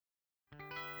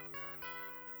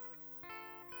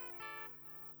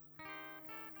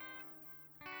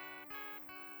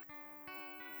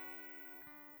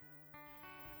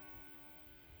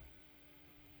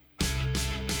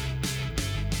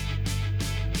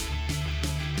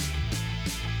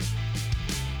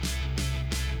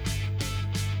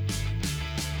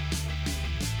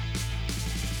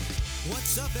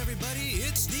What's up, everybody?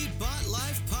 It's the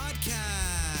BotLife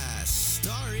Podcast,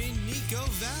 starring Nico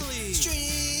Valley,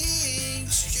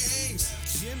 Strings,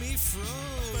 Jimmy Fro.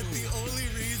 But the only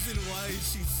reason why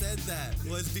she said that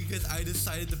was because I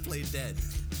decided to play dead.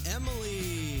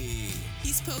 Emily,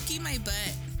 He's poking my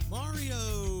butt.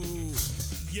 Mario,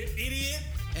 You idiot!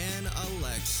 and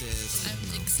Alexis.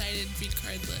 I'm excited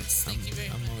regardless. Thank you very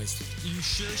much. I'm always. You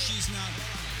sure she's not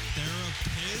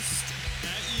therapist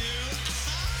at you?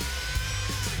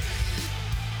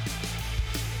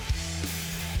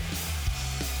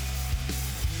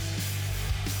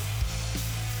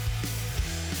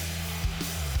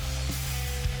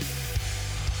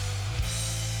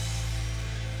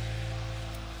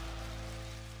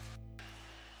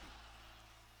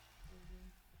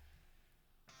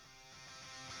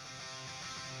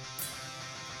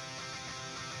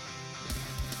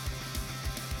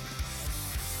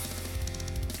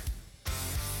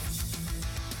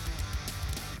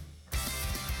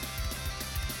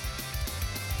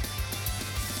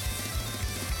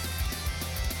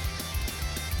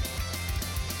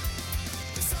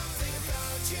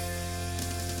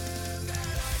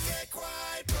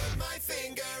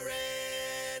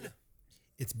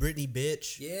 It's Brittany,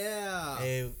 bitch. Yeah.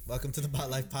 Hey, welcome to the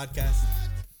BotLife Podcast.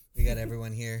 We got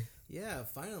everyone here. Yeah,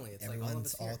 finally. It's Everyone's like all of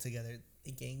us all here. together.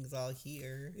 The gang's all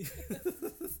here.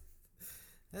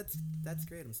 That's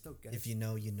great. I'm stoked, guys. If you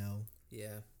know, you know.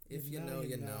 Yeah. If you know,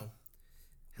 you know.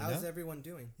 How's everyone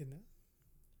doing? You know?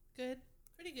 Good.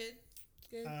 Pretty good.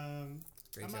 Good.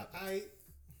 Great I'm job.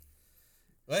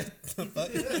 What the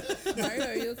fuck? Mario,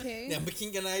 are you okay? Yeah, but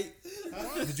King and I.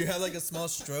 Did you have like a small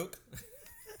stroke?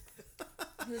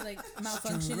 He was like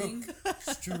malfunctioning.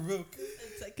 Stroke.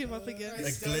 It's like came up again. I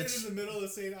A started glitch. in the middle of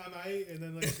saying am I, and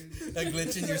then like A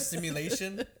glitch in your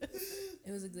simulation.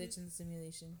 It was a glitch in the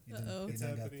simulation. You done- Uh-oh. you it's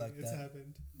done got happening. fucked It's up.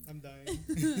 happened. I'm dying.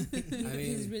 I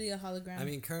He's mean, really a hologram. I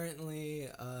mean, currently,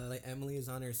 like Emily is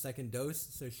on her second dose,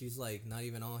 so she's like not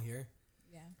even all here.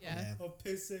 yeah. Yeah. Oh,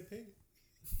 piss it, pig.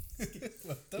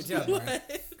 What the Good job, fuck? Mark.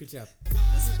 Good job.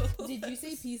 Did you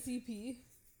say PCP?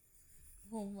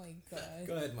 Oh my god.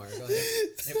 Go ahead, Mark. Go ahead.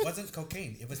 It wasn't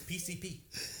cocaine. It was PCP.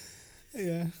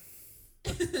 Yeah.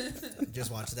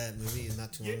 Just watched that movie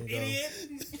not too You long ago.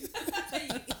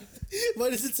 idiot. Why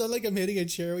does it sound like I'm hitting a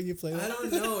chair when you play I that?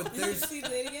 don't know. There's Say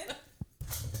that again?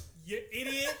 You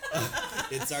idiot.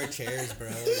 It's our chairs, bro.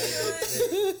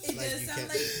 It Like, does you sound can't-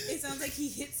 like it sounds like he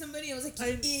hit somebody. I was like, I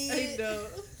idiot. know.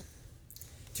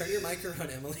 turn your mic around,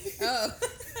 Emily.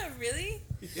 Oh, really?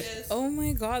 Yes. Oh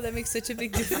my god, that makes such a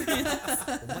big difference.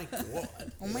 Oh my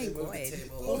god. Oh my Move the god.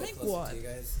 table a Oh little my bit closer god. to you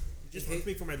guys. Just wants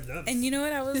me for my lunch. And you know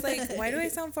what? I was like, why do I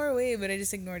sound far away? But I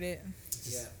just ignored it.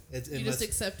 Yeah. It You must, just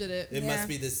accepted it. it Yeah. must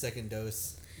be this second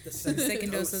dose. The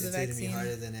Second dose of the It's hitting me vaccine.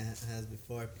 harder than it has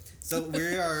before. So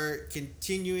we are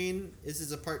continuing. This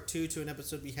is a part 2 to an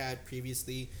episode we had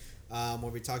previously, where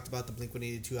we talked about the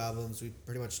Blink-182 albums. We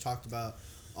pretty much talked about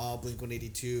all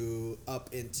Blink-182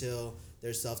 up until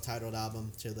their self-titled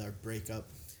album, till their breakup.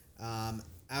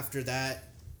 After that,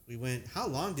 we went. How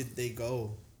long did they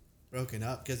go broken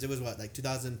up? Because it was what, like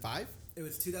 2005? It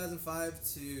was 2005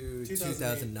 to 2008.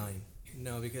 2009.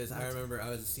 No, because I remember I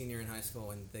was a senior in high school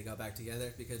when they got back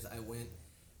together because I went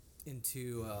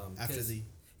into After 'cause- the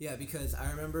yeah, because I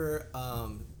remember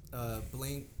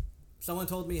Blink. Someone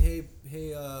told me, hey,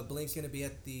 Blink's gonna be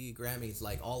at the Grammys,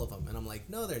 like all of them, and I'm like,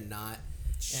 no, they're not.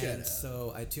 Shut and up.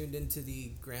 so I tuned into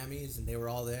the Grammys, and they were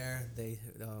all there.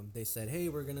 They said, hey,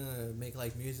 we're gonna make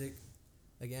like music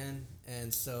again,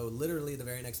 and so literally the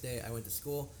very next day I went to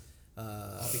school.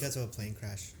 because of a plane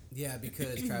crash. Yeah,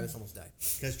 because Travis almost died.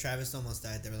 Because Travis almost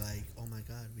died, they were like, "Oh my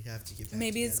God, we have to get back."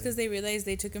 Maybe it's because together." they realized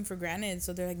they took him for granted.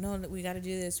 So they're like, no, we got to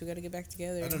do this. We got to get back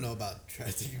together. I don't know about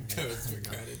Travis for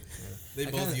granted. They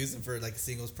I both kinda- use him for like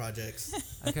singles projects.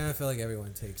 I kind of feel like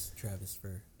everyone takes Travis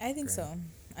for. I think so.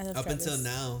 I love Up Travis. until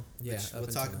now. Yeah, which up we'll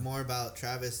until talk now. more about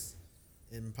Travis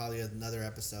in probably another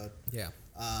episode. Yeah.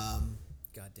 Um,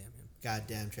 God damn him.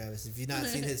 goddamn Travis! If you've not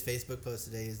seen his Facebook post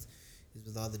today, he's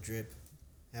with all the drip,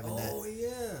 having that.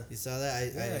 Yeah. You saw that?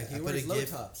 He I put a wears low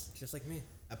gif. tops, just like me.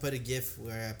 I put a gif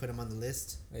where I put him on the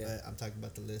list. Yeah. But I'm talking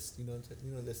about the list. You know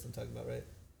the list I'm talking about, right?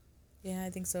 Yeah, I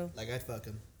think so. Like I'd fuck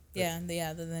him. Yeah,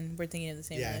 then we're thinking of the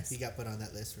same Yeah, list. he got put on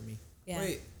that list for me. Yeah.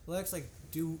 Wait, Lex, like,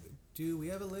 do we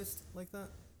have a list like that?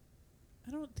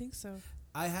 I don't think so.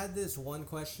 I had this one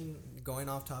question going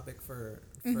off topic for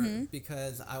Mhm.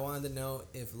 because I wanted to know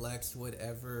if Lex would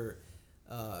ever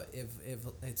if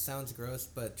it sounds gross,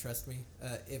 but trust me,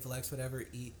 if Lex would ever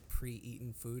eat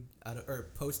pre-eaten food or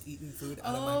post-eaten food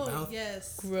out of my mouth,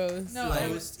 yes. Gross. No, Like-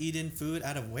 Post-eaten food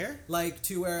out of where? like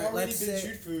to where Already let's been say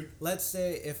chewed food. let's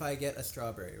say if I get a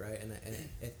strawberry, right, and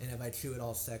if I chew it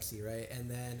all sexy, right, and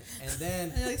then And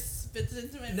it, like spits it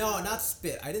into my no, mouth. not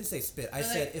spit. I didn't say spit. I But,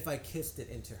 said like- if I kissed it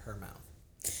into her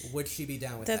mouth, would she be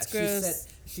down with That's that? gross.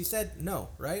 She said no,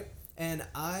 right? And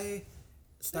I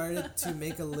started to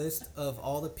make a list of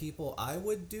all the people I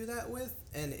would do that with,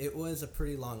 and it was a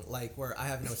pretty long, like where I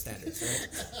have no standards,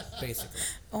 right? Basically,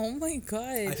 Oh my I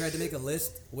god. tried to make a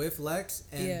list with Lex,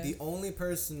 and Yeah. the only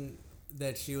person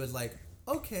that she was like,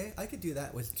 okay, I could do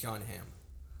that was John Hamm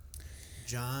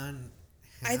John.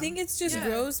 I think it's just Yeah.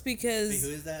 gross Wait, because who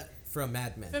is that? from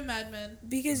Mad Men. From Mad Men.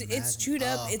 because it's chewed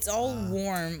up. It's all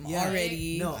warm Yeah.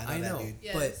 already. No, I know I that know, dude.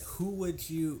 but Yes. who would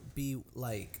you be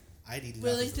like? I'd eat it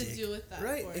Willing off his to dick. deal with that.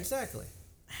 Right, for. exactly.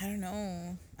 I don't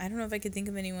know. I don't know if I could think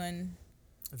of anyone.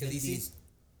 Vin Khaleesi? Diesel.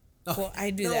 Oh, Well,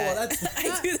 I do no, that. that's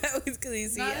I do that with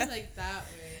Khaleesi. Not Yeah. in like that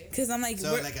way. Because I'm like,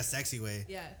 So we're- like a sexy way.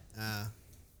 Yeah. Uh,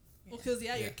 Well, because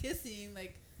Yeah. you're kissing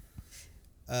like.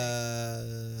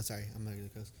 sorry, I'm not gonna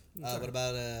cuss. alright. What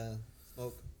about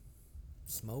smoke?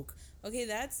 smoke. okay,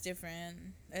 that's different.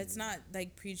 It's not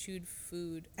like pre-chewed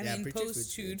food. I Yeah, mean, pre-chewed food's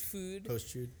post-chewed food. Post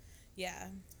chewed. Yeah.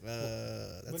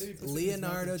 That's What did he put in his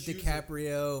mouth Leonardo and chews it?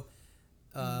 DiCaprio,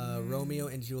 Romeo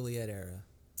and Juliet era,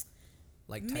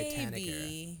 like Titanic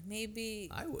era. Maybe.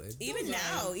 I would. Even Don't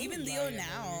now, lie. even Don't Leo lie,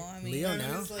 now. I mean, Leo I mean,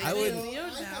 now? it's like, I would- Leo I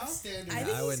now? have standards. I I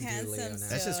think he's wouldn't do handsome. Leo now.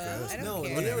 That's just still. gross. I don't No,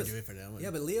 care. I would never Leo's- do it for that one.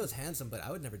 Yeah, but Leo's handsome, but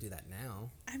I would never do that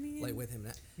now. I mean, Like with him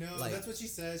now. No, like, that's what she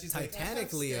says. She's Titanic like, I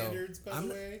have Leo. standards, by I'm the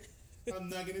not- way. I'm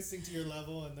not gonna sing to your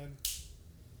level, and then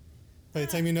by the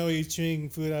time you know you're chewing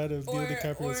food out of Leo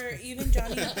DiCaprio's. or even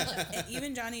Johnny,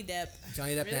 even Johnny Depp,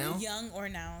 Johnny Depp Really? now. young or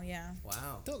now, yeah,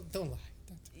 Wow. Don't lie.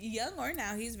 young or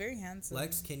now, he's very handsome.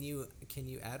 Lex, can you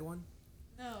add one?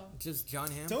 No. Just John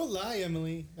Hamm. Don't lie,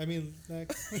 Emily. I mean,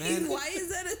 like, Man, Why is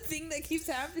that a thing that keeps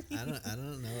happening? I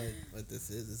don't know what this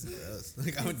is. This is gross.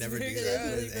 Like I would It's never do very that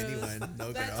gross. with anyone.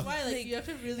 No That's girl. why, like, Like, you have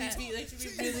to really uh, be, like, to be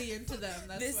really into them.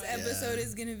 That's This why. episode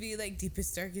is gonna be like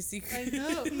deepest darkest secret. I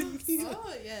know.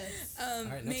 Oh yes.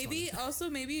 Alright, next Maybe also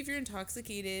maybe if you're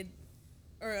intoxicated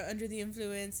or under the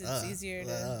influence, it's easier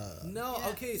to no. Yeah,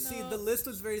 Okay. See, no. the list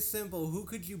was very simple. Who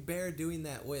could you bear doing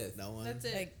that with? No one. That's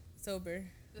it. like sober.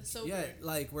 That's so Yeah, weird.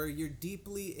 like where you're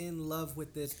deeply in love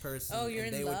with this person. Oh, you're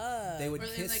and in they love. Would, they would Or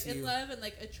in, kiss like, you. in love and,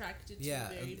 like, attracted to Yeah,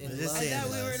 very in much. Just I say in thought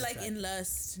we love. were like Right. in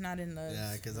lust, not in love.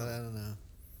 Yeah, because I don't know.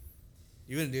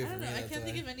 You wouldn't do it I for don't me. know. I that's can't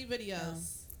think why. of anybody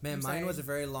else. Man, I'm mine sorry. was a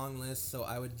very long list, so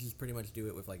I would just pretty much do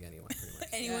it with like anyone. Pretty much.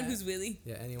 Anyone Yeah. who's willy.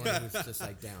 Yeah, anyone who's just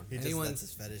like down. He just anyone. that's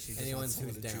his fetish. He just anyone wants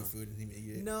someone who's to chew down. food and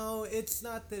he eat it. No, it's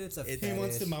not that it's a. It's- fetish. He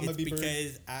wants to mama It's be bird.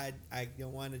 because I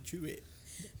don't want to chew it.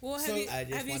 Well, have So, you I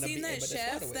just have you wanna seen be that able to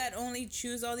chef swallow it. that only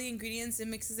chews all the ingredients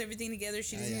and mixes everything together?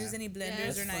 She doesn't yeah. use any blenders Yeah,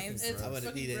 or that's fucking knives. gross. I wouldn't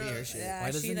fucking eat any of her gross. shit. Yeah, Why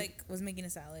she doesn't- like was making a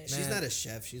salad. She's Man. not a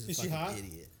chef. She's a Is she fucking hot?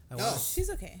 idiot. I No, wanna- She's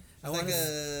okay. I It's like want to.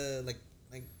 a like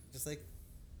just like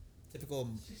typical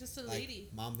She's just a like lady.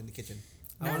 mom in the kitchen.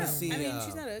 I want to No, see. I mean,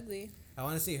 she's not ugly. I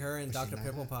want to see her and But she's Dr. not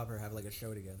Pimple hot. Popper have like a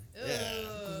show together.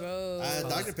 Yeah. Gross.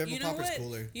 Dr. Pimple You know Popper's what?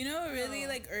 cooler. You know what really Oh.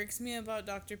 like irks me about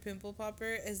Dr. Pimple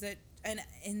Popper is that, and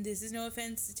this is no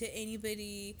offense to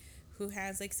anybody who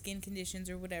has like skin conditions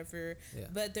or whatever, Yeah.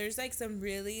 but there's like some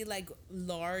really like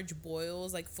large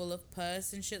boils like full of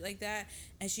pus and shit like that,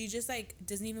 and she just like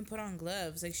doesn't even put on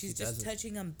gloves, like she's She just doesn't.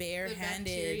 touching them The barehanded.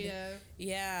 bacteria.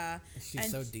 Yeah, She's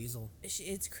and so diesel.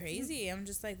 it's crazy. I'm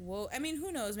just like, whoa. I mean,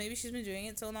 who knows? Maybe she's been doing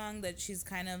it so long that she's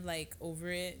kind of like over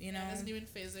it, you know. Yeah, it doesn't even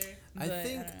phase her. I But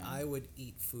think don't know. I would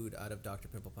eat food out of Dr.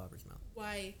 Pimple Popper's mouth.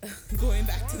 Why? Going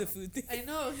back to the food thing. I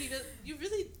know he does. You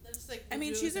really just like. I would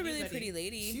mean, do it she's with a really anybody. pretty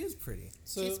lady. She is pretty.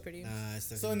 So, She's pretty. It's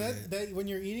so definitely in good. that when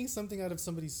you're eating something out of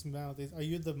somebody's mouth, are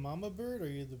you the mama bird or are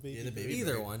you the baby? You're the bird? baby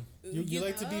Either bird. one. You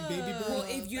like to be baby bird? Well,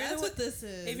 if you're the That's one- what this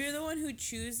is. If you're the one who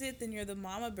chews it, then you're the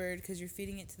mama bird because you're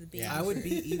feeding it to the baby. Yeah. I would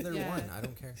be either Yeah. one. I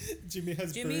don't care. Jimmy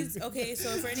has Jimmy's bird. okay. So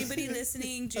for anybody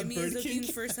listening, Jimmy bird is looking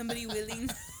king. for somebody willing.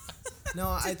 No,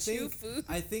 I chew think food.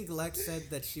 I think Lex said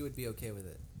that she would be okay with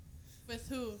it. with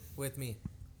who? With me.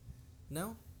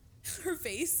 No? Her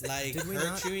face. Like Did we her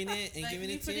not- chewing it and Like giving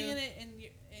me it to putting you. it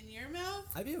in your mouth?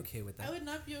 I'd be okay with I that. would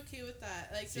not be okay with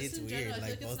that. Like See, just it's in weird, general, I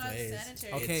like, feel like it's both not ways.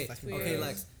 sanitary. Okay, fucking okay, weird.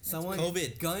 Lex. Someone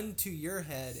COVID. gun to your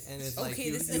head and it's like Okay,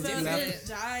 you, this is you If I was have gonna to-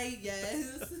 die,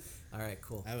 yes. All right,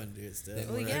 cool. I wouldn't do it still. Then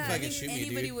Well, we're- yeah, I fucking think shoot me,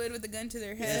 anybody dude. would with a gun to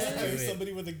their Yeah, head. do hire it.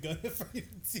 somebody with a gun for you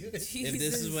to do it. If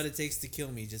this is what it takes to kill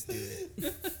me, just do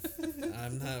it.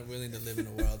 I'm not willing to live in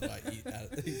a world where I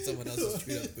eat someone else's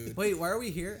chewed up food. Wait, why are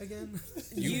we here again?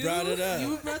 You brought it up.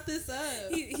 You brought this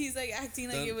up. He's like acting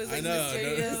like it was I like know,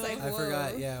 mysterious. no. Like, I whoa.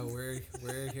 forgot. Yeah, we're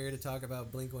here to talk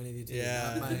about Blink-182.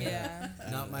 Yeah. Not my, Yeah.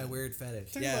 not my weird fetish.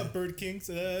 Talking Yeah. about Bird Kings.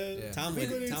 Yeah. Tom would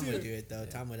do it though. Yeah.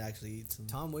 Tom would actually eat some.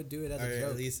 Tom would do it as or a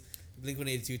joke. at least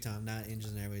Blink-182 Tom, not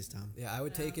Angels and Airways Tom. Yeah, I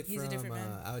would take it he's a from. different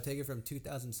man. I would take it from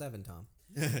 2007 Tom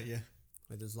Yeah.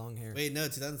 with his long hair. Wait, no,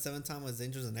 2007 Tom was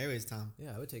Angels and Airways Tom.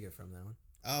 Yeah, I would take it from that one.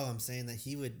 Oh, I'm saying that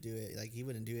he would do it. Like, he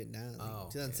wouldn't do it now. Like, Oh,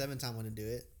 2007 Tom wouldn't do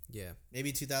it. Yeah,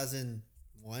 Maybe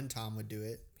 2001 Tom would do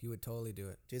it. he would totally do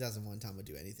it. 2001 Tom would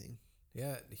do anything.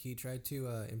 Yeah, he tried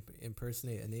to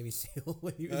impersonate a Navy SEAL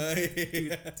when he was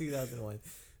Yeah. 2001.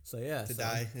 So yeah, To so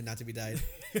die and not to be died.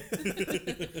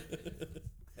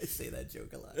 I say that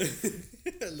joke a lot.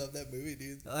 I love that movie,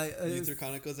 dude. The Uther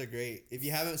Chronicles are great. If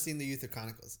you haven't seen the Uther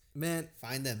Chronicles, Man,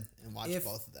 find them and watch If-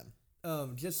 both of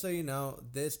them. just so you know,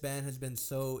 this band has been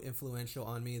so influential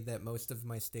on me that most of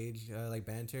my stage like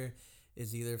banter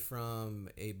is either from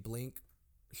a Blink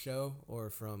show or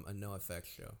from a No Effects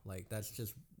show. Like that's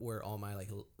just where all my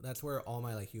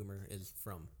humor is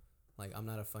from. Like I'm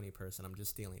not a funny person. I'm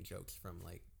just stealing jokes from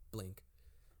like Blink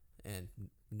and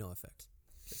No Effects.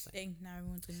 Just saying. Dang, now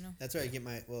everyone's gonna know. That's where I get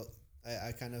my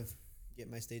I kind of get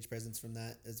my stage presence from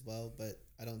that as well, but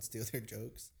I don't steal their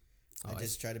jokes. Oh, I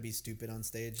just try to be stupid on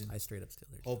stage and I straight up steal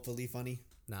their jokes. hopefully funny.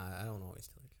 Nah, I don't always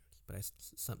steal their jokes,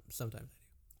 but sometimes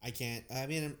I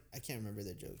do. I can't remember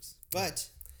their jokes. But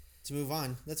to move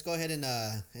on, let's go ahead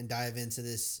and dive into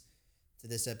this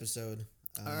episode.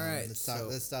 All right,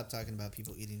 Let's stop talking about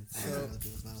people eating food in other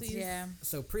people's mouths. Yeah.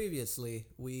 So previously,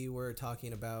 we were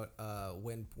talking about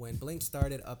when Blink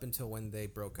started up until when they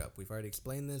broke up. We've already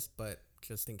explained this, but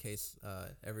just in case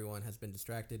everyone has been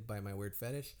distracted by my weird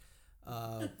fetish,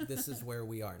 this is where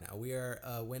we are now. We are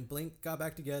when Blink got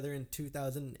back together in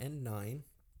 2009.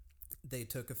 They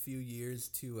took a few years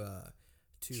to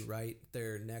write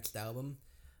their next album.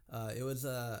 It was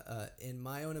in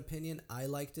my own opinion, I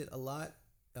liked it a lot.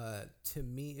 To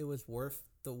me, it was worth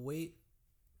the wait.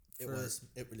 It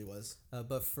really was.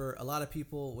 But for a lot of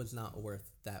people, was not worth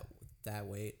that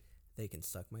wait. They can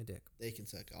suck my dick. They can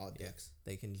suck all dicks.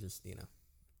 They can just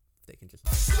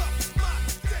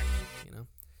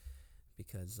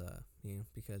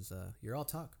because you're all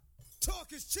talk.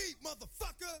 Talk is cheap,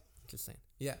 motherfucker. Just saying.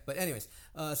 Yeah, but anyways,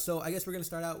 so I guess we're gonna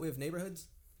start out with Neighborhoods.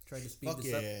 Try to speed Fuck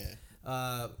this yeah.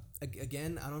 up.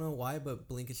 Again, I don't know why, but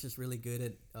Blink is just really good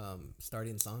at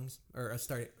starting songs or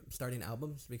starting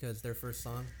albums because their first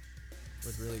song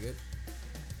was really good.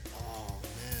 Oh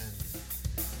man.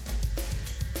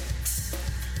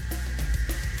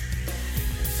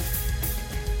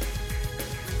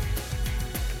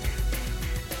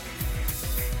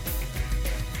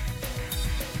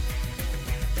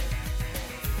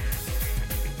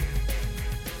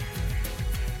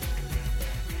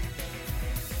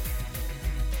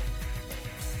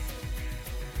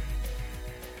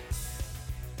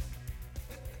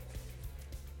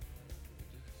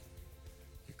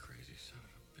 You crazy son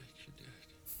of a bitch, you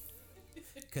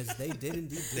did. Because they did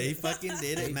indeed do They it. fucking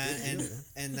did They it, man. did do it.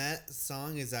 And that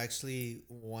song is actually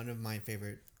one of my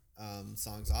favorite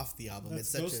songs off the album. That's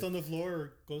It's such Ghost on the Floor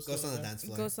or Ghost on the Dance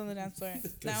Floor. Ghost on the Dance floor.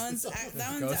 that one's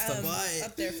Ghost on the-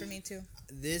 up there for me too.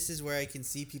 This is where I can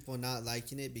see people not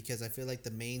liking it because I feel like the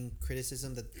main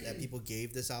criticism that people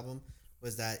gave this album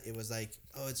was that it was like,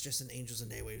 oh, it's just an Angels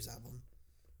and Airwaves album.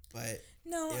 But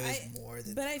No, it was more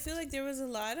than. But I feel like there was a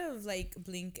lot of like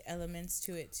Blink elements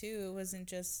to it too. It wasn't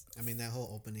just. I mean, that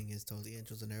whole opening is totally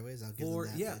Angels and Airwaves. I'll give For-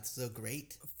 them that. yeah. It's so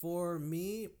great. For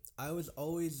me, I was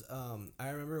always I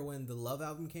remember when the Love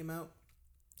album came out.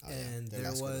 Oh, yeah. And Their there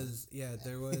last one. was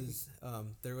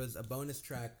there was a bonus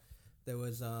track. There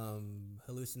was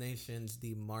Hallucinations,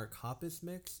 the Mark Hoppus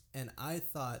mix, and I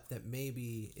thought that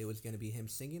maybe it was gonna be him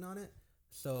singing on it.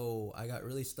 So I got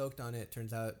really stoked on it.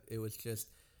 Turns out it was just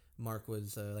Mark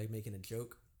was like making a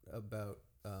joke about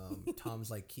Tom's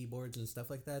like keyboards and stuff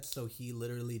like that. So he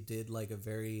literally did like a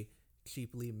very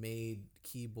cheaply made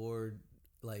keyboard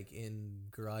like in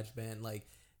GarageBand, like,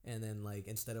 and then like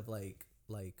instead of like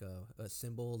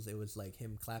cymbals, it was like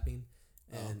him clapping,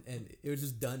 and it was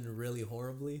just done really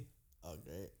horribly, Oh,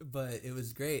 great. but it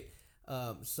was great.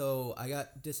 So I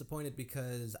got disappointed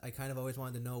because I kind of always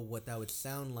wanted to know what that would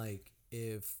sound like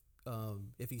if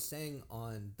he sang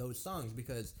on those songs,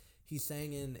 because he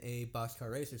sang in a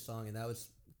Boxcar Racer song, and that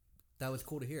was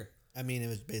cool to hear. I mean, it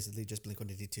was basically just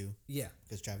Blink-182 Yeah.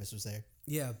 because Travis was there.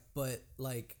 Yeah, but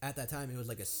like at that time, it was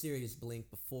like a serious Blink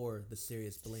before the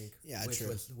serious Blink. Yeah, which true.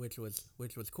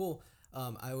 was cool.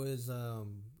 I was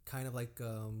kind of like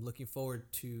looking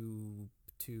forward to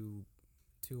to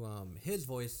his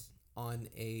voice on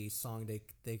a song, they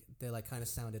like kind of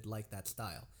sounded like that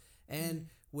style. And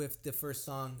with the first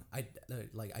song, I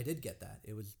did get that.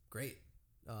 It was great.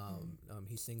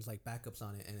 He sings like backups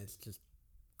on it, and it's just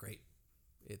great.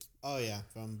 It's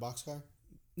from Boxcar.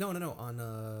 no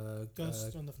on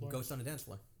Ghost on the Floor. Ghost on the Dance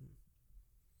Floor.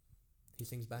 He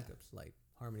sings backups like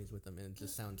harmonies with them, and it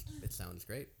sounds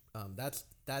great.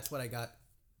 That's what I got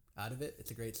out of it.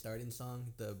 It's a great starting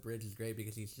song. The bridge is great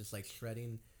because he's just like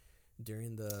shredding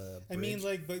during the bridge. I mean,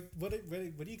 like, but what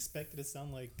do you expect it to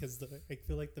sound like? Because I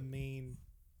feel like the main,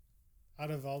 out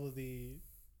of all of the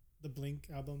Blink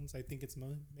albums, I think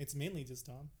it's mainly just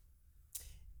Tom.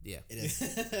 Yeah, It is.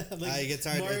 Like, it's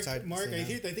hard. Mark, It's hard. Mark, to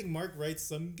say I think Mark writes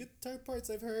some guitar parts.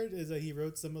 I've heard is that he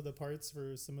wrote some of the parts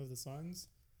for some of the songs,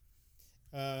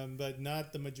 but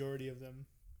not the majority of them.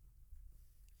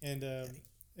 And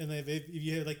if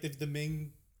you have like the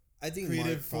main I think creative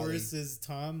Mark probably- force is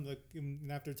Tom. Like,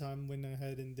 and after Tom went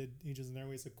ahead and did Angels and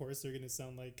Airways, of course they're gonna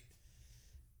sound like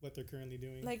what they're currently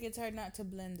doing. Like it's hard not to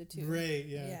blend the two. Right?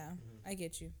 Yeah. Yeah, I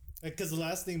get you. Because the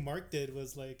last thing Mark did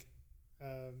was like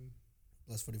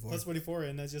Plus 44. plus 44,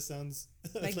 and that just sounds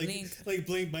Like Blink. like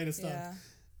Blink minus Tom. Yeah.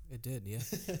 it did. Yeah,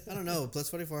 I don't know. Plus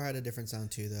 44 had a different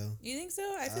sound too, though. You think so?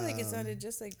 I feel like it sounded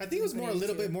just like. I think it was a little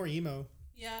Blink-182. bit more emo.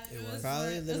 Yeah, It was.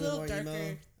 Probably a little bit more emo.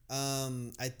 darker.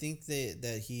 I think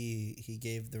that he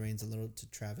gave the reins a little to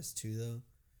Travis too, though,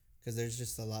 because there's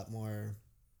just a lot more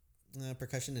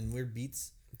percussion and weird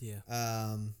beats. yeah.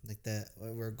 Like that.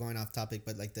 We're going off topic,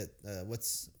 but like that. What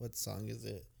song is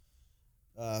it?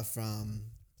 From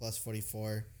Plus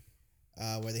 44,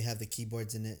 where they have the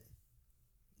keyboards in it,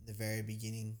 the very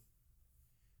beginning.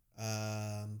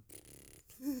 I'm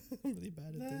really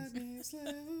bad at this.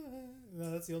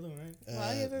 No, that's the other one, right?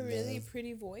 Wow, you have a really Love.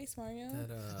 pretty voice, Mario.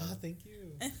 That Thank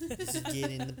you. This is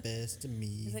getting the best of me.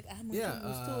 He's like, I'm yeah.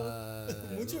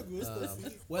 Mucho gusto.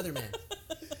 Weatherman.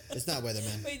 It's not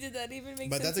Weatherman. Wait, did that even make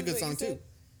But sense? that's a good with what song you too.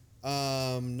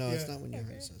 said? No, it's Yeah. not When Your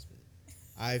Okay. Heart Stops Beating.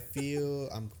 I feel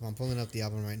I'm pulling up the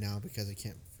album right now because I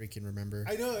can't freaking remember.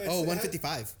 I know. Oh,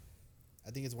 155.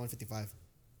 I think it's 155.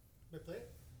 Play it.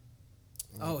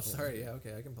 Oh, sorry. Yeah,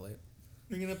 okay, I can play it.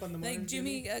 Bring it up on the Like monitor,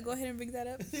 Jimmy, go ahead and bring that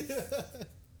up.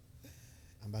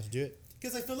 I'm about to do it.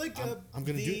 Because I feel like I'm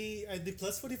gonna the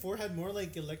Plus 44 had more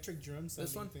like electric drum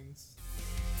sounding one? things.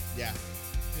 Yeah.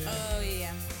 Oh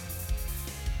yeah.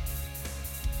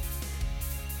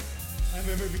 I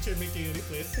remember Richard making any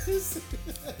play this.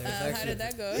 How did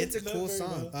that go? It's a Not cool very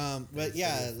song. well. But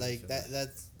yeah, like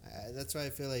that's why I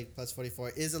feel like Plus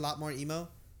 44 is a lot more emo.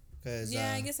 Cause,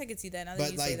 Yeah, I guess I could see that now that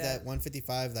but you like say that that.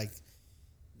 155, like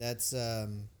that's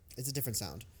it's a different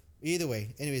sound. Either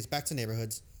way, anyways, back to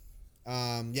Neighborhoods.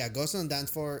 Yeah, Ghost on the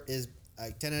Dance Floor is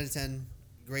like 10 out of 10.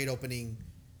 Great opening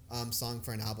song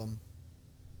for an album.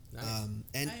 Nice.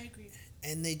 And I agree.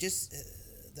 and they just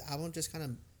the album just kind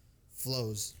of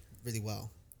flows really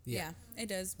well. Yeah, it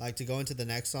does. Like to go into the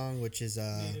next song, which is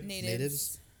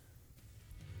Natives.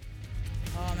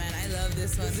 Oh man, I love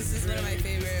this one. This is one of my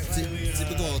favorite ones. Really,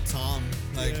 Typical Tom,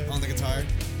 like yeah. on the guitar.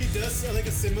 He does like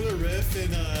a similar riff in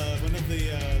one of the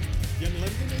Young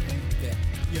London, I think. Yeah.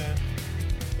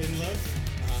 Yeah. In Love.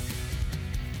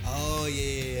 Oh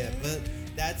yeah. But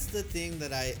that's the thing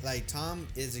that I like. Tom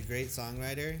is a great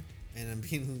songwriter, and I'm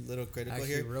being a little critical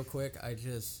Actually, here. real quick, I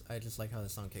just like how the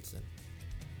song kicks in.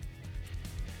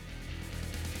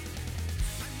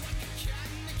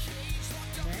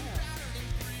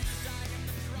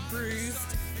 Bruised.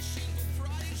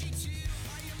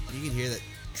 You can hear that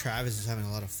Travis is having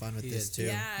a lot of fun with He this is. too.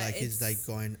 Yeah, Like he's it's- like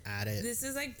going at it. This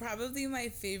is like probably my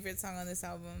favorite song on this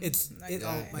album. It's Not it.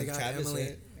 gonna Oh lie. my god, Travis, Emily!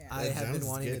 right? Yeah. I The have drums been is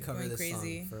wanting to good. cover Going this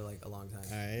crazy. song for like a long time.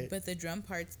 All right. But the drum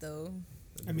parts though.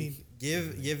 I mean,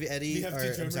 Give Eddie We have two or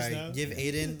I'm drummers sorry, now. give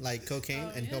Aiden like cocaine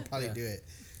and he'll probably Yeah. do it.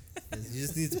 He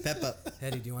just needs to pep up.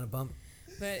 Hetty, do you want to bump?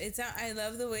 But I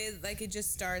love the way like it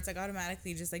just starts like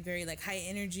automatically, just like very like high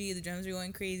energy. The drums are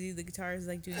going crazy. The guitar is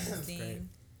like doing its great. thing.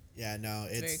 Yeah, no,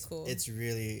 it's very cool. It's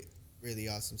really, really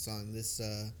awesome song. This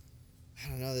I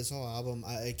don't know, this whole album.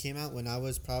 It came out when I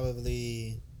was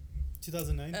probably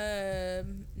 2009.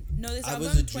 No, this I album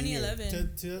was a junior.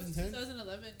 2011. 2010.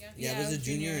 2011, yeah. yeah, I was a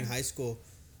junior in high school.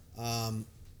 And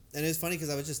it's funny because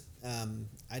I was just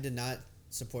I did not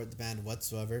support the band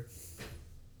whatsoever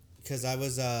because I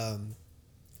was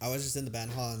just in the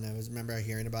band hall and I remember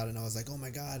hearing about it and I was like, oh my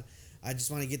god, I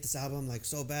just want to get this album like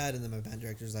so bad. And then my band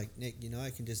director was like, Nick, I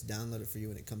can just download it for you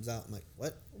when it comes out. I'm like,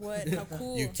 what? What? How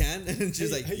cool. You can? And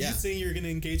she's like, Are yeah, you saying you're going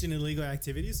to engage in illegal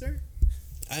activities, sir?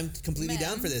 I'm completely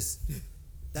down Ma'am. for this.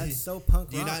 That's so punk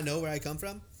Do you rock. not know where I come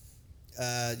from?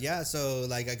 Yeah, so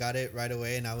like I got it right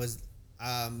away and I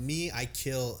Me, I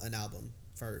kill an album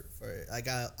for like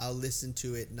I'll listen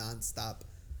to it nonstop,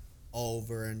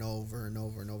 over and over and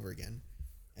over and over again,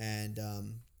 and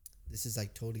this is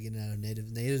like totally getting out of Native.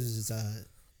 Natives is I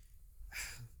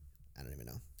don't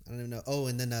even know. Oh,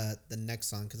 and then the next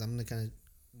song, because I'm gonna kind of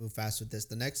move fast with this.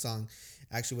 The next song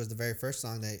actually was the very first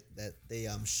song that they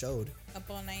showed. Up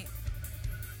All Night.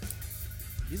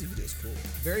 Music video is cool.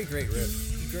 Very great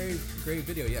riff. Great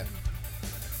video, yeah.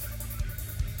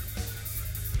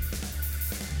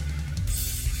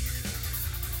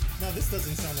 No, this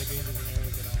doesn't sound like Angels and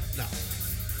Airwaves at all. No,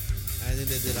 I think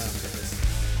they did it on purpose.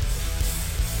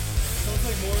 Sounds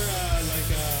like more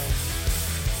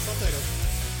subtitle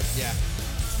Yeah.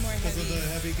 It's more because of heavy. the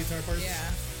heavy guitar parts. Yeah.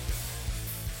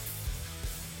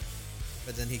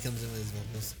 But then he comes in with his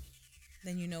vocals.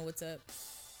 Then you know what's up.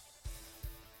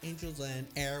 Angels and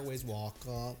Airways walk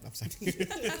up. I'm sorry.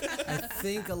 I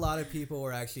think a lot of people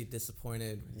were actually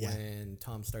disappointed Yeah. when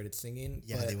Tom started singing.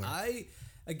 Yeah, but they were. I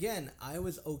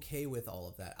was okay with all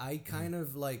of that. I kind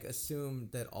of like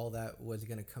assumed that all that was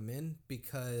gonna come in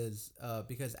because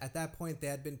at that point they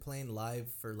had been playing live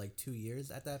for like 2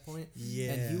 years at that point.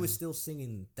 Yeah. And he was still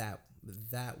singing that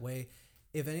way.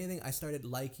 If anything, I started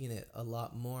liking it a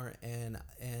lot more, and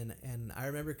I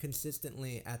remember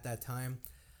consistently at that time.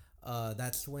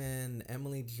 That's when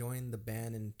Emily joined the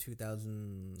band in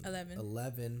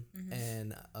 2011,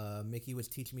 and Mickey was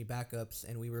teaching me backups,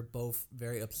 and we were both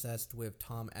very obsessed with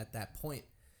Tom at that point.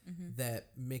 That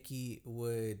Mickey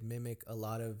would mimic a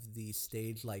lot of the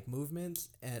stage like movements,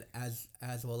 and as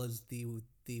well as the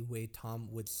way Tom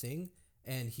would sing,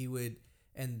 and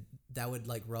that would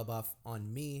like rub off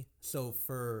on me. So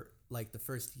for like the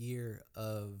first year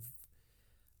of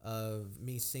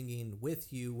me singing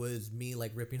with you was me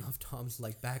like ripping off Tom's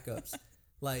like backups.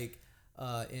 Like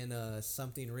in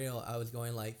Something Real, I was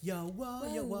going like yo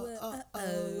whoa yo whoa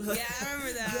oh. Yeah, I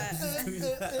remember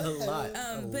that. a lot.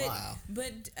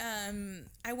 But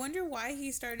I wonder why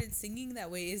he started singing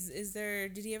that way. Is there?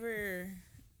 Did he ever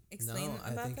explain No,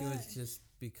 about I think that? it was just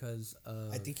because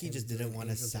of I think he him just doing didn't want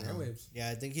to Angels and sound. Airwaves. Yeah,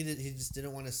 I think he just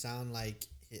didn't want to sound like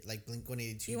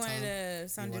Blink-182. He wanted to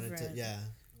sound He wanted different.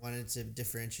 wanted to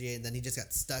differentiate, and then he just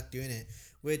got stuck doing it.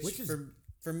 Which is-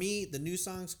 for me, the new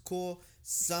songs cool.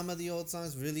 Some of the old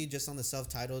songs, really just on the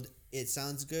self-titled, it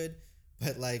sounds good.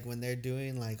 But like when they're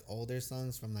doing like older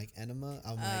songs from like Enema,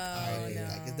 I'm like, alright, no.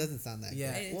 like it doesn't sound that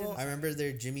Yeah. good. Well, I remember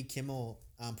their Jimmy Kimmel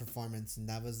performance, and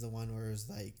that was the one where it was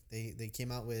like they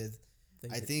came out with.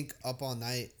 I think Up All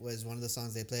Night was one of the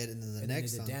songs they played, and then the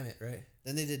next song. Damn It, right?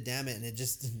 Then they did Damn It, and it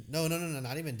just no,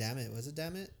 not even Damn It. Was it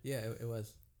Damn It? Yeah, it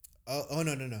was. Oh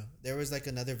no. There was like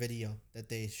another video that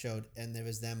they showed, and there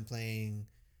was them playing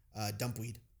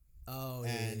Dumpweed. Oh,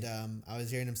 And yeah. I was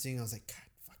hearing them sing. I was like, God,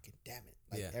 fucking damn it!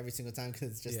 Like Yeah. every single time, because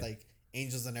it's just Yeah. like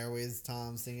Angels and Airways,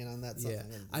 Tom singing on that song. Yeah,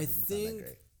 and it I doesn't sound that think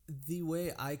great. the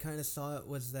way I kind of saw it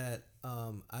was that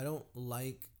I don't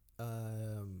like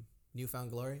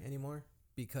Newfound Glory anymore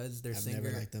because their I've singer.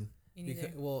 never liked them. Me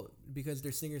neither. Because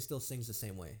their singer still sings the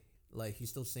same way. Like he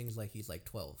still sings like he's like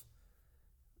 12.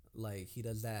 Like he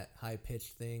does that high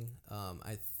pitched thing.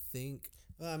 I think.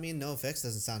 Well, I mean, No Effects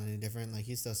doesn't sound any different. Like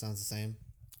he still sounds the same.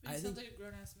 But I he sounds think- like a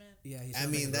grown ass man. Yeah, he. I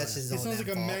sounds mean, like a that's grown-ass. his He own sounds like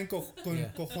a damn man fault. Yeah.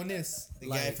 cojones. The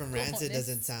guy like- from Rancid Cojones.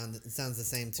 doesn't sound. It sounds the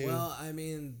same too. Well, I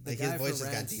mean, the Like, his guy voice from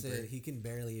has got deeper. Rancid, he can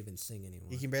barely even sing anymore.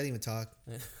 he can barely even talk.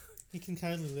 He can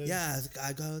kindly live. Yeah,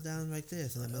 I go down like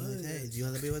this, and I'm like, hey, do you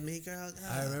want to be with me, girl?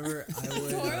 I remember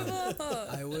Horrible.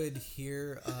 I would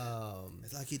hear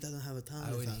It's like he doesn't have a tongue.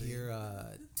 I would or something. hear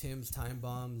Tim's Time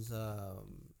Bombs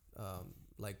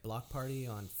like block party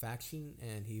on Faction,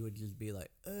 and he would just be like,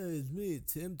 "Hey, it's me,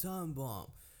 Tim Time Bomb,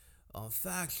 on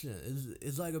Faction.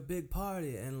 It's like a big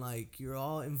party, and like you're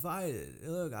all invited.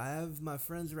 Look, I have my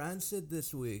friends Rancid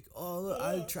this week. Oh, look,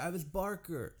 I have Travis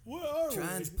Barker. Where are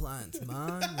Transplants,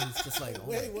 man." And it's just like, oh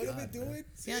Wait, my what God, are we man. doing?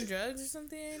 Is he on drugs or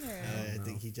something? Or I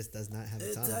think he just does not have a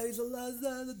It tongue. takes a lot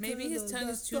of maybe his tongue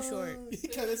is too short. He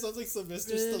kind of sounds like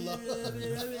Sylvester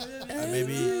Stallone.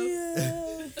 Maybe.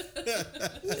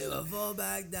 If I fall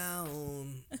back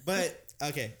down. But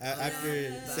okay,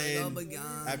 after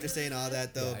saying all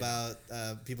that though Yeah,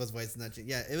 about people's voices not changing,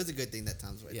 yeah, it was a good thing that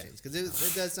Tom's voice Yeah. changed because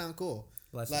it does sound cool.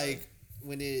 Bless Like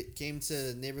when it came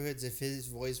to Neighborhoods, if his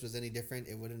voice was any different,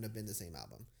 it wouldn't have been the same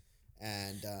album.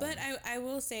 And But I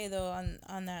will say though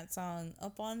on that song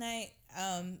Up All Night,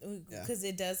 because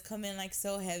it does come in like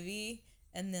so heavy,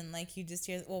 and then like you just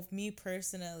hear. Well, me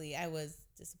personally, I was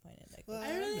disappointed. Like, Well,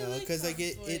 I really no, like because like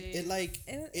Tom's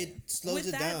it slows with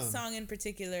it that down. song in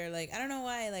particular. Like, I don't know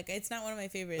why. Like, it's not one of my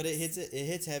favorites. But it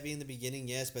hits heavy in the beginning,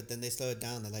 yes, but then they slow it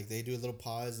down. Like they do a little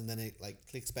pause and then it like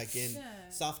clicks back in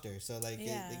softer. So like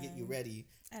they get you ready.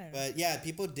 I don't know. But yeah,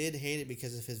 people did hate it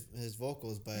because of his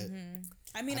vocals, but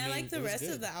I mean, I like the it was rest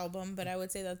good. of the album, but I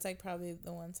would say that's like probably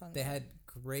the one song. They had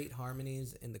great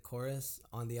harmonies in the chorus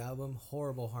on the album,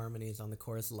 horrible harmonies on the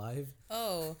chorus live.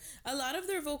 Oh, a lot of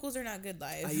their vocals are not good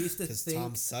live. I used to because think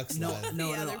Tom sucks. no, live.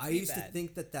 no, Yeah, no, they're I pretty used to bad.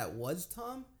 think that was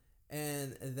Tom,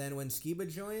 and then when Skiba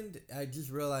joined, I just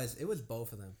realized it was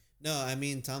both of them. No, I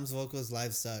mean Tom's vocals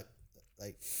live suck.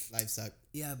 Like live suck.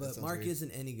 Yeah, but sounds Mark weird.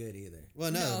 isn't any good either.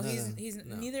 Well, no, he's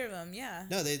No. neither of them. Yeah.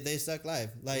 no, they suck live.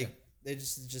 Like they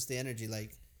just the energy.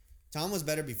 Like Tom was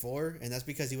better before, and that's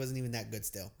because he wasn't even that good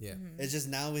still. Yeah, It's just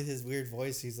now with his weird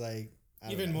voice, he's like I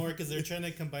don't Even know. more because they're trying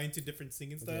to combine two different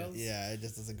singing styles. Yeah, it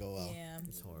just doesn't go well. Yeah.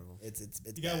 it's horrible. It's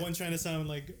You got bad. one trying to sound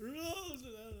like,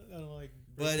 I don't know, like.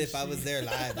 But if I was there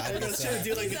live, I'd be I was trying to sad.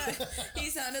 do like. He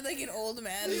sounded like an old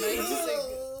man. Like, just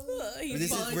like, he's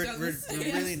This is falling we're, down we're, the we're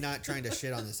stairs. really not trying to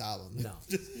shit on this album. No,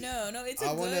 No, it's a I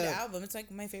good wanna- album. It's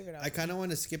like my favorite album. I kind of want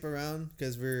to skip around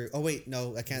because we're. Oh wait,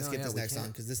 no, I can't No, skip yeah, this we next can't.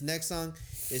 song because this next song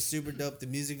is super dope. The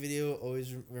music video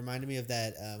always reminded me of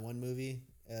that one movie.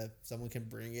 Someone can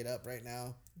bring it up right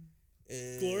now.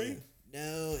 Glory?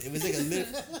 No, it was like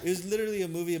it was literally a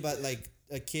movie about like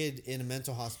a kid in a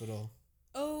mental hospital.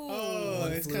 Oh,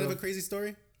 One it's flew kind of a over- crazy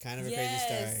story. Kind of a crazy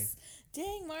story.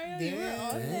 Dang, Mario, you were Dang,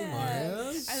 on that.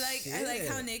 Mario. I like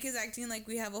how Shit. Nick is acting like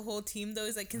we have a whole team though.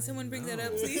 He's like, can someone bring that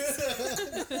up, know. please?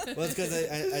 Well, it's because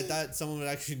I thought someone would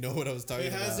actually know what I was talking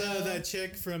It has about. that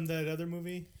chick from that other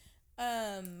movie.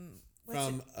 What's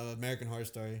From American Horror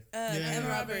Story. Yeah. Emma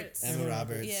Roberts. Emma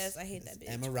Roberts. Yes, I hate that bitch.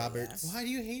 Emma but Roberts. Why do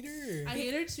you hate her? I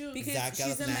hate her too. Because Zach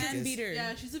she's a man Galifianakis. beater.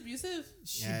 Yeah, she's abusive.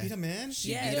 She Yeah. beat a man. She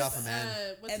Yes. beat off a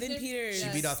man. What's his Evan name? Peters. She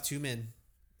Yes. beat off 2 men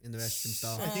in the restroom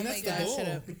stall. I think Oh that's my the God, goal. shut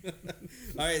up.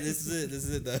 All right, this is it. This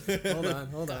is it. Though.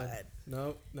 hold on. God.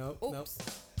 Nope. Oops.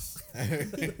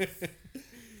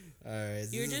 All right.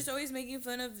 This You're is- just always making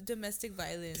fun of domestic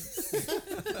violence.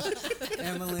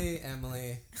 Emily.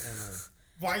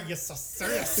 Why are you so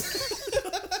serious?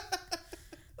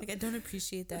 Like, I don't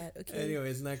appreciate that. Okay.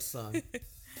 Anyways, next song.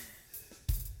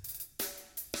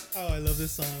 Oh, I love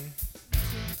this song.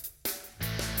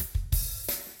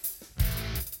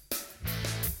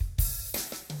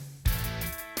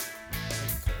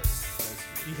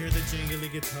 You hear the jingly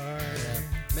guitar. Yeah.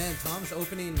 Man, Tom's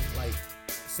opening like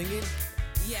singing.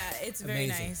 Yeah, it's very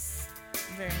Amazing. nice.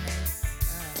 Very nice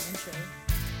intro.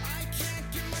 I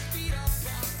can't get my feet up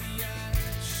off the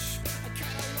edge. I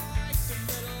kinda like the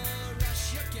little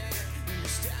rush you get when you're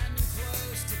standing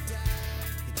close to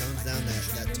death. He tones down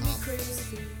that Tom.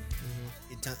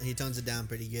 He tones it down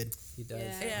pretty good. He does.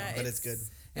 Yeah. Yeah, But it's good.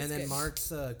 And then good.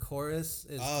 Mark's chorus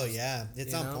is. Oh just- yeah,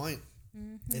 it's you on know? point.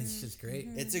 It's just great.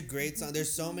 It's a great song. There's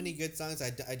so many good songs.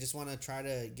 I just want to try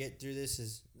to get through this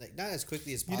as like not as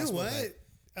quickly as You possible. know what?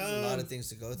 But there's a lot of things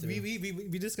to go through.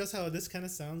 We discussed how this kind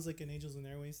of sounds like an Angels and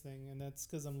Airways thing, and that's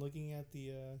because I'm looking at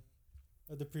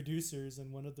the producers,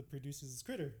 and one of the producers is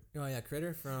Critter. Oh yeah,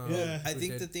 Critter from. Yeah. I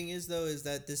think Wicked. the thing is though is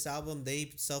that this album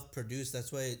they self-produced.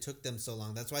 That's why it took them so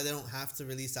long. That's why they don't have to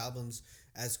release albums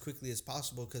as quickly as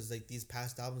possible because like these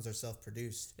past albums are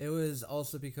self-produced. It was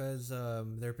also because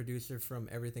their producer from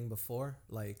everything before,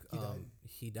 like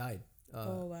he died.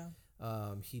 Oh,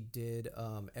 wow. He did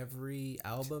every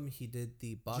album. He did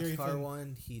the Jerry Boxcar Finn.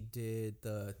 one. He did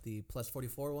the Plus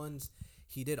 44 ones.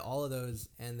 He did all of those,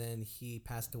 and then he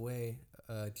passed away.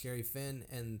 Jerry Finn,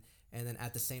 and then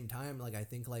at the same time, like I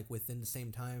think like within the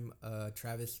same time,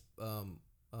 Travis,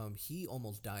 he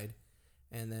almost died,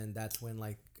 and then that's when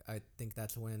like I think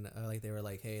that's when like they were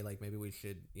like, hey, like maybe we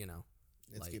should,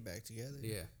 Let's like, get back together.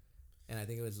 yeah. And I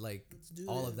think it was like do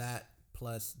all of this. that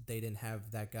plus they didn't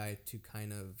have that guy to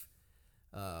kind of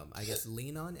I guess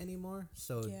lean on anymore,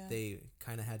 so Yeah. they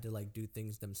kind of had to like do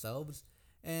things themselves.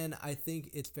 And I think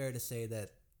it's fair to say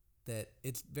that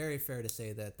it's very fair to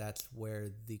say that that's where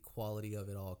the quality of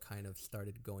it all kind of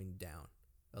started going down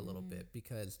a little bit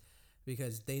because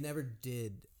they never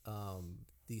did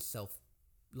the self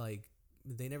like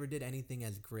they never did anything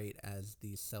as great as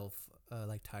the self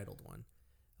like titled one.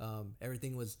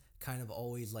 Everything was kind of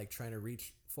always like trying to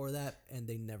reach for that, and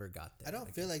they never got there. I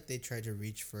don't feel like they tried to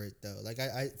reach for it though. Like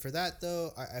I for that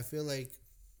though, I feel like,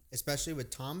 especially with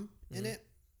Tom in it,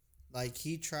 like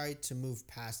he tried to move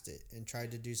past it and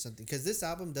tried to do something. Because this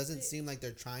album doesn't seem like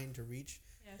they're trying to reach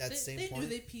that same They point. knew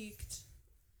they peaked.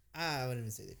 I wouldn't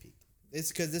even say they peaked. It's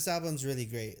because this album's really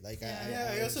great. Like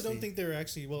I also don't think they're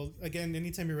actually. Well, again,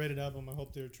 anytime you write an album, I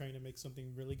hope they're trying to make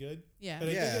something really good. Yeah. But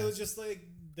I think it was just like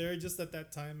they're just at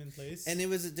that time and place. And it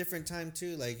was a different time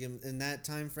too. Like in that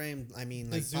time frame, I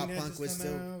mean, like Zune pop had punk just was come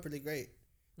still out. pretty great.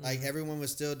 Like everyone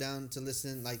was still down to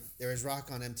listen. Like there was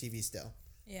rock on MTV still,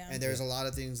 Yeah. and there's a lot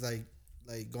of things like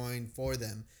going for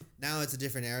them. Now it's a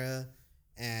different era,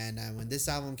 and when this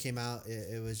album came out,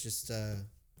 it was just a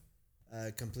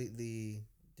completely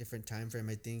different time frame.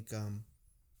 I think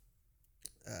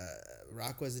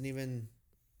rock wasn't even,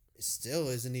 still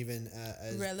isn't even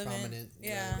as Relevant. prominent,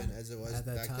 Yeah. relevant as it was At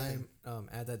that back time, then.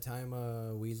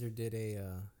 Weezer did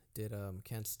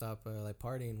Can't Stop like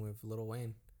partying with Lil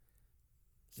Wayne.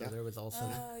 So Yeah. there was also,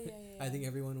 yeah. I think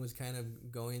everyone was kind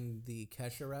of going the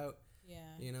Kesha route, Yeah.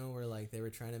 you know, where like they were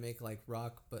trying to make like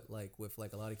rock, but like with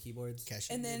like a lot of keyboards. Kesha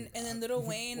And then did rock. Lil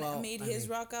Wayne Well, made I his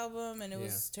mean, rock album, and it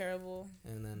was terrible.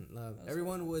 And then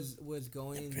everyone was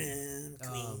going,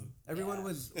 everyone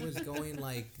was going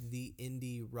like the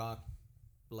indie rock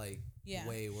like Yeah.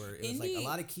 way, where it was like a Indie-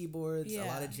 lot of keyboards, a lot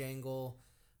yeah. of jangle,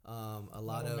 a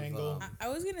lot of of mangle. I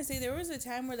was gonna say there was a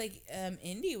time where like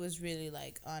indie was really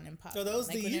like on and popping. So that was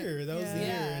like the when year. That was the year,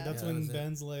 Yeah. and that's Yeah, when that was it.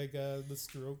 bands like the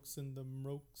Strokes and the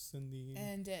Mrokes and the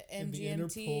and and the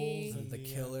MGMT. Interpols the and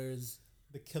Killers.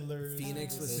 the Killers.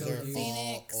 Phoenix was Those so are huge. all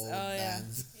Phoenix, old oh, yeah.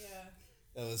 bands. Yeah.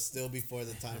 That was still before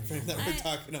the time frame that we're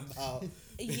talking about.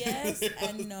 Yes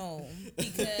and no,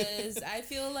 because I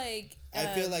feel like I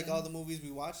feel like all the movies we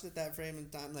watched at that frame in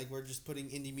time, like we're just putting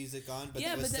indie music on, but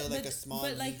it was still like a small.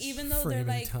 But like niche. even though Frame they're in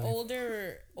like time.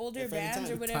 older Frame in bands time. or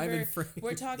Time whatever, and frame. we're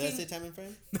Did I talking. say time and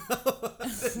frame?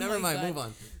 Never mind, God. move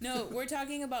on. No, we're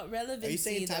talking about relevancy. Are you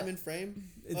saying time though. and frame?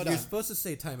 You're Hold on. supposed to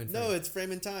say time and frame. No, it's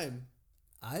frame and time.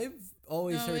 I've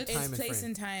always No, heard it's time It's and place frame.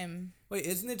 and time. Wait,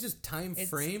 isn't it just time It's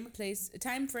frame?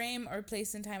 time frame or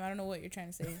place and time. I don't know what you're trying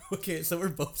to say. Okay, so we're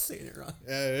both saying it wrong.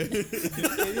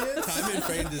 Time and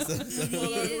frame this.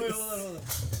 Hold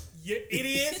You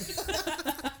idiot!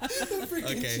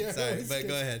 Okay, sorry, but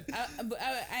go ahead.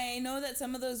 I know that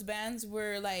some of those bands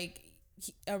were like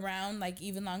around like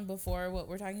even long before what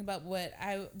we're talking about. What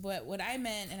I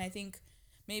meant, and I think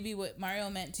maybe what Mario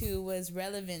meant too, was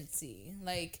relevancy.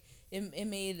 Like it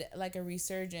made like a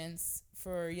resurgence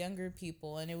for younger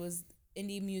people, and it was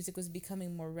indie music was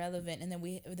becoming more relevant, and then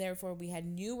we had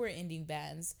newer indie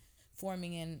bands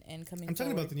forming and coming. I'm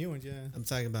talking forward. about the new ones, yeah. I'm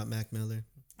talking about Mac Miller.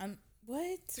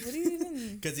 What do you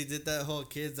even? Because he did that whole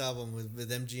kids album with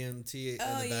MGMT in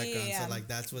Oh, the yeah, background, yeah. so like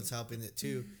that's what's helping it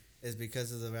too, is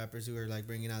because of the rappers who are like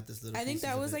bringing out this little. I think pieces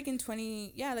that of was it. like in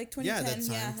 2010, Yeah, that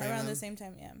 2010, time frame around the I'm- same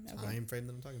time, yeah. Okay. time frame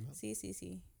that I'm talking about.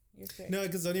 See, you're correct. No,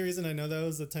 because the only reason I know that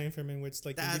was the time frame in which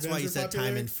like That's indie why bands you were said popular.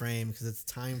 time and frame, because it's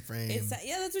time frame. It's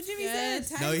that's what Jimmy Yes.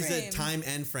 said. Time No, he frame. said time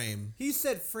and frame. He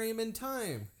said frame and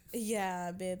time.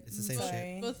 Yeah, babe. It's the same I'm shit.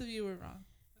 sorry. Both of you were wrong.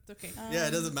 That's okay. Yeah,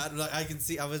 it doesn't matter. Like I can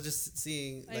see. I was just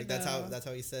seeing. I Like know. that's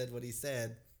how he said what he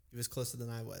said. He was closer than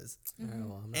I was. Alright,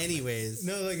 well, I'm not- Anyways,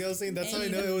 No, like I was saying, that's how I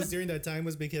know it was during that time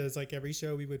was because like every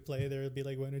show we would play, there would be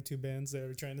like one or two bands that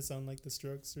were trying to sound like the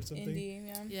Strokes or something. Indie,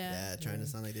 yeah. yeah, trying to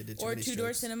sound like they did too Or many Two Door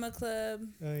strokes. Cinema Club.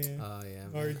 Oh yeah. Oh yeah.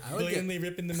 Or Man. I would get, blatantly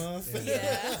ripping them off.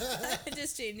 Yeah.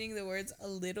 Just changing the words a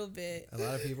little bit. a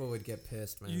lot of people would get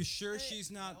pissed, man. You sure she's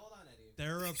not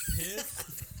therapist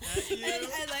at you? And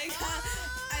I like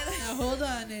Now hold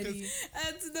on, Eddie.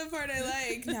 that's the part I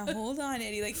like. Now hold on,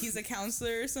 Eddie. Like he's a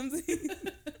counselor or something.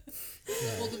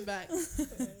 Hold him back.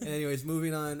 Anyways,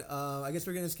 moving on. I guess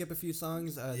we're gonna skip a few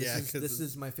songs. Yeah, 'cause This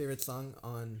is my favorite song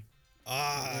on.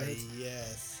 Ah,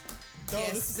 yes. Oh,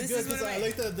 Yes, this is this good is one because of I my-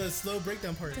 like the slow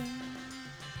breakdown part.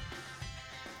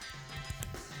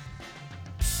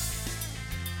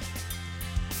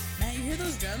 Man, you hear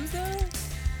those drums though?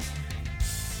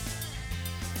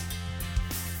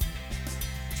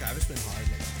 Travis been hard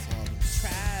like this album.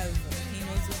 Trav, he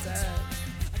knows what's up.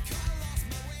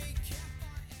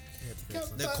 Yeah, it's a great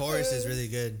song. The chorus is really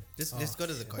good. Just go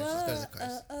to the chorus. Just go to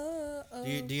the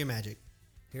chorus. Do your magic.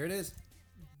 Here it is.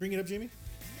 Bring it up, Jimmy.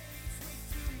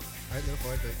 All right, go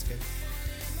for it. But it's good.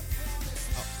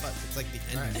 Oh fuck! It's like the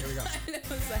end. All right, here we go. That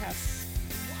was the half.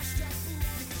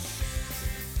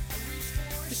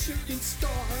 The shooting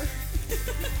star.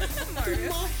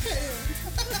 Mario.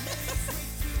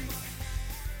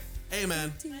 Hey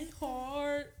man, My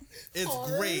heart. it's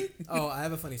great. Oh, I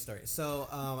have a funny story. So,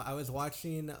 I was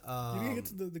watching. You didn't get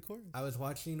to the chorus. I was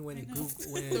watching when Google The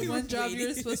when one job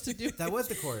you're supposed to do. that was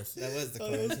the chorus. That was the Oh,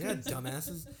 chorus. Yeah,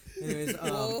 dumbasses. Anyways,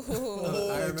 Whoa.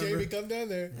 Oh, I remember. Jamie, come down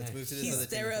there. Let's move to this He's other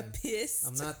thing. therapist.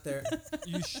 I'm not there.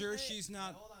 You sure she's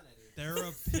not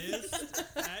therapist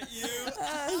at you?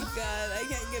 Oh God, I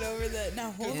can't get over that.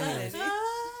 Now hold on, Anyways. Eddie.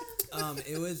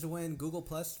 It was when Google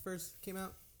Plus first came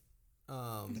out.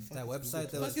 That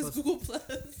website that was Fuck is supposed Google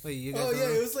Plus? Wait, you guys Oh don't yeah,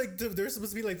 know? it was like they're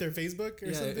supposed to be like their Facebook or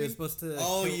Yeah, something. it was supposed to.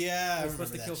 Oh kill, yeah, I it was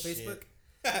supposed to remember kill that shit. Facebook.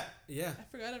 Yeah, I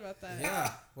forgot about that.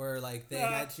 yeah, where like they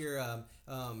had your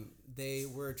they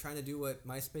were trying to do what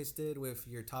MySpace did with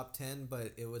your top 10,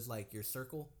 but it was like your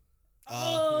circle.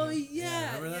 Oh Yeah,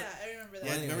 yeah, remember that? I remember that.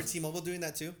 Yeah, Anyways. remember T-Mobile doing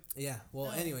that too? Yeah. Well,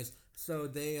 No. anyways, so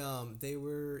they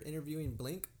were interviewing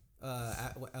Blink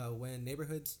when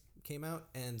Neighborhoods came out,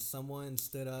 and someone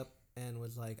stood up and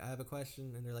was like, "I have a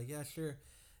question," and they're like, "Yeah, sure,"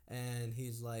 and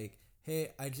he's like,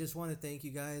 "Hey, I just want to thank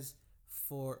you guys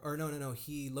for," or no,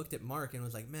 he looked at Mark and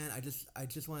was like, "Man, I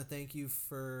just want to thank you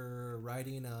for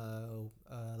writing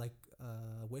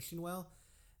Wishing Well,"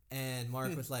 and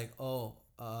Mark was like,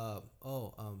 I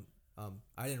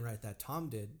didn't write that. Tom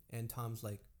did," and Tom's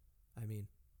like, "I mean,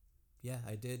 yeah,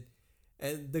 I did."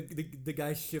 And the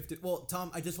guy shifted. "Well, Tom,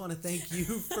 I just want to thank you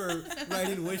for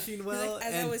writing Wishing Well." Like,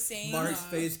 as I and was saying, Mark's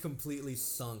face completely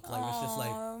sunk. Like, it's just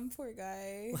like, poor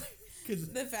guy. 'cause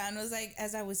The fan was like,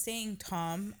 as I was saying,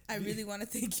 Tom, I really want to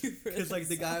thank you for this. like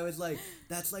the guy was like,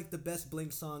 "That's like the best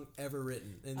Blink song ever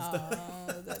written," and stuff.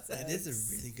 Oh, that's That is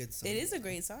a really good song. It is a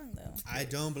great song though. I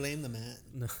don't blame the man.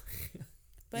 No.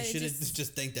 But you it should have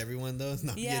just thanked everyone though,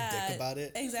 not be a dick about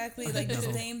it. Exactly. Like just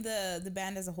know. blame the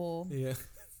band as a whole. Yeah,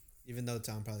 Even though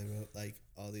Tom probably wrote like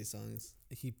all these songs.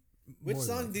 he. Which more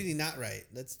than song likely. did he not write?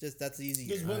 That's easy.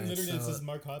 There's one Alright, literally that so says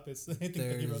Mark Hoppus. I think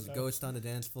that he wrote There's that. Ghost on the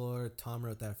Dance Floor. Tom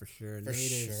wrote that for sure. For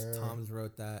Natives, sure. Tom's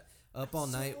wrote that. Up All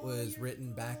Night was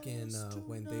written back in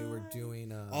when they were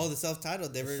doing. Oh, the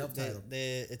self-titled. They the were self-titled.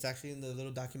 it's actually in the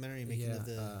little documentary making yeah. of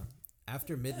the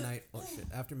After Midnight. Oh shit!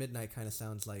 After Midnight kind of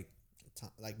sounds like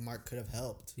like Mark could have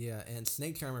helped. yeah, and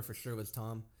Snake Charmer for sure was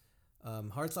Tom.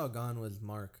 Hearts All Gone was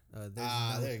Mark.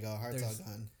 There you go. Heart's all there's-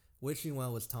 gone. Wishing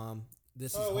Well was Tom.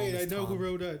 This is Oh wait, Home I is know Tom. who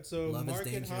wrote that. So Love is Mark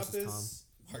and Dangerous is Hoppus.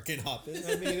 Mark and Hoppus.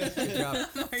 I mean, Good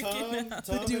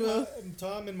job.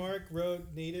 Tom and Mark wrote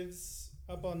Natives,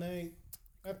 Up All Night,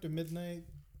 After Midnight.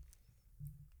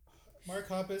 Mark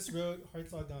Hoppus wrote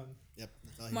Hearts All Gone. Yep.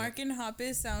 That's all he Mark and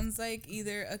Hoppus sounds like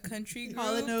either a country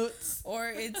Hall and group Oates. or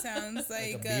it sounds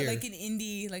like beer. like an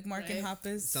indie, like Mark and Right.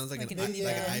 Hoppus. Sounds like an indie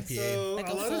like an band. IPA. So Like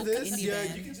a a lot of folk this, indie yeah,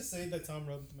 band. you can just say that Tom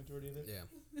wrote the majority of it.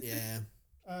 Yeah. Yeah.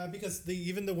 Because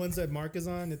even the ones that Mark is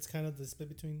on, it's kind of the split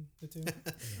between the two.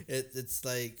 It's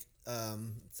like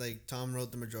Tom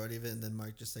wrote the majority of it, and then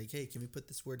Mark just like, hey, can we put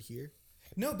this word here?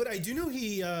 No, but I do know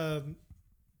he.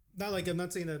 Not like I'm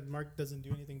not saying that Mark doesn't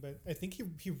do anything, but I think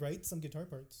he writes some guitar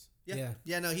parts. Yeah.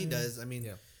 No, he does. I mean,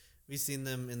 Yeah. we've seen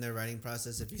them in their writing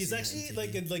process. If you've He's seen that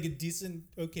actually MTV. like a decent,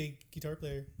 okay guitar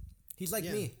player. He's like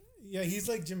Yeah. me. Yeah, he's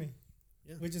like Jimmy,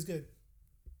 Yeah. which is good.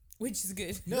 Which is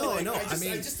good. No, like, no, I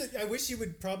mean- I wish he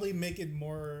would probably make it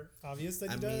more obvious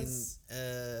that he does.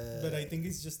 But I think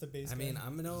he's just a bass. I mean, guy.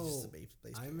 I'm he's no, just a bass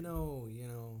I'm player.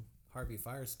 no, Harvey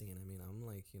Firestein. I mean, I'm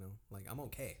like, like I'm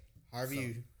okay.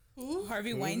 Harvey. Who?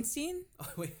 Harvey Weinstein? Oh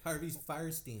wait, Harvey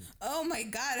Firestein. Oh my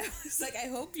god. I was like, I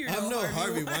hope you're I'm no no Harvey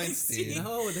Harvey Weinstein.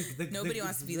 No, Nobody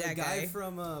wants to be the that guy.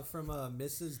 from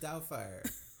Mrs. Doubtfire.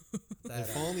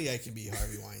 If only I could be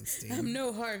Harvey Weinstein. I'm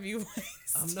no Harvey Weinstein.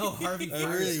 I'm no Harvey. I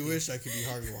really Firestein. wish I could be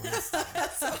Harvey Weinstein.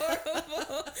 That's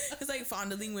horrible. It's like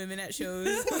fondling women at shows.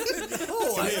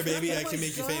 Oh, Come here, baby. I can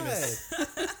make you God. famous.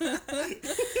 I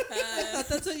thought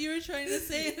that's what you were trying to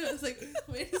say. I was like,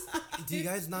 wait a second. Do you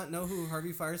guys not know who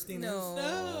Harvey Firestein No, is?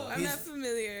 No. I'm not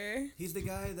familiar. He's the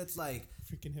guy that's like,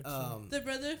 freaking hipster. The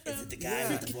brother from. guy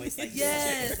with the voice like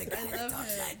Yes, I love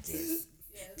him. this.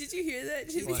 Did you hear that?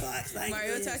 Jimmy?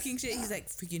 Mario talking shit. He's like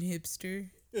freaking hipster.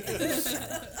 You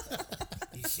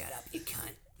shut up, you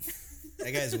cunt.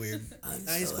 That guy's weird.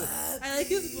 He's cool. I like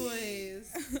his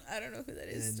voice. I don't know who that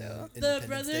is And, still. The Independence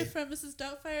brother Day. from Mrs.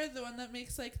 Doubtfire, the one that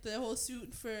makes like the whole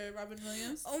suit for Robin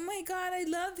Williams. Oh my god, I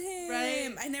love him.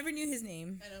 Right. I never knew his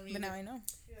name, I know, me but now either. I know.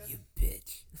 You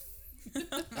bitch.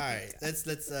 All right,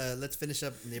 let's finish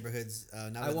up neighborhoods.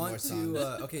 Now I with more want songs.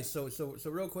 to. Okay, so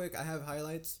real quick, I have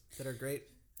highlights that are great.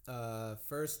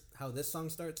 First, how this song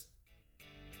starts.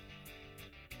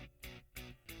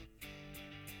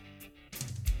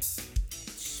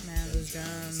 Man, those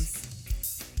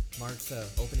drums. Mark's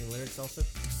opening lyrics also.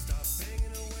 Stop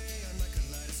banging away on my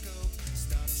kaleidoscope.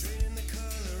 Stop draining the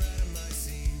color out of my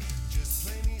scene. Just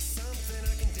play me something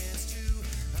I can dance to.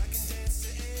 I can dance to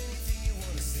anything you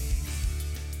want to sing.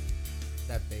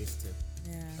 That bass too.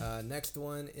 Yeah. Next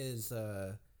one is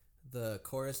the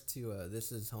chorus to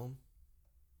 "This Is Home."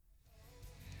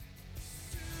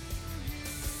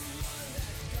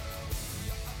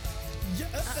 Yeah.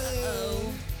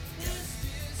 Oh.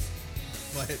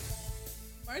 What?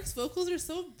 Mark's vocals are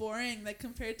so boring, like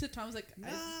compared to Tom's. Like, Nah,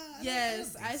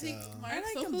 I think so. Mark's I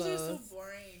like 'em vocals are so both.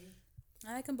 boring.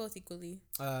 I like them both equally.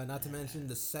 Not to mention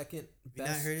the second You not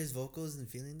best. heard his vocals and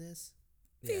feeling this?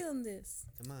 Yeah. Feeling this.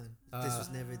 Come on. This was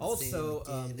never the Also,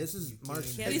 same again. this is You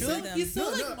Mark's- Yeah, can't. he's He's so, like them. he's so No,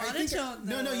 like no, I think- monotone.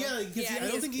 No, though. yeah, 'cause Yeah, I he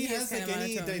don't is- think he he is has kinda like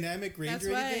any monotone. dynamic range That's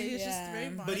or why anything. it's just Yeah. very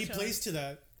monotone. But he plays to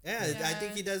that. Yeah, I Yeah.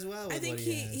 think he does well with I think what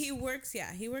he has. he works.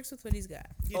 Yeah, he works with what he's got.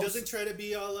 He doesn't try to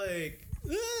be all like.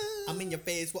 I'm in your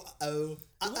face. Uh-oh.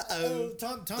 Oh, Uh-oh.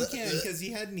 Tom can because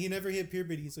he never hit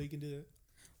puberty, so he can do that.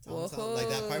 Whoa, Like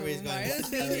that part where he's going, Mario's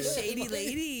being a "Whoa." shady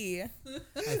lady.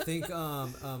 I think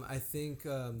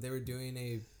they were doing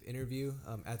a interview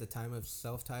at the time of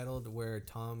self-titled where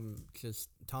Tom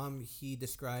he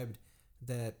described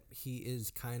that he is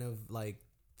kind of like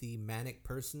the manic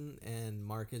person and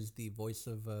Mark is the voice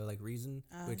of like reason,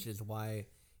 which is why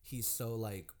he's so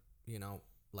like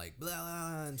like blah,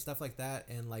 blah and stuff like that,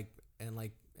 and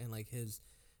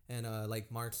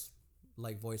Mark's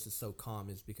like voice is so calm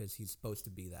is because he's supposed to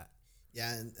be that.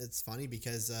 Yeah, and it's funny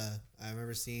because I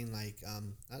remember seeing like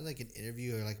not like an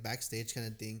interview or like backstage kind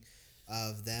of thing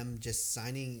of them just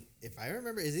signing. If I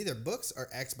remember, it's either books or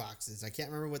Xboxes. I can't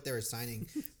remember what they were signing,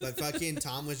 but fucking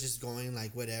Tom was just going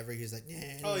like whatever. He was like,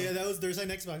 yeah. Oh yeah, they're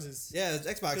signing Xboxes. Yeah, it's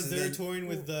Xboxes. Because they're touring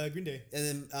with Green Day.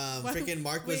 And then Why- freaking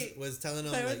Mark wait, was telling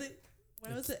him Why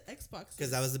was it Xbox?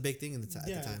 because that was the big thing at the time.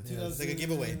 Yeah. It's like a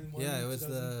giveaway. 2001, Yeah, it was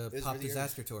 2000. the It was Pop really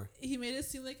Disaster Tour. He made it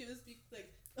seem like it was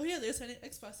like, oh yeah, they're signing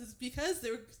Xboxes because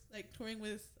they were like touring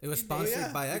with. It was Green Day.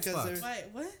 sponsored by because Xbox. they're- Why?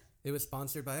 What? It was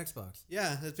sponsored by Xbox.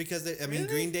 Yeah, that's because Really?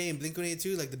 Green Day and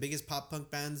Blink-182, like the biggest pop punk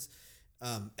bands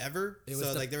ever. It was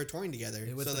So the- like they were touring together.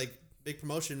 it was So the- like big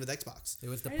promotion with Xbox. It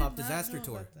was the I Pop did not Disaster know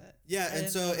Tour. about that. Yeah, I and didn't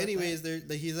know so about anyways,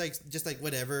 he's like just like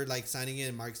whatever, like signing it,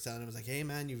 and Mark's telling him was like, hey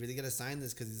man, you really gotta sign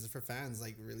this because this is for fans.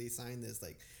 Like really sign this.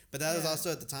 Like, but that was Yeah.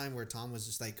 also at the time where Tom was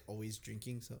just like always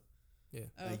drinking. So Yeah.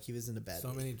 Oh. like he was in a bad. So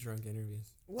mood. many drunk interviews.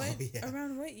 What yeah.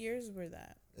 around what years were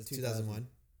that? It's 2001.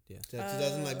 Yeah.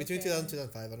 2000, like between okay. 2000 and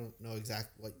 2005. I don't know exact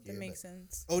what year. That makes but-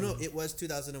 sense. Oh no, it was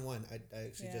 2001. I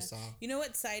actually Yeah. just saw. You know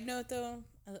what? Side note though,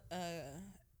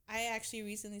 I actually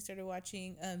recently started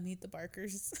watching Meet the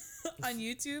Barkers on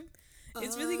YouTube.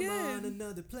 It's really I'm on good.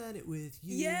 another planet with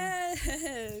you.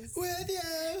 Yes. With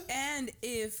you. And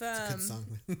if Good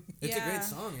song. It's a Yeah. great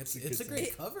song. It's a good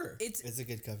great song. cover. it's a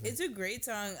good cover. it's a great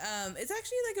song. It's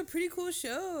actually like a pretty cool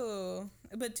show.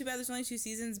 But too bad there's only 2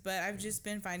 seasons. But I've just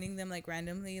been finding them like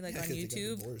randomly like on 'cause they got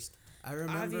YouTube. divorced. I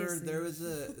remember Obviously. there was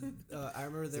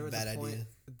there was bad a point. idea.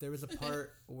 There was a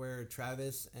part where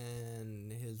Travis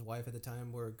and his wife at the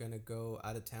time were gonna go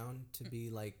out of town to be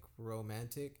like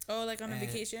romantic. Oh, like on a And-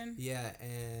 vacation. Yeah,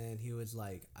 and he was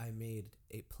like, "I made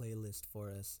a playlist for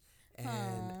us," and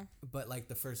Aw. but like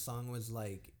the first song was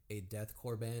like a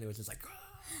deathcore band. It was just like,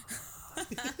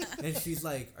 and she's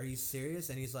like, "Are you serious?"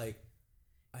 And he's like,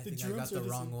 I think I got drums the are the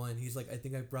wrong same. one. He's like, I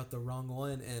think I brought the wrong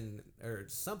one, and or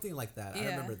something like that. I Yeah.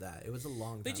 remember that. It was a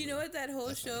long time But you know ago. what? That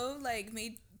whole show like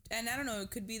made, and I don't know,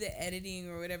 it could be the editing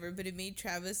or whatever, but it made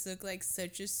Travis look like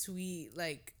such a sweet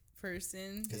like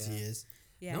person. Because Yeah. he is.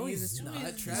 Yeah, No, he he's was a not.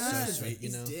 sweet- Travis So is sweet,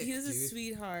 he's you know? dick, he was a dude.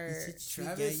 sweetheart.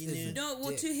 Travis you is know? No, well,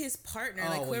 dick. to his partner, Oh,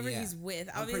 like well, whoever yeah. he's with.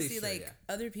 I'm pretty Obviously, sure, like yeah.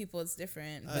 other people, it's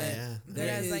different. Oh, But yeah. but There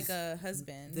as is- like a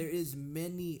husband, There is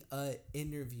many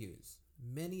interviews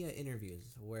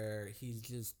where he's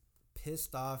just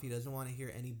pissed off. He doesn't want to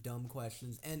hear any dumb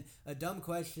questions, and a dumb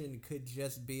question could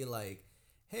just be like,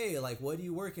 "Hey, like, what are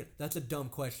you working?" That's a dumb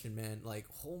question, man. Like,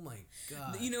 oh my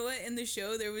god. you know what? In the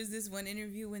show, there was this one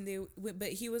interview when but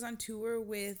he was on tour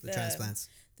with The transplants.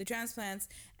 The transplants,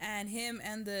 and him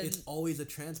and the It's always a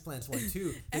transplants one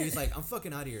too. And he's like, "I'm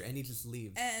fucking out of here," and he just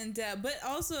leaves. And but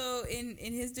also in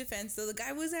his defense, so the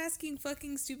guy was asking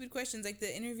fucking stupid questions. Like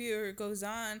the interviewer goes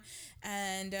on,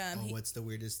 and What's the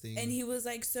weirdest thing? and he was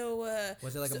like, so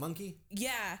Was it like a monkey?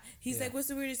 yeah, he's Yeah. like, what's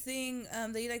the weirdest thing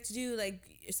that you like to do? Like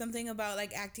something about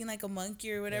like acting like a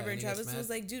monkey or whatever. Yeah, and and he gets Travis was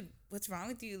mad. like, dude, what's wrong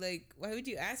with you? Like, why would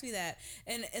you ask me that?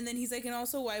 And then he's like, and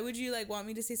also, why would you like want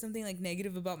me to say something like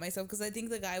negative about myself? Because I think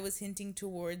the guy was hinting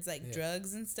towards like Yeah.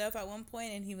 drugs and stuff at one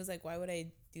point, and he was like, why would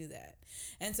I do that?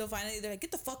 And so finally they're like,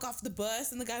 get the fuck off the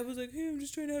bus, and the guy was like, hey, I'm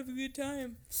just trying to have a good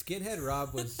time. Skinhead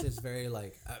Rob was just very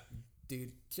like,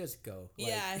 dude, just go. Like,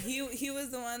 Yeah, he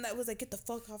was the one that was like, get the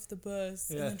fuck off the bus.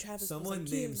 Yeah, And then Travis someone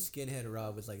was like, named Skinhead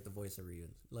Rob was like the voice of reason,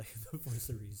 like the voice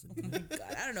of reason. God,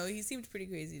 I don't know. He seemed pretty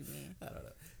crazy to me. I don't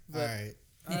know. All right.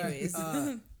 Anyways.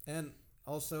 And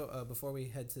also, before we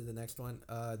head to the next one,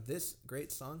 this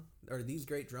great song or these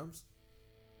great drums.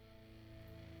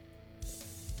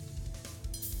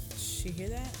 Did you hear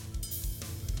that?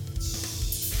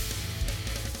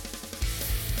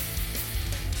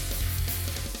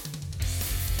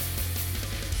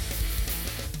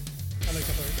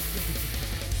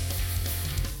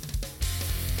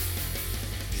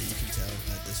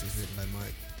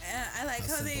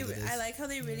 simple it is. I like how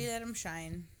they really let him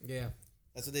shine. Yeah.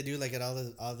 That's what they do, like at all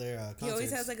their concerts. He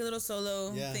always has like a little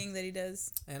solo Yeah. thing that he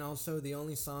does. And also the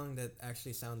only song that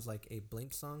actually sounds like a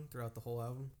Blink song throughout the whole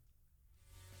album.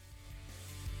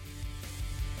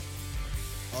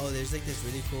 Oh, there's like this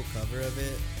really cool cover of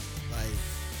it, like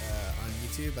on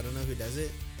YouTube. I don't know who does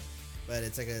it, but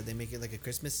it's like they make it like a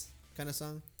Christmas kind of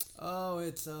song. Oh,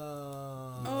 it's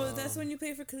Oh, that's when you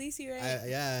play for Khaleesi, right?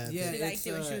 Yeah. yeah, She liked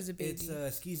it when she was a baby. It's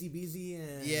Skeezy Beezy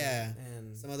and Yeah.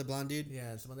 and Some other blonde dude.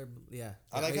 yeah, some other yeah.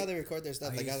 I like how they record their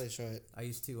stuff. I Like how used- they show it. I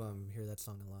used to hear that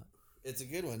song a lot. It's a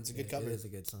good one. It's a good Yeah, cover. It is a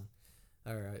good song.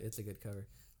 All right, it's a good cover.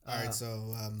 All right, so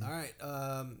All right,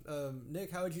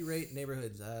 Nick, how would you rate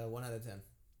Neighborhoods? 1 out of 10.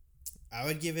 I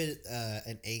would give it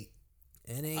an 8.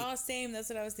 An 8. Oh, same. That's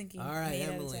what I was thinking. All right, An 8 out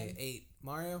of Emily, 10. 8.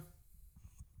 Mario.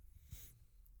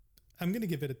 I'm gonna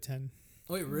give it a 10.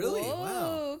 Wait, really? Whoa,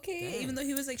 Wow. okay. Dang. Even though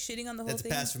he was like shitting on the whole That's a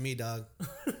thing. pass for me, dog.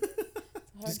 Hard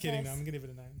Just kidding. pass. No, I'm gonna give it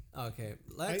a 9. Okay,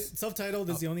 I, let's. self-titled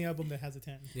is the only album that has a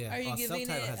 10. Yeah. Are you giving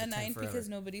Self-Titled it has a 10 9 forever. because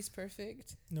nobody's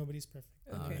perfect? Nobody's perfect.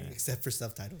 Okay. Alright. Except for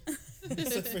self-titled.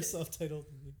 Except for self-titled.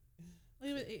 I'll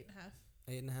give it 8.5.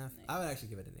 8.5. I would actually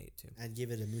give it an 8 too. I'd give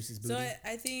it a Moose's booty. So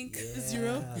I think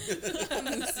Zero?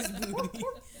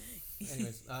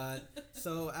 Anyways,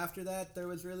 so after that, there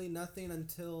was really nothing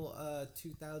until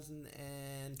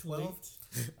 2012,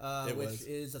 It which was.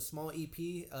 is a small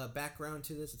EP. Background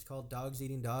to this, it's called Dogs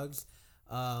Eating Dogs.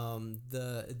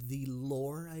 The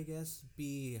lore, I guess,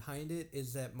 behind it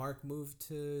is that Mark moved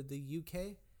to the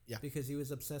UK Yeah. because he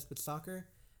was obsessed with soccer.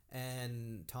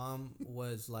 And Tom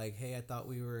was like, hey, I thought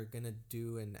we were going to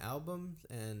do an album.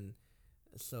 And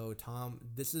so Tom,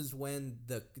 this is when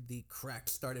the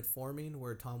cracks started forming,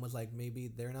 where Tom was like, maybe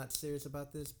they're not serious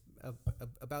about this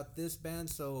band,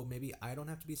 so maybe I don't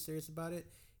have to be serious about it.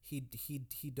 He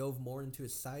dove more into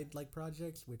his side like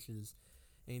projects, which is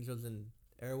Angels and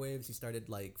Airwaves. He started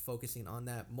like focusing on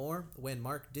that more. When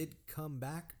Mark did come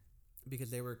back, because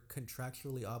they were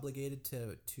contractually obligated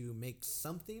to make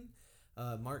something,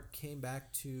 Mark came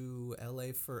back to LA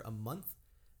for a month,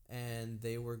 and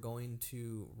they were going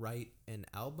to write an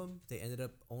album. They ended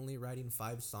up only writing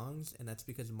 5 songs, and that's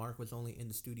because Mark was only in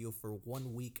the studio for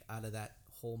 1 week out of that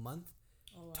whole month.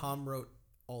 Oh, wow. Tom wrote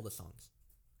all the songs,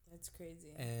 That's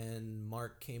crazy. and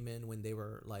Mark came in when they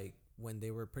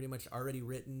were pretty much already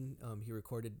written. He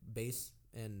recorded bass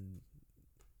and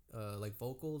like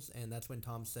vocals, and that's when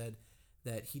Tom said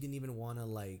that he didn't even want to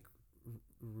like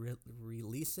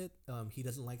release it. He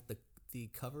doesn't like the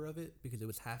cover of it because it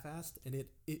was half-assed, and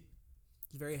it's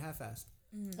very half-assed.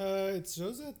 It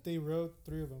shows that they wrote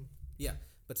 3 of them. Yeah,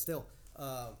 but still,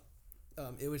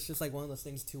 it was just like one of those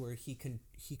things too where he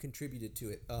contributed to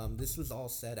it. This was all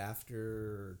said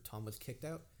after Tom was kicked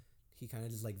out. He kind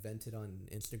of just like vented on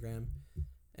Instagram,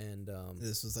 and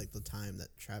This was like the time that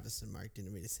Travis and Mark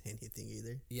didn't really say anything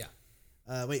either. yeah.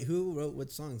 Wait, who wrote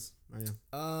what songs, Mario?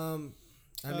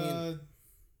 I mean,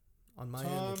 on my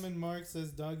Tom end, and Mark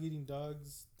says Dog Eating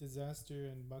Dogs, Disaster,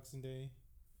 and Boxing Day.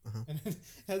 Uh-huh. And it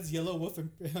has Yellow Wolf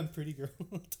and Pretty Girl.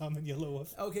 Tom and Yellow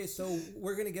Wolf. okay, so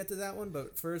we're gonna get to that one,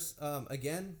 but first,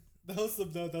 again, That was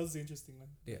the interesting one.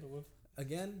 Yeah. Yellow Wolf.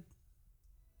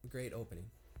 great opening.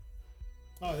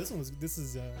 Oh, this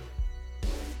is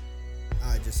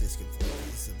I just say skip forward.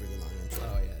 It's a really long intro.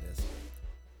 Oh yeah, it is.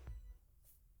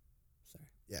 Sorry.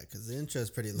 Yeah, because the intro is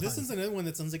pretty long. this is another one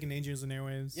that sounds like an Angels and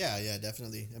Airwaves. Yeah,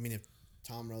 definitely. I mean, if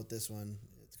Tom wrote this one,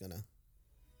 it's gonna.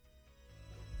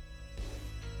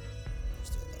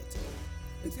 Still low too.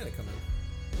 It's gonna come in.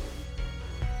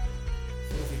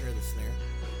 As soon as you hear the snare.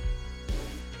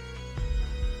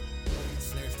 The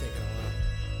snare's taking a while.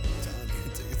 I'm telling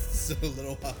you, it's so a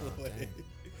little while Oh, away. dang.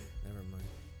 Never mind.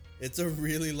 It's a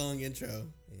really long intro Yeah,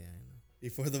 I know.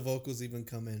 before the vocals even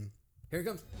come in. Here it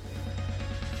comes.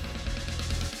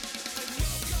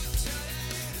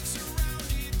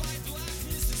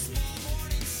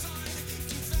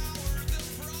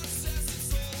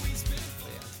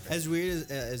 As weird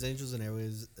as Angels and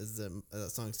Airwaves as the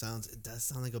song sounds, it does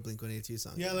sound like a Blink-182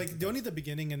 song. Yeah, like they only the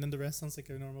beginning and then the rest sounds like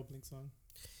a normal Blink song.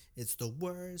 It's the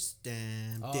worst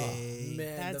damn Oh day.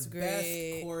 man, That's the great.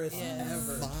 best chorus Yes.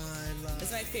 ever. My life.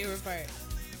 That's my favorite part.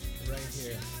 Right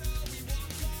here.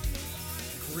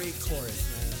 Great chorus,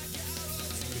 man.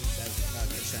 That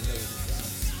crescendo with the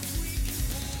drums.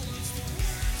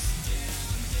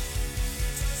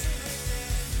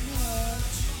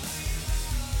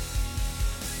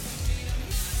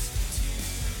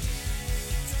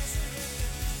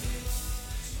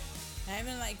 I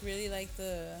even like really like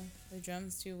the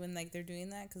drums too when like they're doing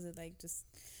that because it like just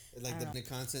Like I the don't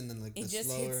constant and like it the just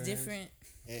slower. hits different.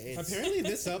 It's, Apparently,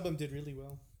 this album did really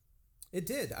well. It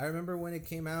did. I remember when it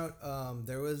came out.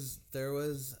 There was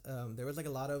like a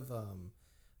lot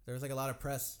of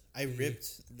press. I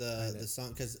ripped the song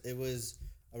because it was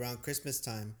around Christmas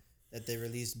time that they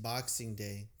released Boxing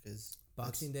Day because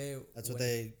Boxing Day. That's what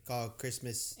they call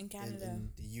Christmas In Canada. in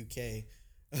the UK.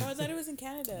 Oh, I thought it was in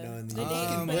Canada. No, in the The UK.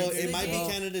 day- but Well, it's it the might day-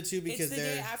 be Canada too because It's the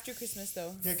day they're after Christmas,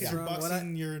 though. Yeah, because From you're what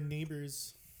boxing your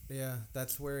neighbors. Yeah,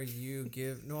 that's where you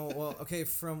give no. Well, okay.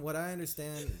 From what I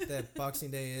understand, that Boxing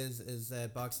Day is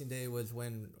that Boxing Day was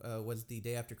when was the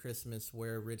day after Christmas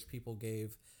where rich people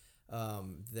gave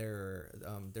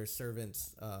their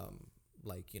servants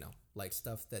like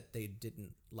stuff that they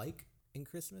didn't like in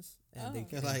Christmas, and Oh.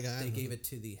 they gave it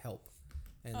to the help,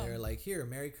 and they're like, here,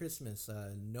 Merry Christmas,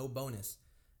 no bonus,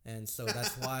 and so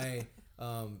that's why.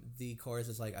 The chorus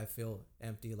is like, I feel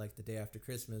empty like the day after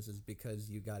Christmas is because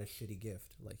you got a shitty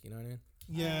gift. Like, you know what I mean?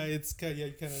 Yeah, it's kind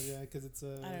of because it's I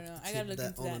don't know. I gotta look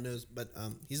into on that. the news, but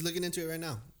he's looking into it right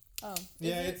now. Oh,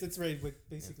 yeah, is it? it's right. What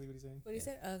basically what he's saying. What he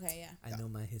said? Okay, yeah. I know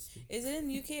my history. Is it in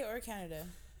UK or Canada?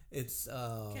 It's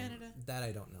Canada. That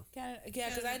I don't know. Canada. Yeah,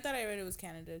 because I thought I read it was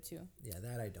Canada too. Yeah,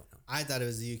 that I don't know. I thought it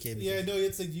was the UK. Because, Yeah, no,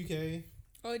 it's like UK,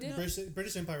 Oh, it did.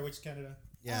 British Empire, which is Canada.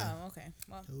 yeah. Oh, okay.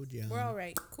 Well, Told ya. we're all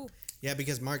right. Cool. Yeah,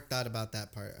 because Mark thought about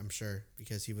that part, I'm sure,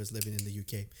 because he was living in the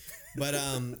UK. But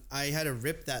I had to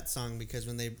rip that song because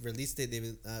when they released it,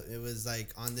 it was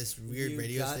like on this weird You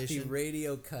radio got station. the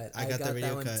radio cut. I got the radio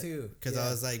that one cut too. because Yeah.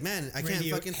 I was like, man, I can't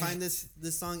Radio fucking cut. find this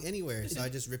song anywhere, so I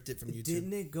just ripped it from YouTube.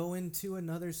 Didn't it go into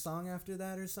another song after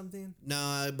that or something?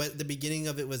 No, but the beginning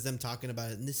of it was them talking about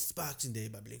it. And this is Boxing Day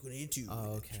by Blink-182.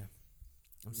 Oh, okay.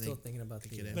 I'm still Like, thinking about the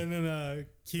pick it video. up. And then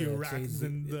Q The raps Jay-Z-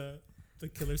 and the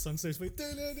killer song starts with.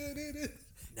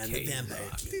 Now the Vampire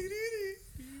King.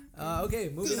 Okay,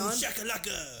 moving Boom on.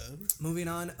 shakalaka. Moving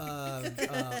on.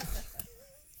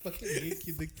 Fucking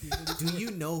hate the kid. Do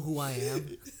you know who I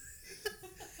am?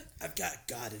 I've got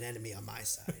God and enemy on my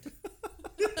side.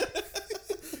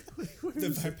 The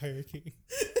Vampire King.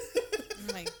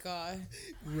 Oh my god.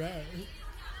 Right.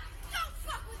 Don't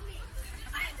fuck with me!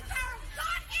 I have the power of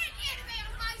God and anime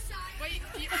on my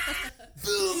side!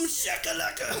 Boom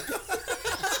shakalaka.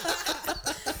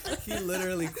 He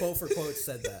literally quote for quote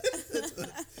said that.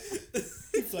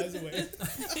 He flies away.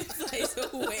 He flies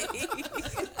away.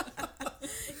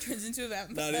 Turns into a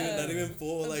vampire. Not even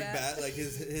full a like bat. bat. Like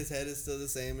his head is still the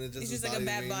same, and it just He's his just like a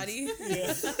bad wings. body.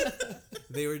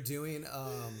 They were doing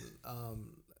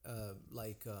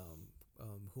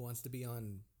Who Wants to Be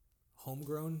on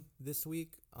Homegrown this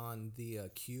week on the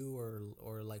Q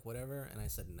or like whatever, and I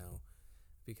said no.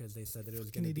 Because they said that it was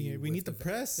going to be. Idiot. We with need the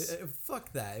press.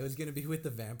 Fuck that! It was going to be with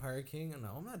the Vampire King. No,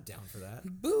 I'm not down for that.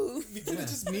 Boo. You could have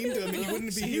just memed him. He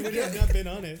wouldn't be. He would have not been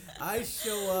on it. I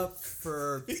show up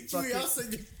for We fucking. also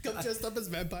come dressed up as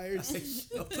vampires. I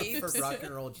show up for Rock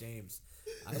and Roll James.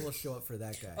 I will show up for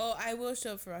that guy. Oh, I will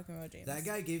show up for Rock and Roll James. That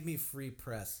guy gave me free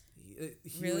press.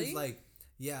 He Really? was like,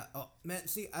 yeah. Oh man,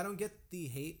 see, I don't get the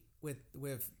hate with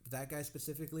that guy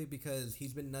specifically because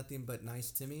he's been nothing but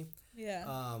nice to me. Yeah.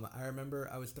 I remember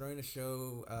I was throwing a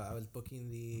show. I was booking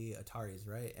the Ataris,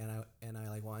 right? And I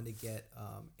like wanted to get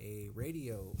a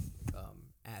radio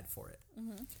ad for it.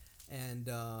 And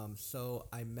so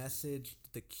I messaged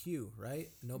the Q,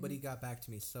 right? Nobody got back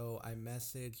to me. So I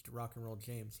messaged Rock and Roll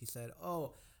James. He said,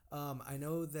 "Oh, I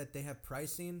know that they have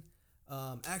pricing.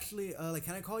 Actually, like,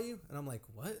 can I call you?" And I'm like,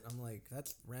 "What?" I'm like,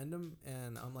 "That's random."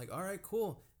 And I'm like, "All right,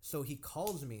 cool." So he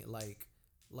calls me like,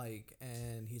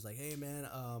 and he's like, "Hey man,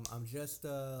 I'm just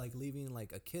like leaving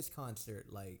like a Kiss concert,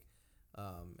 like,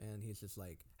 and he's just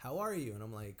like, "How are you?" And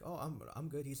I'm like, "Oh, I'm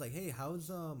good." He's like, "Hey, how's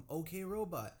OK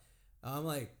Robot?" I'm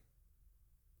like,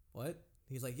 "What?"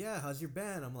 He's like, "Yeah, how's your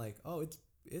band?" I'm like, "Oh,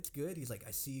 it's good." He's like,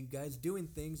 "I see you guys doing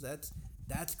things.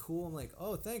 That's cool." I'm like,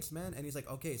 "Oh, thanks, man." And he's like,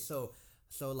 "Okay, so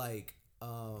like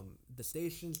the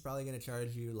station's probably gonna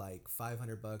charge you like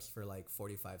 $500 for like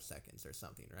 45 seconds or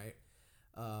something, right?"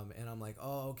 And I'm like,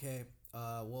 "Oh, okay.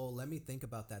 Well, let me think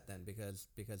about that then, because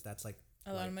that's like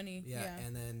A lot of money. Yeah.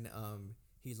 And then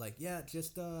he's like, "Yeah,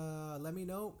 just let me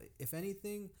know if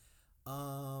anything.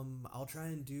 I'll try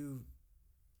and do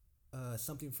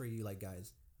something for you, like,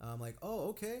 guys." I'm like, "Oh,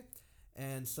 okay."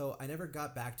 And so I never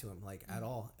got back to him like at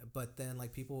all. But then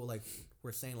like people like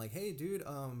were saying like, "Hey, dude,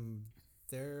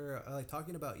 they're like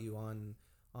talking about you on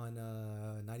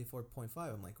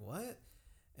 94.5. I'm like, "What?"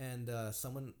 And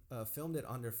someone filmed it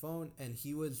on their phone, and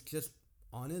he was just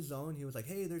on his own. He was like,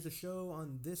 "Hey, there's a show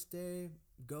on this day.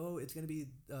 Go. It's gonna be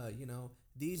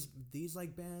these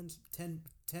like bands,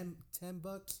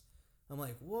 $10." I'm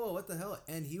like, "Whoa, what the hell?"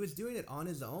 And he was doing it on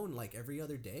his own like every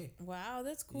other day. Wow,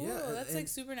 that's cool. Yeah, That's and- like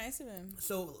super nice of him.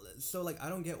 So like I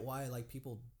don't get why like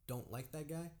people don't like that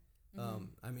guy.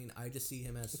 I mean, I just see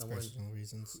him as It's someone. personal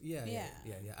reasons. Yeah.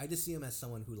 I just see him as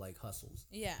someone who like hustles.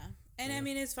 Yeah. And I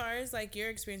mean, as far as like your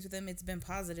experience with him, it's been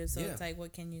positive. So it's like,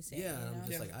 what can you say? Yeah, you know? I'm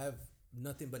just like, I have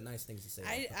nothing but nice things to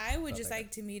say. I would just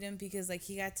like to meet him because like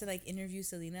he got to like interview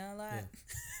Selena a lot.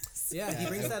 Yeah, he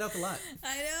brings that up a lot.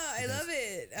 I know, I love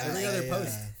it. Every other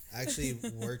post. I actually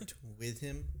worked with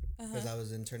him because I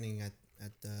was interning at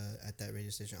that radio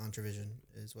station. Entravision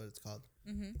is what it's called.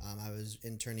 I was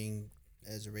interning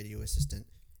as a radio assistant,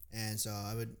 and so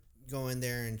I would go in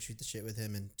there and shoot the shit with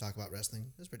him and talk about wrestling.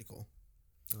 It was pretty cool.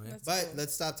 Oh, yeah. But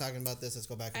let's stop talking about this. Let's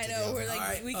go back into I know, the we're album.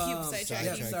 like, we keep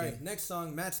sidetracking. Yeah, sorry. Next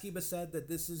song, Matt Skiba said that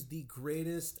this is the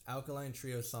greatest Alkaline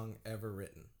Trio song ever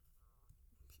written.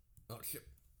 Oh, shit.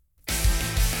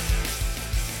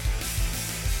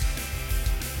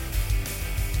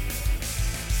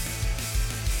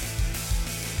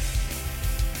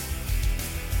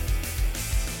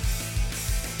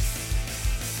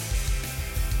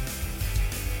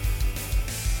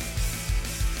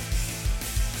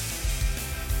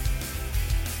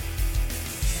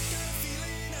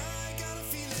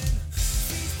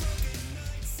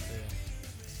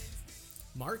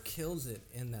 Mark kills it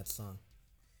in that song.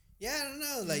 Yeah, I don't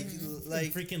know,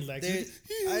 like freaking there- Lexi.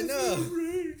 I know.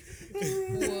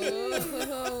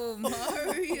 Whoa,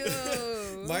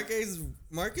 Mario.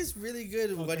 Mark is really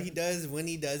good at what he does when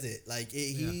he does it. Like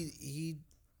he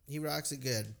rocks it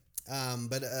good.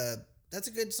 But that's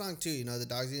a good song too. You know, the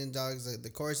dogs eating dogs. The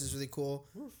chorus is really cool.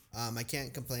 I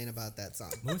can't complain about that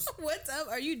song. Moose? What's up?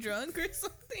 Are you drunk or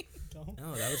something?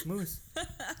 No, that was Moose.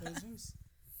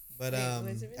 But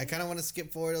was it really? I kind of want to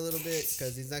skip forward a little bit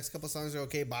because these next couple songs are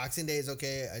okay. Boxing Day is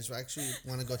okay. I just actually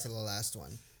want to go to the last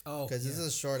one. Oh, because this is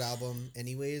a short album,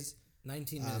 anyways.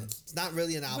 19 minutes. It's not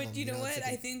really an album. But you know what? It's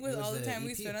like I think with it was all the the time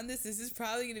we EP. spent on this is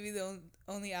probably going to be the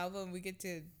only album we get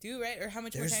to do, right? Or how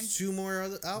much more time? there's two more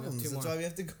other albums. two That's more. why we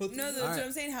have to go through. No, that's them. what Alright.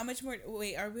 I'm saying. How much more?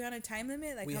 Wait, are we on a time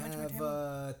limit? Like We how much more have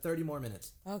time? 30 more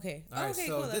minutes. Okay. All right, okay,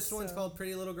 so cool. this That's one's so- called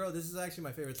Pretty Little Girl. This is actually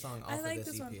my favorite song off I of like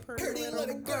this this EP. one. Pretty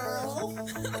little girl.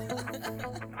 It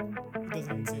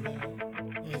doesn't even say that.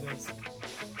 Yeah, it does.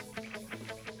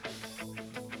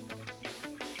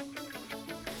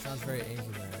 Sounds very Angel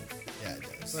Man. Yeah,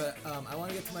 it does. But I want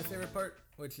to get to my favorite part,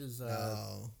 which is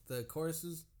the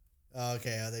choruses. Oh,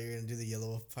 okay, I thought you were gonna do the yellow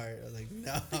wolf part. I was like,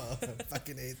 no, I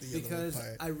fucking hate the yellow Because wolf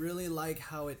part. I really like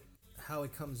how it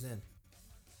comes in.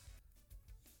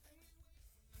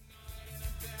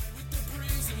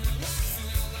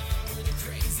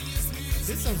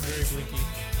 This sounds very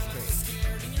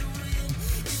blinky.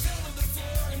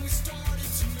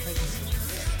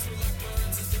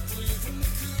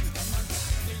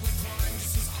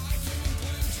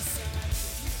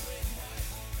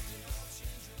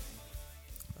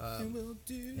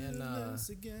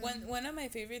 One of my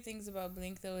favorite things about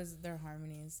Blink though is their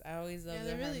harmonies. I always love Yeah,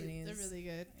 their they're harmonies. really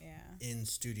good. Yeah. In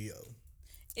studio.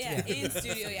 Yeah, in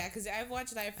studio, yeah, because I've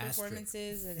watched live Asterisk.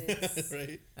 performances and it's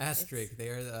Right? Asterisk.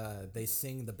 They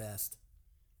sing the best.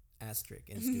 Asterisk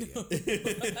in studio.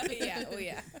 yeah, oh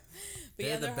yeah. But They're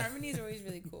yeah, the their be- harmonies are always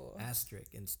really cool.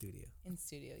 Asterisk in studio. In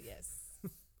studio, yes. All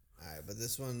right, but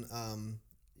this one,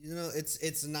 you know,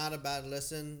 it's not a bad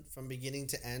listen from beginning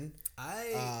to end.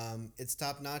 It's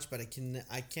top notch, but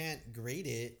I can't grade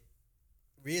it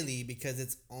really because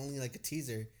it's only like a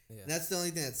teaser. Yeah. And that's the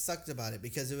only thing that sucked about it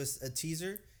because it was a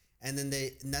teaser, and then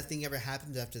nothing ever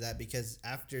happened after that because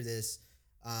after this,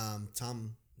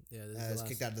 Tom Yeah, this is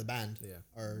kicked out of the band.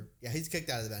 Yeah. He's kicked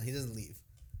out of the band. He doesn't leave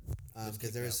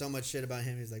because there was so much shit about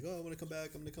him. He's like, oh, I'm gonna come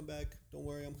back. I'm gonna come back. Don't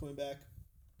worry, I'm coming back.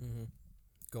 Mm-hmm.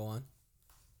 Go on.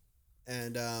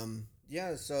 And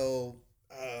so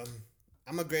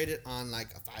I'm gonna grade it on like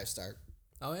a 5-star.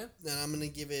 Oh yeah, Then I'm gonna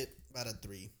give it about a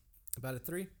 3. about a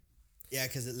 3. Yeah,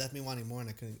 because it left me wanting more, and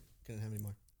I couldn't have any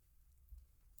more.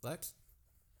 Lex,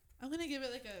 I'm gonna give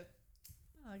it like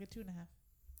a 2.5.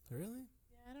 really?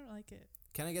 Yeah, I don't like it.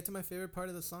 Can I get to my favorite part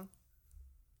of the song?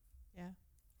 Yeah.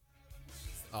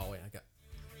 Oh wait, I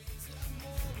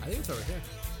think it's over here.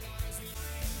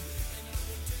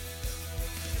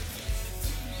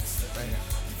 Right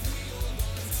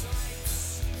here.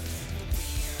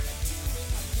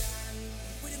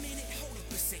 Wait a minute, hold up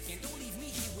a second. Don't leave me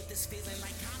here with this feeling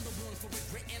like I'm the one for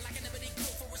regretting, like I never did go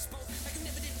for a spoke, like I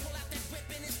never did pull out that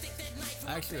weapon and stick that knife.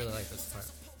 I actually really like this part.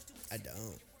 I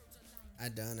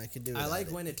don't. I could do it. I like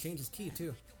when it changes key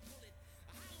too.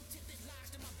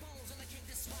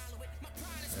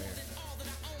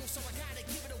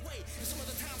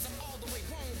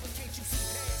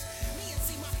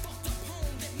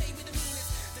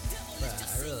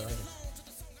 I really like it.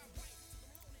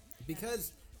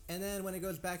 Because, and then when it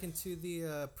goes back into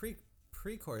the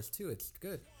pre-chorus too, it's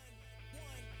good.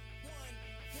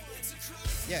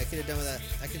 Yeah, I could have done with that.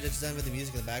 I could have just done with the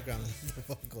music in the background, the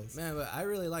vocals. Man, but I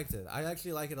really liked it. I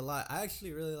actually like it a lot. I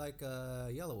actually really like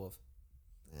Yellow Wolf.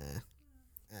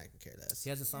 I can care less. He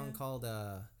has a song called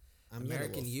I'm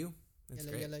American Yellow You. It's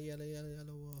Yellow, great.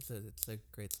 yellow wolf. It's a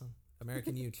great song.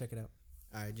 American You, check it out.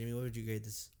 All right, Jimmy, what would you grade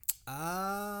this?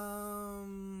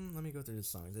 Let me go through the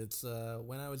songs. It's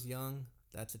When I Was Young.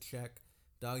 That's a check.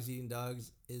 Dogs Eating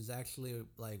Dogs is actually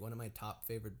like one of my top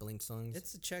favorite Blink songs.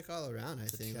 It's a check all around, I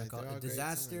think. Check Like, they're all great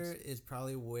Disaster songs. is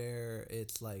probably where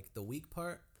it's like the weak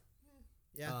part.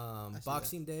 Yeah. I see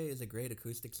Boxing Day is a great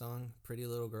acoustic song. Pretty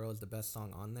Little Girl is the best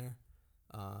song on there.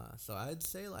 So I'd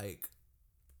say like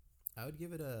I would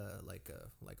give it a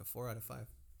 4 out of 5.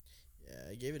 Yeah,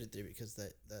 I gave it a 3 because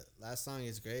that last song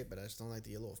is great, but I just don't like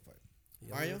the Yellow Wolf part.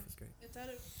 Yellow Mario? Wolf is great. It's out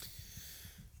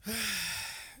of.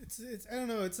 It's I don't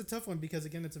know. It's a tough one because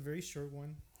again, it's a very short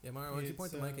one. Yeah, Mario, why don't you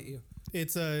point the mic at you?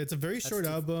 It's a very short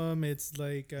album. It's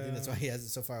like I think that's why he has it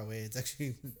so far away. It's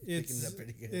actually picking it up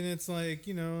pretty good. and it's like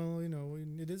you know,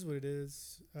 it is what it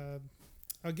is.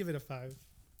 I'll give it a 5.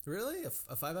 Really?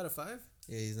 A 5 out of 5?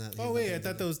 Yeah, he's not. Oh wait, I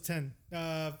thought that was 10.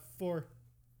 4.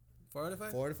 4 out of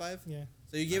 5? 4 out of 5. Yeah.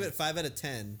 So you gave it 5 out of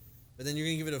 10, but then you're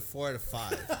gonna give it a 4 out of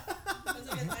 5. It's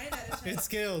like a 9 out of 10. It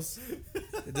scales.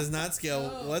 It does not scale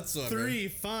No. whatsoever. 3.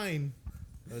 Fine.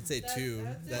 I would say 2.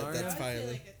 That's I'd say probably.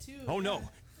 like a 2. Oh no.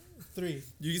 3.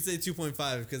 You can say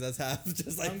 2.5 because that's half,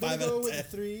 just like I'm 5 gonna out go of 10. with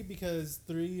 3 because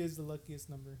 3 is the luckiest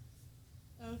number.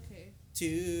 Okay.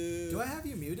 2. Do I have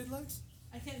you muted, Lex?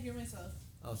 I can't hear myself.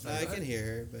 Oh, No, sorry. I go can ahead. hear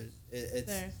her, but it's.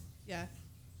 There. Yeah.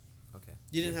 Okay.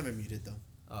 You didn't have it muted though.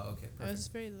 Oh, okay. I Perfect. was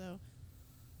very low.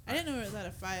 I didn't know it was out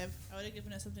of 5. I would have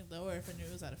given it something lower if I knew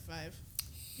it was out of 5.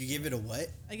 You gave it a what?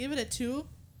 I gave it a 2,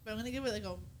 but I'm gonna give it like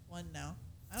a 1 now.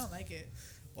 I don't like it.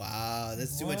 Wow,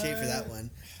 that's too much hate for that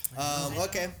one.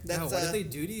 Okay, No, that's what did they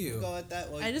do to you? Go with that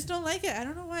one. I just don't like it. I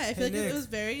don't know why. I feel Hey, like Nick. it was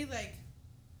very like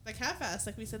half-assed.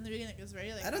 Like we said in the beginning, it was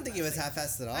very like. I don't think it was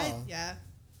half-assed. half-assed at all. Yeah,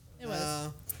 it was.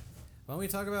 Why don't we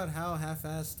talk about how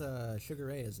half-assed Sugar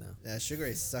Ray is now? Yeah, Sugar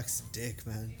Ray sucks dick,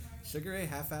 man. Sugar Ray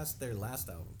half-assed their last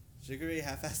album. Sugar Ray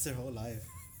half-assed their whole life.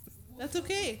 That's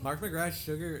okay. Mark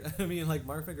McGrath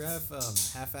Mark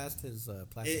McGrath half-assed his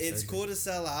plastic It's surgery. cool to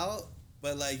sell out,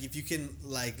 but like if you can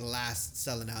like last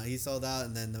selling out, he sold out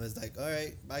and then it was like, all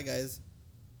right, bye guys,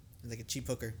 like a cheap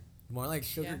hooker. More like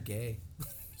Sugar Yeah. Gay.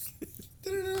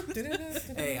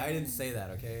 Hey, I didn't say that,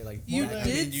 okay? Like You that,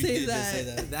 did you say did just say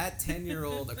that. that. that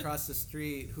 10-year-old across the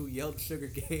street who yelled Sugar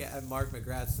Gay at Mark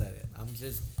McGrath said it. I'm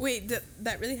just Wait,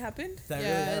 that really happened? that Yeah,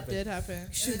 really it happened. did happen.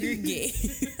 Sugar gay.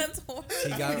 That's horrible. He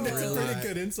got That's a really pretty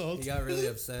good insult. he got really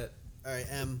upset. All right,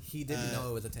 He didn't know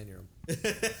it was a 10-year-old.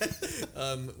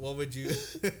 What would you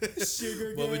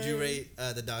Sugar what would you gang. rate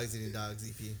the Dogs Eating Dogs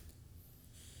EP?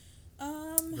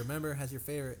 Remember, has your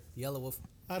favorite Yellow Wolf.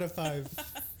 Out of 5.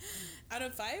 Out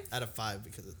of 5? Out of 5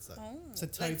 because it sucked. Oh, It's a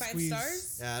tight like 5 squeeze.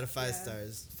 stars? Yeah, out of 5 Yeah.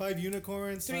 stars. 5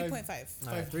 unicorns. 3.5.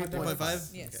 All right, 3.5.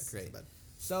 Yes. Okay, Great. not bad.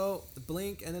 So the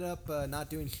Blink ended up not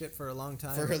doing shit for a long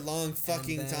time. For a long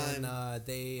fucking and then, time.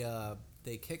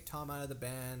 They kicked Tom out of the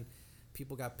band.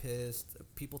 People got pissed.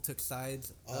 People took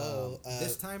sides.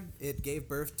 This time it gave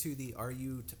birth to the Are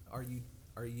you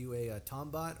a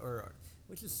Tombot or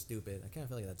which is stupid. I kind of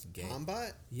feel like that's gay.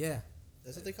 Tombot? Yeah.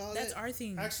 That's what they call That's it? our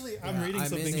thing. Actually, I'm Yeah, reading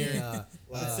something in here. a,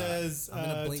 It says I'm in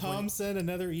a Blink Tom one- sent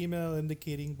another email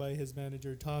indicating by his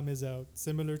manager Tom is out,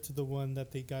 similar to the one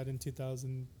that they got in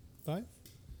 2005.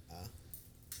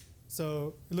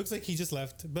 So it looks like he just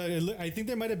left, but I think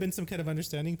there might have been some kind of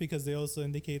understanding because they also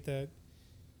indicate that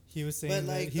he was saying But,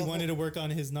 that like, he the wanted whole- to work on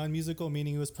his non-musical,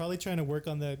 meaning he was probably trying to work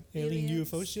on that alien Aliens.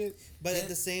 UFO shit. But at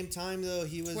the same time, though,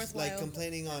 he was like worthwhile.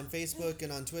 complaining on Facebook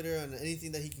and on Twitter and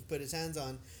anything that he could put his hands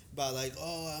on about like,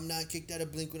 oh, I'm not kicked out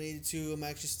of Blink-182. I'm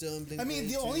actually still in Blink-182. I mean,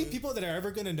 the only people that are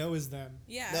ever gonna know is them.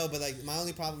 Yeah. No, but like my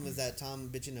only problem is that Tom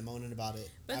bitching and moaning about it.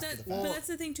 But after that, the fact. but that's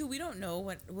the thing too. We don't know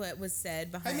what was said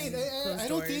I behind. mean, closed I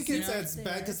don't doors, think you it's know? as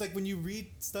bad because like when you read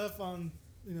stuff on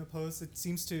posts, it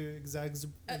seems to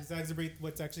exacerbate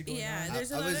what's actually going Yeah, on.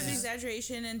 there's a I lot was of just-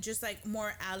 exaggeration and just like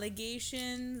more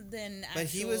allegation than. But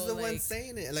he was the actual, one like-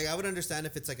 saying it. Like I would understand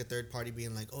if it's like a third party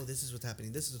being like, "Oh, this is what's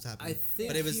happening. This is what's happening." I think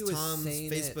but it was he was Tom's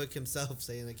saying it- Facebook himself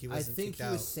saying like he I wasn't think kicked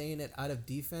he was out. saying it out of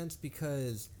defense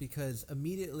because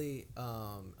immediately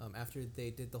after they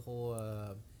did the whole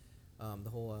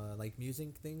like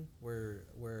musing thing where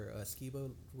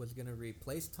Skibo was gonna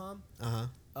replace Tom.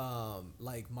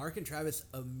 Like Mark and Travis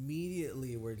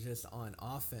immediately were just on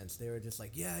offense. They were just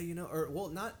like, yeah,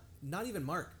 not even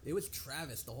Mark. It was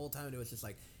Travis the whole time. It was just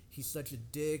like, he's such a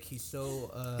dick. He's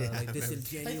so like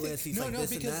disingenuous. He's like this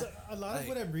because and that. a lot of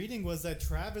what I'm reading was that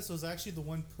Travis was actually the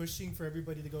one pushing for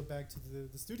everybody to go back to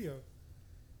the studio.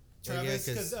 Travis,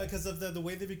 'cause- because of the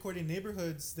way they record in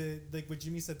neighborhoods, like what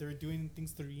Jimmy said, they were doing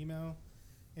things through email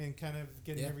and kind of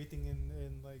getting everything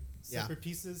in like separate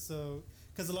pieces. So,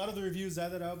 because a lot of the reviews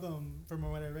of that album, from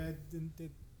what I read,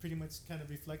 did pretty much kind of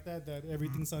reflect that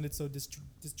everything sounded so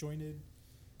disjointed,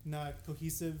 not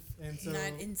cohesive, and so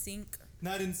Not in sync.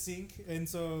 not in sync. And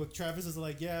so Travis is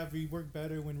like, yeah, we work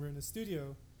better when we're in the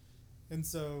studio. And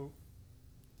so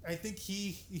I think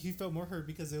he felt more hurt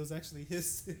because it was actually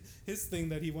his thing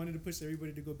that he wanted to push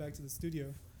everybody to go back to the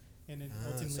studio. And it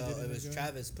ultimately so didn't it was go.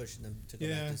 Travis pushing them to go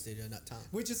back to the studio, not Tom.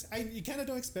 Which is, you kind of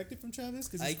don't expect it from Travis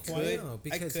because he's I quiet. No,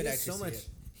 because I could he has actually so see much. it.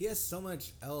 He has so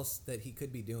much else that he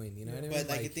could be doing. You know what I mean? But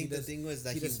like, I he think the thing was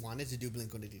that he does- wanted to do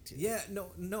Blink-182. Yeah,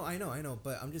 no, I know,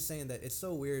 but I'm just saying that it's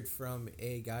so weird from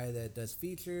a guy that does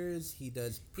features. He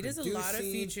does He does a lot of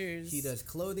producing, features. He does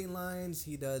clothing lines.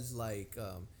 He does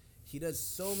he does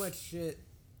so much shit,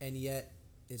 and yet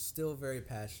is still very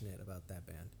passionate about that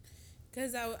band.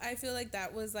 Because I feel like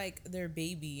that was like their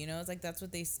baby, you know? It's like that's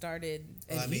what they started.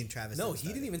 Well, And I mean, Travis No, didn't he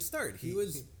start didn't it. even start. He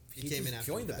He came just in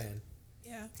after joined the the fact. band.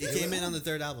 Yeah. He came in on the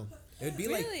third album. It would be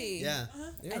Really? Yeah.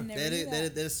 Yeah. I never They knew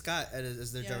that. had Scott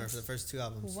as their Yeah. drummer for the first two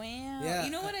albums. Wow. Yeah.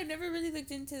 You know what? I've never really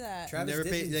looked into that. Travis Never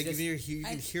paid, didn't like, just- you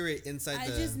can hear it inside I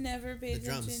the. just never paid the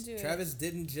drums. attention to it. Travis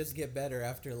didn't just get better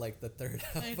after like the third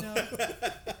I album. know.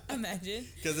 Imagine.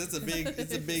 Because it's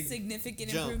a big significant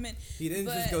jump. improvement. He didn't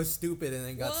just But- go stupid and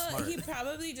then got Well, smart. he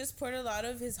probably just poured a lot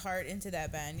of his heart into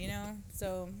that band, you know.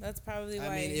 So that's probably why.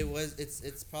 I mean,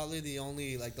 it's probably the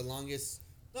only, like, the longest,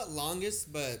 not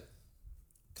longest, but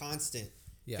constant.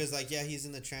 Yeah. Because he's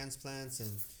in the transplants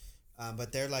and,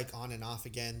 but they're like on and off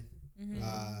again,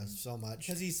 so much.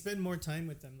 Because he spent more time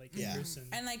with them, like Yeah. in person.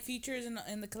 And like features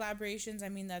and the collaborations. I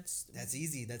mean, that's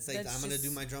Easy. That's like, That's I'm gonna just-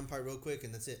 do my drum part real quick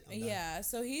and that's it. I'm done. yeah.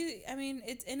 So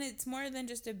it's more than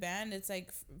just a band. It's like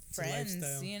a friends.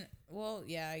 lifestyle. You know? Well,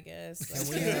 yeah, I guess. Can Like,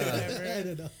 we, whatever. I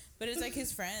don't know. But it's like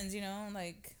his friends, you know,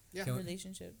 like Yeah. Can we-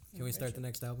 relationship. Can we start the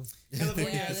next album?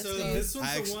 California. Yeah, let's so go. this one's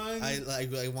I the actually,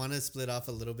 one. I want to split off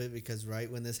a little bit because right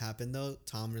when this happened though,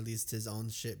 Tom released his own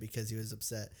shit because he was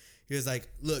upset. He was like,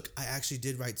 "Look, I actually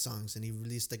did write songs," and he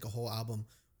released like a whole album,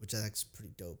 which is actually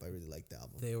pretty dope. I really like the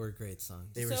album. They were great songs.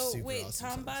 They were So super wait, awesome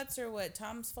Tom songs. bots or what?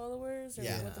 Tom's followers or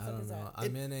Yeah, what the I fuck don't is know. that?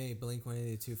 I'm in a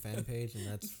Blink-182 fan page,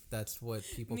 and that's what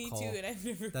people Me call. too, and I've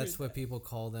never. That's heard what that. people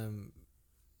call them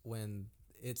when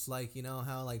it's like, you know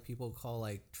how like people call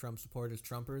like Trump supporters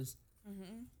Trumpers.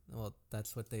 Well,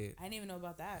 that's what they. I didn't even know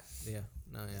about that. Yeah.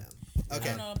 No. Yeah. I Okay,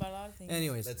 don't know about a lot of things.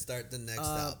 Anyways, let's start the next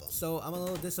album. so I'm a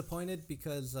little disappointed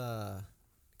because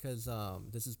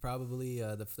this is probably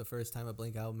the first time a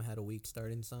Blink album had a weak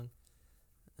starting song,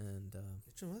 and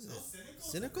Which one was it?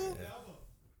 Cynical?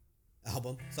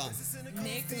 Album song.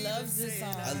 Nick loves this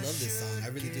song. I love this song. I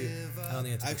really do. I don't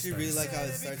think it's a I good actually start. really like how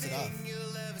it starts it off.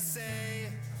 You'll ever say.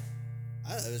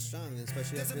 I thought it was strong,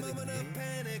 especially There's a after the moment of beginning.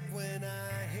 panic when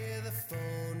I hear the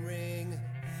phone ring.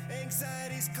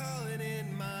 Anxiety's calling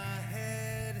in my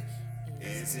head.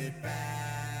 Is it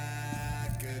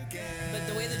back again? But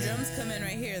the way the drums come in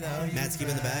right here, though, Matt Skiba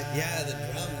in the back. Yeah, the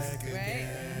drums. right,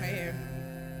 right here.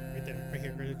 Right there, right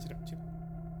here, right there.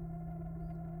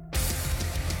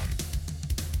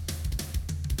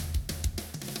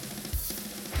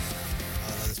 Oh,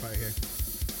 I love this part here.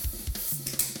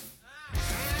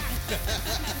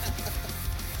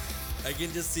 I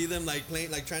can just see them like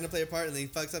playing, like trying to play a part, and then he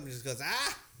fucks up and just goes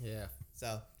Yeah.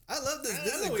 So I love this. I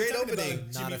This don't is a know what great you're talking opening.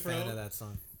 about. Not Jimmy a fan Fro. of that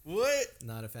song. What?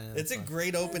 Not a fan. Of It's a that song.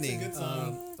 great opening. Good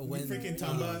song. When Freaking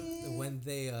Tomba.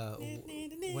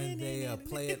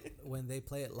 when they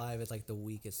play it live, it's like the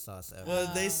weakest sauce ever.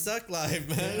 Well, they suck live,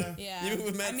 man. Yeah. Even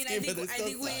with Matt I mean, Skiba, they I still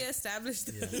think we suck. established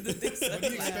that they suck What do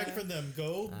you live. expect from them?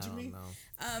 Gold, I don't Jimmy?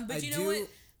 know. But I you know do- what?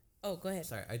 Oh, go ahead.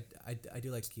 Sorry, I do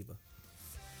like Skiba.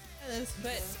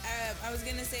 But I was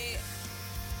gonna say,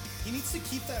 He needs to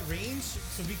keep that range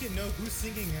so we can know who's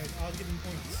singing at all given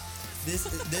points.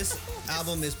 This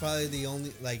album is probably the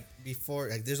only, like, before,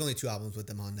 like, there's only 2 albums with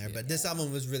them on there, but this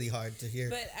album was really hard to hear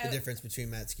But the I- difference between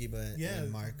Matt Skiba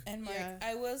and Mark. and Mark, Yeah.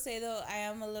 I will say though, I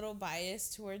am a little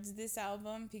biased towards this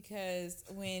album because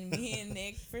when me and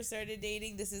Nick first started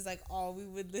dating, this is like all we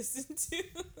would listen to.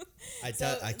 I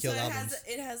kill albums.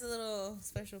 It has a little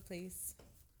special place.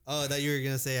 Oh, that you were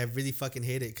gonna say I really fucking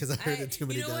hate it because I heard it too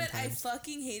many you know damn what? times. I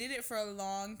fucking hated it for a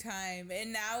long time,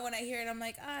 and now when I hear it, I'm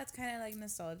like, it's kind of like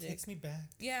nostalgic. Takes me back.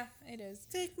 Yeah, it is.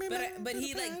 Take me But back but to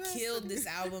he the like past. killed this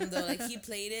album though. Like he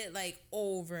played it like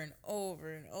over and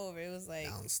over and over. It was like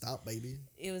Don't stop, baby.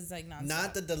 it was like nonstop.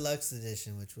 Not the deluxe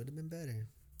edition, which would have been better.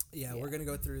 Yeah, we're gonna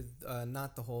go through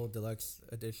not the whole deluxe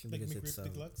edition Like because it's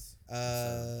McRib Deluxe.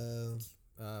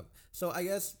 So I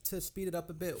guess to speed it up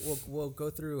a bit, we'll go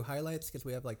through highlights because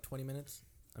we have like 20 minutes.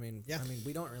 I mean,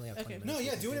 we don't really have 20 minutes. No,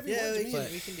 yeah, do whatever Yeah, you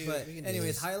want. we can do But it. We can do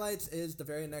anyways, this. highlights is the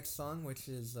very next song, which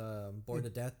is "Bored to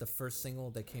Death," the first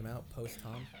single that came out post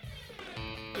Tom.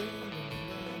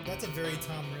 That's a very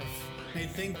Tom riff. I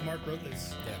think Mark wrote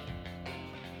this. Yeah.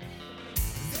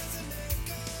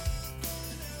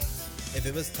 If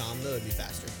it was Tom, though, it'd be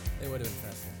faster. It would have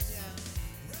been faster. Yeah.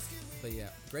 But yeah,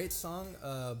 great song.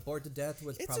 "Bored to Death"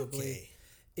 was It's probably. okay.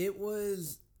 It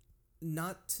was,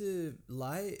 not to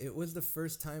lie, it was the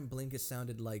first time Blink has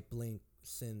sounded like Blink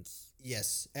since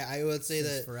Yes, I would say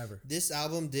Since that forever. this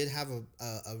album did have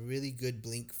a really good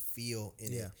Blink feel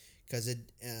in Yeah. it, because it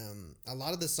a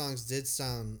lot of the songs did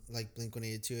sound like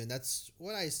Blink-182, and that's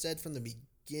what I said from the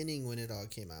beginning when it all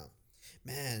came out.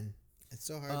 Man, it's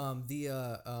so hard.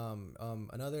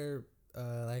 Another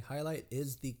like highlight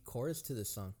is the chorus to this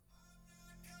song.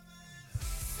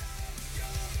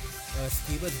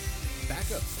 Skiba's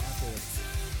backups afterwards.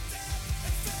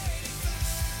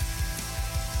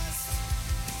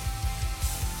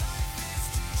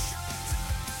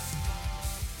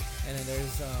 And then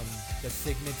there's the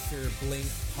signature Blink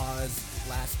pause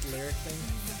last lyric thing.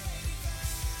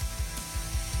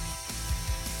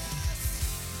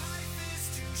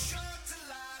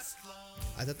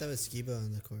 I thought that was Skiba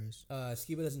on the chorus.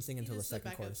 Skiba doesn't sing until the does the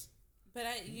second backups. chorus. But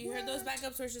you heard those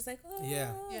backups where it's just like, oh,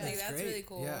 Yeah, like, that's great. really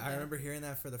cool. Yeah, I remember hearing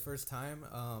that for the first time.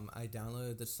 I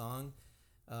downloaded the song,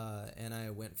 and I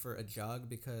went for a jog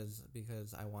because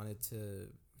I wanted to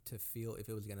feel if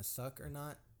it was gonna suck or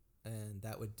not, and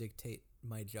that would dictate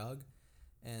my jog.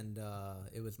 And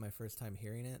it was my first time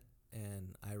hearing it,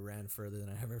 and I ran further than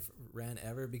I ran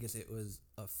ever because it was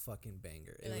a fucking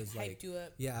banger. It like was hyped you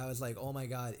up. Yeah, I was like, oh my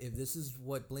god, if this is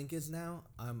what Blink is now,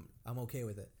 I'm okay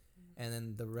with it. And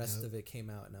then the rest of it came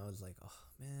out, and I was like, "Oh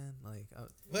man!" Like,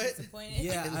 What? Disappointed.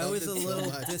 yeah, I loved was it a so little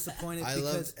much. disappointed I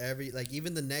because loved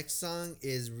even the next song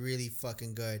is really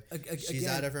fucking good. She's again,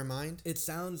 Out of Her Mind. it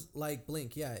sounds like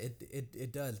Blink. Yeah,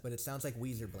 it does, but it sounds like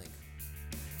Weezer Blink.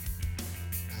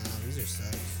 These are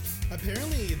sucks.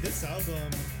 Apparently, this album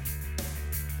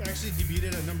actually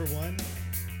debuted at number 1, and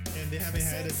they haven't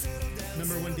had a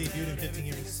number 1 debut in 15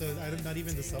 years. So not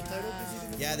even the subtitle.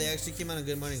 Yeah, they actually came out on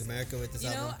Good Morning America with this You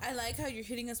album. know, I like how you're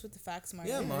hitting us with the facts,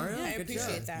 Mario. Yeah, Mario, I good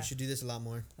appreciate job. that. You should do this a lot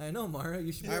more. I know, Mario.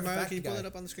 You should. Be All right, a Mario, fact can you pull guy. it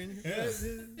up on the screen?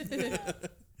 Yeah.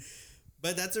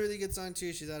 But that's a really good song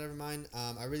too. She's Out of Her Mind.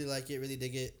 I really like it. Really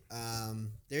dig it.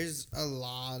 There's a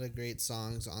lot of great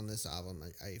songs on this album.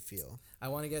 I feel. I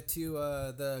want to get to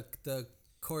the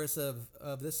chorus of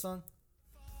this song.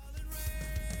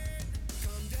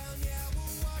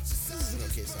 This is an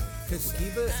okay song. Because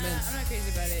Skiba, man, I'm not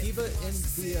crazy about it. Skiba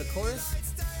in the chorus.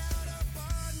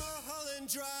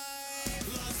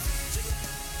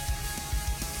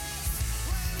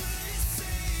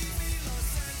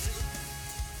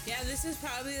 Yeah, this is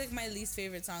probably like my least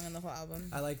favorite song on the whole album.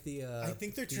 I like the. I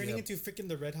think they're the, turning into freaking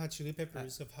the Red Hot Chili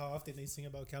Peppers of how often they sing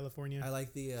about California. I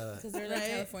like the. Because they're like Right.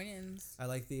 Californians. I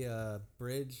like the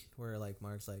bridge where like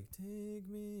Mark's like, "Take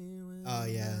me when Oh,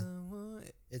 yeah. I want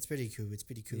it." It's pretty cool. It's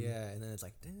pretty cool. Yeah, and then it's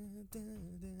like. "Dun,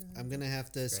 dun, dun." I'm gonna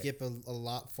have to skip a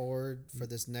lot forward for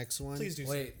this next one. Please do.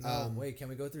 Wait, no, wait. Can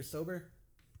we go through sober?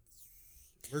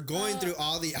 We're going through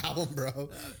all the album, bro.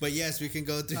 But yes, we can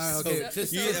go through. All right, okay,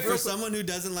 just- For someone who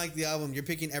doesn't like the album, you're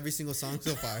picking every single song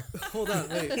so far. Hold on,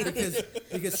 wait,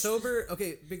 because sober.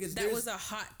 Okay, because That there's, was a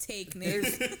hot take,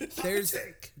 Nate.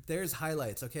 there's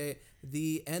highlights. Okay,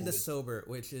 the end of sober,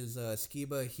 which is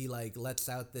Skiba. He like lets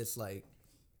out this like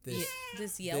this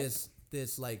This yelp.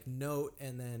 this like note,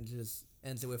 and then just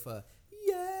ends it with a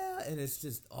yeah, and it's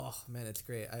just oh man, it's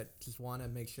great. I just want to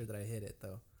make sure that I hit it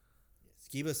though.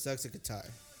 Skiba sucks at guitar.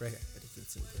 Right here, But he can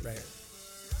sing. right here,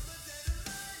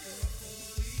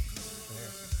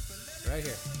 right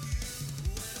here.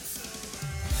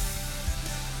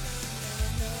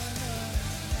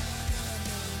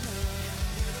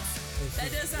 It's That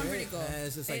just does sound great, pretty cool. man.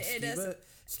 It's just like It does.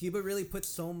 Skiba really put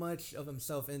so much of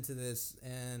himself into this,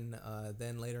 and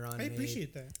then later on, I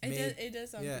appreciate that. It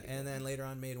does sound yeah, pretty and then later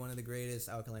on made one of the greatest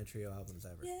Alkaline Trio albums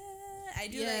ever. Yeah, I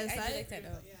do Yes, like. I do I like that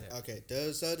note. Yeah. Okay,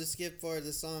 so to skip forward,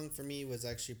 this song for me was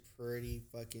actually pretty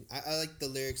fucking. I like the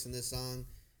lyrics in this song,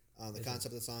 the concept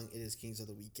of the song. It is Kings of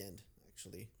the Weekend.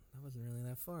 Actually, That wasn't really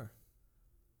that far.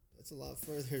 that's a lot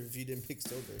further if you didn't pick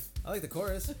sober. I like the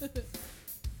chorus.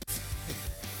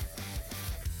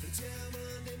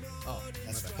 Oh,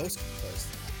 That's the post chorus.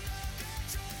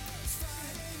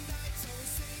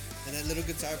 And that little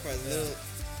guitar part,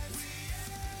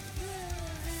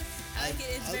 I like it.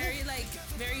 It's very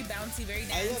bouncy, very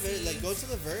dancey. I love it. Like, go to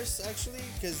the verse actually,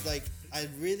 because like I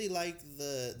really like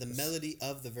the melody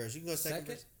of the verse. You can go second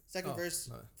verse. Second Oh, verse,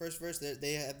 no. first verse.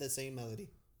 They have the same melody.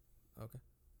 Okay.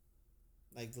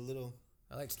 Like the little.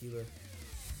 I like Skeeler.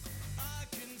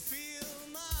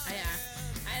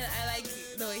 I like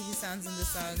the way he sounds in the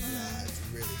song. Yeah, it's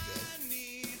really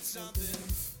good.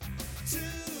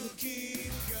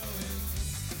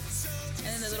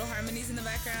 And then the little harmonies in the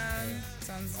background.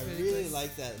 Sounds I really really good.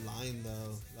 like that line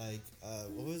though. Like,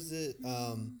 what was it?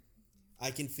 I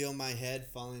can feel my head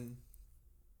falling,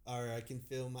 or I can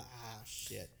feel my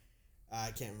shit.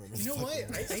 I can't remember. You know what?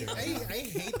 I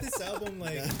hate this album.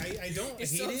 Like I don't You're hate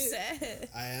so it. upset.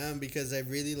 I am because I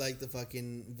really like the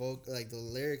fucking like the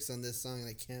lyrics on this song. And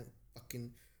I can't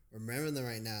fucking remember them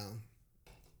right now.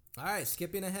 All right,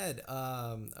 skipping ahead.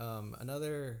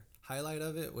 Another highlight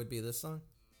of it would be this song.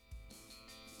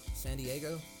 San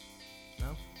Diego.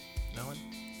 No one.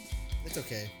 It's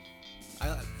okay.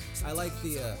 I like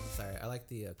the I like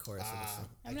the chorus of this song.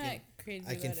 I'm not crazy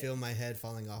I can about feel it. my head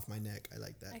falling off my neck. I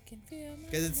like I that can feel my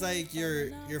because it's head like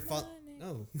falling you're off fall. my neck.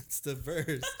 No, it's the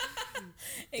verse.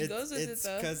 It goes with it's it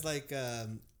though. because like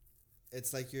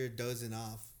it's like you're dozing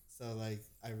off. So like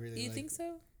I really. Do you like, think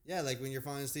so? Yeah, like when you're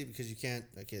falling asleep because you can't.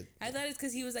 Like it. I thought it's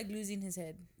because he was like losing his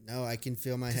head. No, I can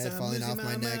feel my head I'm falling losing off my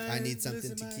my neck. I mind, need something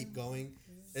losing to my keep going.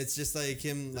 It's just like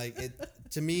him, like it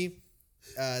to me.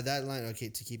 That line, okay,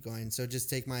 to keep going. So just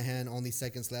take my hand. Only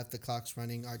seconds left. The clock's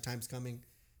running. Our time's coming.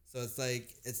 So it's like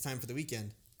it's time for the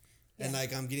weekend. And Yeah.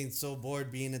 like I'm getting so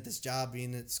bored being at this job,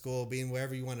 being at school, being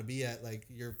wherever you want to be at. Like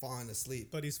you're falling asleep.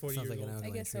 But he's 40 Sounds years like an old.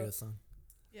 Alkaline guess Trio so. song.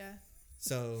 Yeah.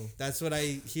 So that's what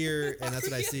I hear and that's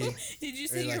what I see. Did you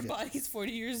say like your it. body's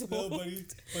 40 years old? No, but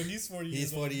he's 40 years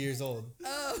He's 40 years old.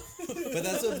 Oh. But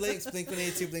that's what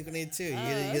Blink-182, Blink-182. You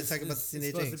gotta talk about the It's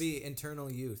teenage supposed to angst. be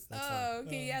internal youth. That's why. Oh,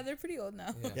 okay. Yeah, they're pretty old now.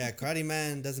 Yeah. Yeah, Karate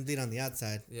Man doesn't bleed on the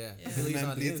outside. Yeah. Yeah. He bleeds Man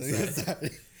on the bleeds inside.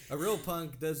 A real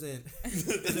punk doesn't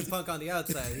punk on the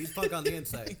outside. He's punk on the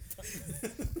inside.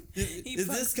 Is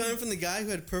this coming from the guy who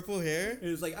had purple hair? He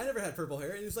was like, I never had purple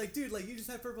hair. And he was like, dude, like you just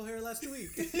had purple hair last week.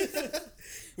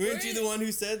 Weren't you the one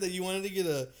who said that you wanted to get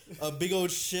a big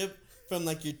old ship from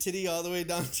like your titty all the way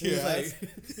down to he your ass?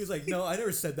 was like, no, I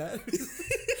never said that.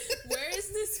 Where is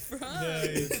this from? Yeah,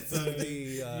 it's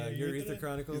The Urethra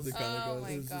Chronicles. Urethra Chronicles. Oh my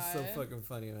It was just so God. fucking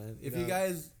funny, man. If You you know,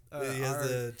 guys He has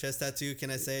the chest tattoo.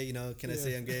 Can I say, can I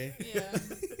say I'm gay? Yeah.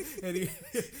 and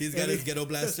He's got his ghetto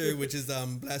blaster, which is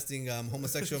blasting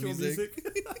homosexual music.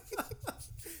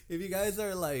 If you guys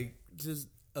are like just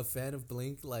a fan of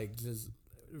Blink, like just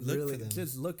Look really for them.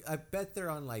 just look. I bet they're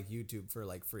on like YouTube for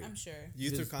like free. I'm sure.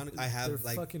 Youth Just- Chronicles. they're I have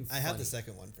fucking I have the funny.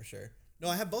 second one for sure. No,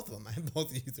 I have both of them. I have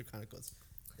both Youth Chronicles.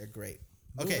 They're great.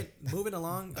 Okay. Moving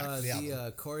along, Back to the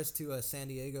album. chorus to San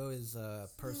Diego is a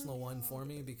personal one for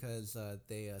me because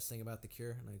they sing about the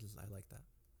Cure, and I like that.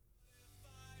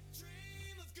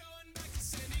 Dream of going back to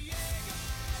San Diego.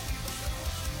 We bought a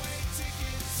one-way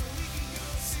ticket so we can go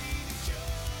see the Cure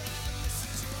and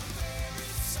listen to our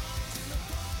favorite songs in the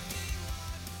parking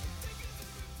lot.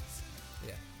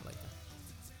 Yeah, I like that.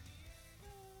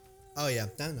 Oh yeah,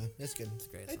 no, that's good. It's a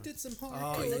great. I Song. did some Oh,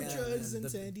 hardcore yeah, drugs man. in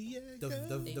San Diego.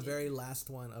 The very last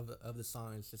one of the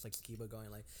song is just like Skiba going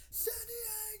like San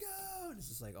Diego. And it's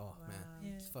just like man, Yeah.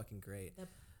 it's fucking great.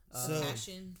 So-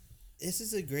 Passion. This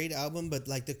is a great album, but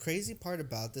like the crazy part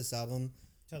about this album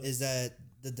Tell is us. that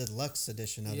the deluxe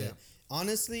edition of Yeah. it.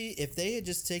 Honestly, if they had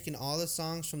just taken all the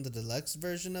songs from the deluxe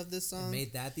version of this song,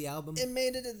 Made that the album. it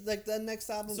made it like the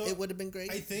next album. So, it would have been great.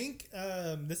 I think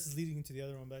this is leading into the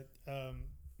other one, but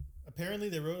apparently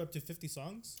they wrote up to 50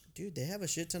 songs. Dude, they have a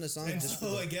shit ton of songs. And just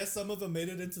so for I guess some of them made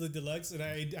it into the deluxe, and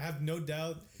I have no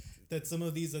doubt that some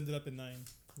of these ended up in 9.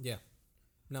 Yeah,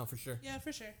 no, for sure. Yeah,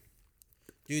 for sure.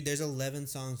 Dude, there's 11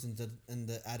 songs in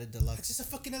the added deluxe. It's just a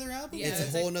fucking other album. Yeah, it's a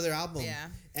it's whole like- nother album. yeah.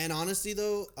 And honestly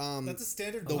though, That's a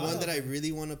standard. the one that I album.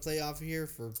 really want to play off here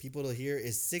for people to hear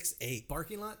is 6-8.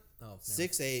 Parking lot. Oh, never.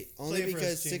 6-8. Only Play it for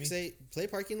because us, Jimi. 6-8 play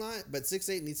parking lot, but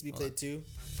 6-8 needs to be played too.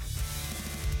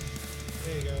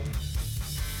 There you go.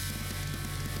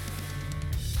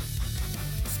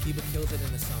 Skiba kills it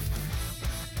in the song.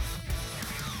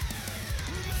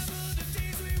 Remember the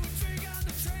days we would drink on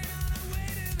the train on our way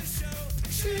to the show.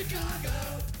 Chicago.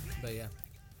 But yeah,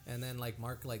 and then like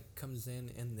Mark like comes in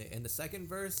the second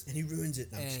verse, And he ruins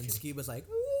it. No, I'm just and kidding. Skiba's like,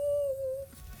 ooh.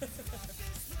 Right here.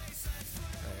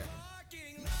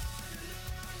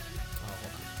 Oh,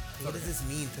 hold on. What does this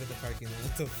mean? Put up the parking lot.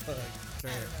 What the fuck? It's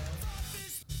right here.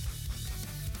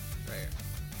 Right here.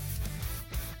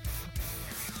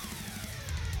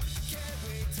 Can't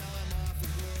wait till I'm off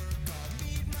of work. I'll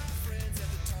meet my friends at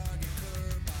the Target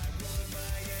curb. I run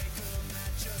my ankle,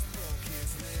 Matt just broke his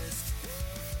wrist.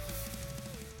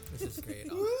 This is great.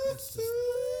 Oh, it's just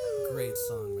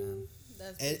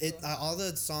All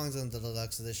the songs on the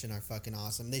deluxe edition are fucking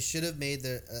awesome. They should have made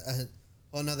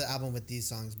another album with these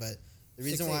songs, but the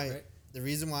reason 6-8, why right? the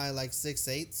reason why I like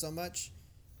 6-8 so much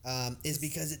is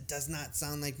because it does not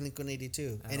sound like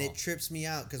Blink-182, and all. it trips me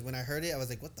out because when I heard it, I was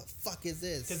like, "What the fuck is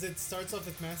this?" Because it starts off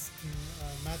with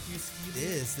Matthew Skiba.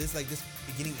 This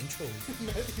beginning intro.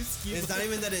 Matthew Skiba. It's not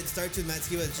even that it starts with Matt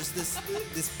Skiba. It's just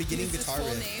this beginning His guitar full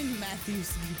riff. name Matthew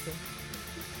Skiba.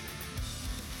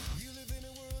 You live in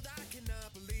a world I cannot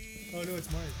believe. Oh no,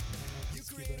 it's Mark. You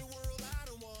create a world I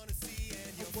don't want to see,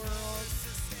 and your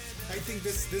I think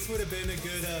this would have been a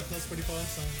good Plus 45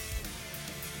 song.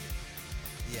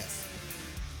 Yes.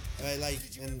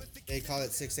 And they call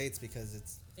it 6/8 because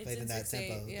it's played in that 6/8,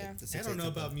 tempo. yeah. like the I 6/8 don't know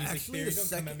tempo. about music Actually, theory. Don't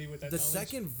come at me with that the knowledge.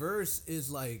 second verse is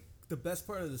like the best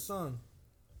part of the song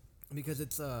because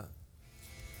it's The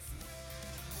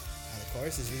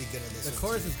chorus is really good on this the one,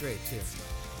 chorus too. is great too.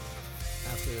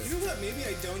 After You know what? Maybe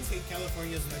I don't hate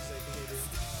California as much as I think I do.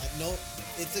 No,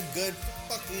 it's a good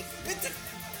fucking.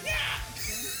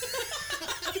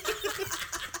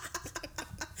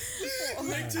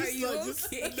 Are you okay?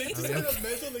 Just had a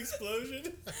mental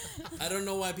explosion. I don't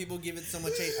know why people give it so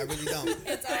much hate. I really don't.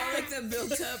 It's all like the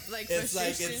built up like It's like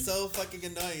frustration. it's so fucking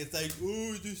annoying. It's like,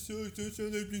 oh, this sucks. That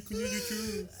sounds like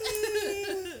Blink-182.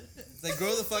 It's like,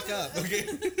 grow the fuck up, okay?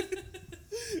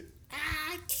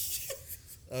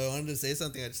 I wanted to say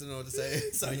something. I just didn't know what to say.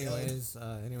 Sorry.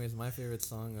 anyways, my favorite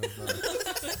song of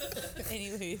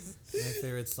Anyways,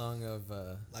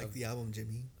 Like the album,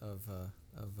 Jimmy. of I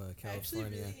actually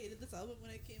California. really hated this album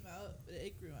when it came out, but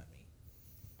it grew on me.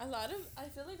 I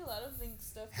feel like a lot of Link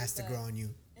stuff Has to grow on you.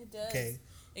 It does. Okay.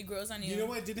 It grows on you. You know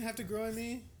what didn't have to grow on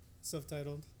me?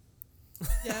 Self-titled.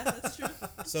 Yeah, that's true.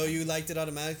 So you liked it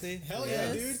automatically? Hell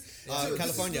Yes. yeah, dude.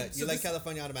 California. so You like this-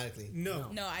 California automatically? No.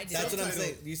 No, I didn't. That's what I'm Self-titled.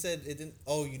 saying. You said it didn't.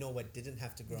 Oh, you know what? Didn't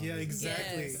have to grow on Yeah, you.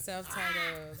 exactly. Yes,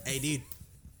 self-titled. Hey, dude.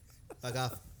 Fuck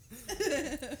off.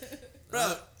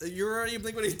 Bro, you're already a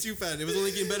Blink-182 fan. It was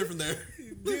only getting better from there.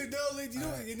 Dude, no, like, you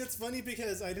know, and it's funny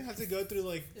because I didn't have to go through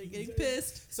like They're getting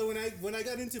pissed. So when I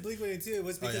got into Blink-182, it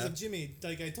was because yeah? of Jimmy.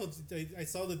 Like I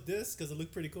saw the disc because it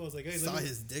looked pretty cool. I was like, hey, Saw let me,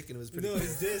 his dick and it was pretty no, cool.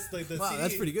 his disc, like the Wow, CD.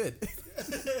 that's pretty good.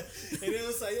 And it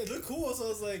was like it looked cool, so I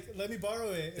was like, let me borrow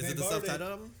it. And Is I it the borrowed self-titled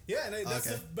album? Yeah, and that's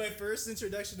Okay. my first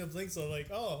introduction of Blink. So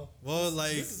like, oh, Well,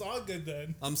 like, this is all good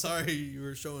then. I'm sorry you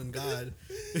were showing God.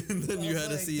 And then you I was had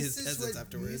to like, see this his is peasants what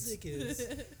afterwards. Music is.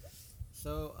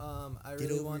 So I Get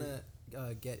really over want to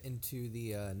get into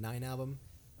the 9 album.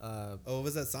 Oh, what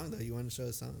was that song, though? You wanted to show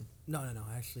a song? No.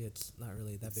 Actually, it's not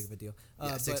really that big of a deal.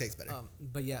 Yeah, 6/8's but, better.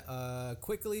 But yeah,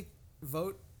 quickly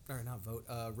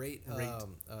rate.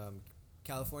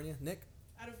 California, Nick,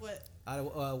 Out of what? out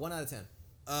of 1 out of 10.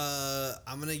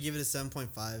 I'm going to give it a 7.5.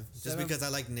 Just Seven- because I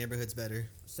like Neighborhoods better.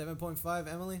 7.5.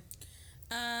 Emily,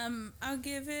 I'll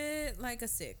give it like a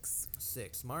 6.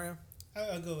 6. Mario,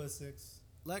 I'll go with 6.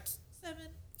 Lex, 7.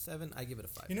 7. I give it a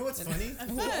 5. You know what's funny?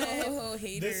 Whoa,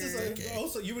 hater. This is like, Okay.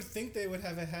 also you would think they would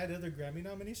have had other Grammy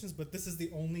nominations, but this is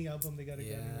the only album they got a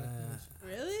Yeah. Grammy nomination.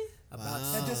 Really? About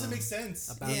Wow. That doesn't make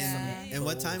sense. about Yeah. some And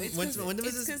what time? It's When 'cause- was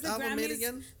it's this 'cause the album made Grammys-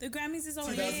 again? The Grammys is all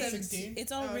rigged. 2016?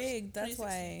 It's all Oh, rigged. That's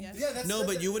 2016, why. yeah. Yeah, that's No,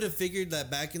 that's but you would have figured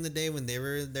that back in the day when they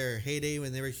were their heyday,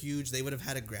 when they were huge, they would have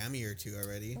had a Grammy or two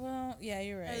already. Well, yeah,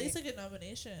 you're right. At least like a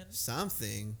nomination.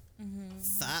 Something.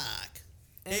 Fuck.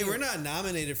 Hey, Anyway. we're not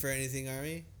nominated for anything, are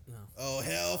we? No. Oh,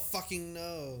 hell fucking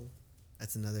no.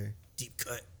 That's another deep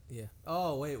cut. Yeah.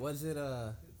 Oh wait, was it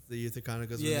The Youth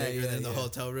Chronicles Yeah, when they're in the yeah.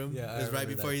 hotel room. Yeah, I It was right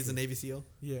remember before that he's a too. Navy SEAL.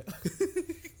 Yeah.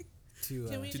 to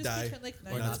Can we to just die. pretend like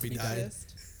Or not to be died.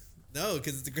 exist? No,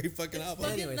 because it's a great fucking album.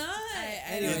 Fucking Anyways. not. I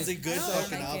Anyways, don't- it's a good I don't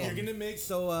fucking like album. it. You're gonna make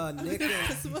so Nick and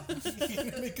you're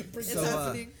gonna make a It's break. So,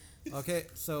 happening. okay,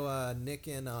 so Nick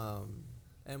and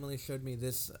Emily showed me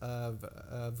this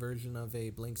version of a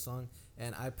Blink song,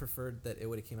 and I preferred that it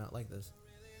would have came out like this.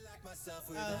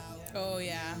 Oh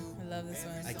yeah, I love this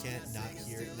one. I can't not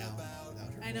hear it now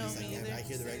without her I know, voice. me either. I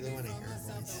hear the regular one, I hear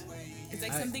her voice. It's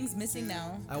like I- something's missing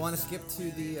now. I want to skip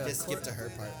to the Just skip to her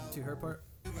part. to her part.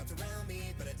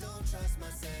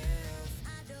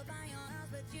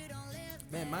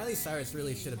 Man, Miley Cyrus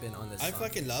really should have been on this. I song.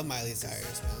 fucking love Miley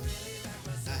Cyrus, man.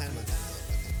 I had my time.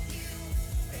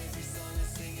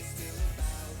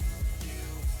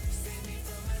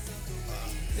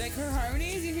 Like her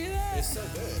harmonies, you hear that? It's so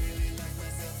good.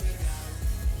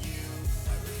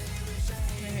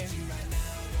 Right here.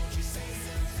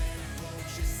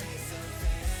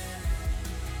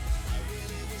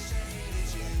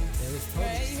 It was totally.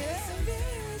 Right, you hear that?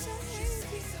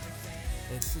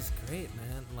 It's just great,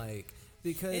 man. Like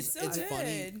because It's so It's good.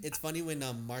 funny. It's funny when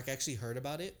Mark actually heard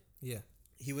about it. yeah.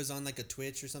 he was on like a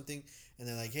Twitch or something, and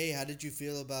they're like, "Hey, how did you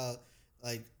feel about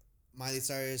like Miley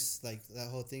Cyrus, like that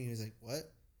whole thing?" He was like,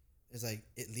 "What?" It's like,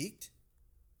 "It leaked?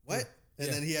 What?" And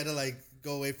then he had to like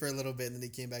go away for a little bit, and then he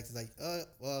came back to like,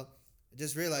 well, I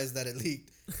just realized that it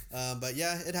leaked. But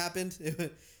yeah, it happened.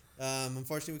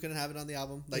 Unfortunately, we couldn't have it on the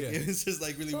album. Like it was just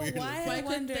like really weird. Why? Why I couldn't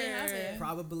wonder. they have it?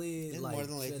 Probably And like more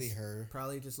than likely just- her.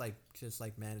 Probably just like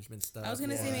management stuff. I was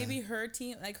gonna say Yeah. maybe her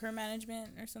team, like her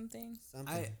management or something.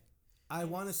 Something. I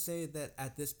want to say that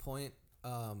at this point,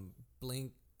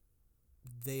 Blink,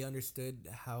 they understood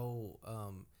how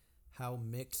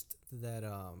mixed that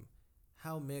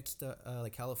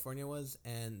like California was,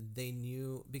 and they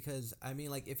knew, because I mean,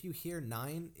 like if you hear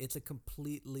 9, it's a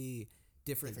completely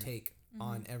different take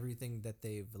on everything that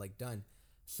they've like done.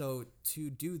 So to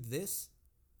do this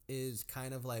is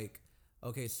kind of like,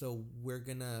 okay, so we're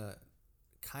gonna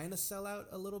kind of sell out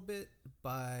a little bit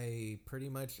by pretty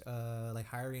much like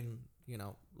hiring, you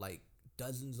know, like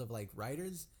dozens of like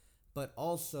writers, but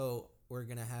also we're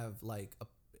gonna have like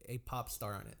a pop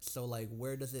star on it. So like,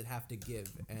 where does it have to give?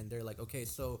 And they're like, okay,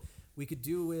 so we could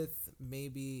do with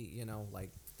maybe, you know,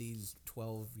 like these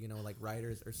 12, you know, like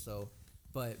writers or so,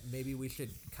 but maybe we should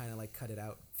kind of like cut it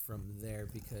out from there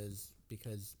because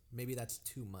maybe that's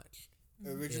too much.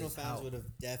 Original Is fans how- would have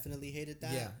definitely hated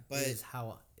that. Yeah, but is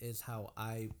how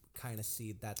I kind of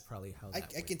see that's probably how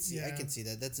that I can see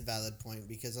that. That's a valid point,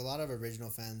 because a lot of original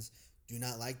fans do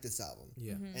not like this album.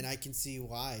 Yeah. And I can see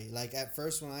why. Like at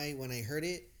first when I heard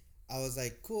it, I was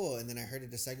like, cool, and then I heard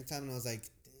it the second time and I was like,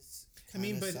 this I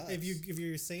mean, kinda but sucks. if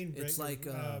you're saying It's like,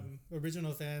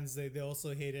 original fans, they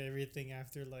also hated everything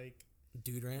after like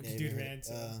Dude Ranch. Yeah, Dude you Ranch.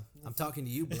 heard- I'm talking to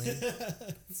you, Blaine.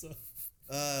 So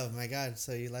oh my god,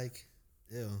 so you like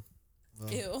ew.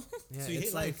 Well, Ew. Yeah, So you it's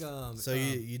hate like life. So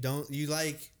you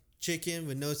like chicken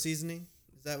with no seasoning?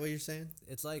 Is that what you're saying?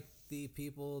 it's like the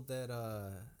people that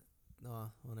no,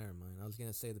 well, never mind. I was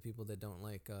gonna say the people that don't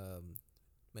like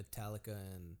Metallica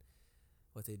and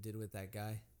what they did with that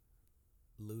guy,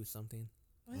 Lou something.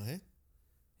 What?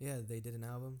 Yeah, they did an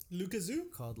album Lucas Zoo?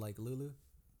 called like Lulu.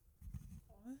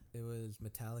 It was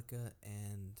Metallica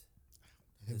and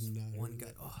this one guy.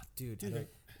 Oh, dude.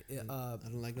 I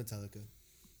don't like Metallica.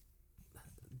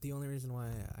 The only reason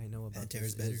why I know about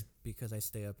Pantera's this better. is because I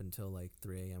stay up until like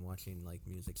 3 a.m. watching like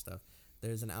music stuff.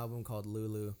 There's an album called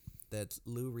Lulu that's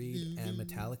Lou Reed and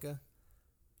Metallica.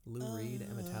 Lou Reed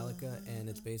and Metallica, and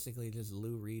it's basically just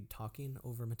Lou Reed talking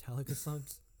over Metallica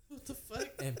songs, What the fuck?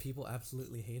 and people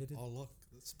absolutely hated it. Oh look,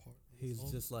 this part. He's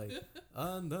just like,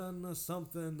 and then the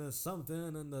something, and the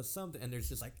something, and there's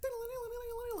just like,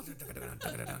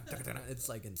 it's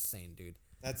like insane, dude.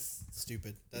 That's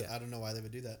stupid. Yeah. I don't know why they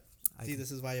would do that. I See, can- this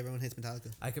is why everyone hates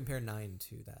Metallica. I compare 9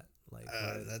 to that. Like,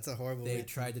 where That's a horrible. they way.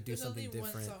 tried to do There's something only one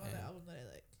different. song on the and- album that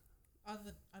I like.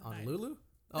 On on 9. Lulu?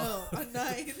 No, on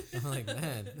 9. I'm like,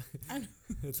 man,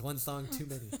 it's one song too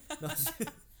many.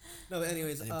 No, but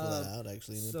anyways, I didn't pull that out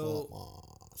actually. Let me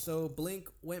pull up. so Blink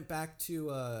went back to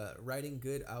writing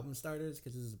good album starters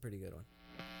because this is a pretty good one.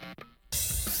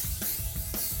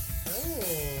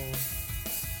 Oh.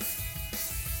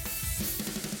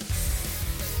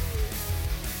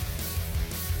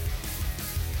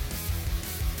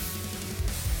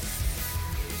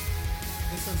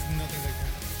 This sounds nothing like that.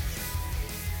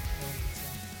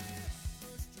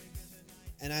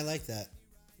 And I like that.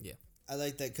 Yeah. I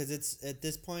like that because it's at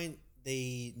this point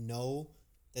they know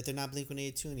that they're not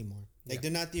Blink-182 anymore. Like Yeah.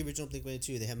 they're not the original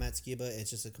Blink-182. They have Matt Skiba. It's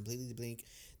just a completely Blink.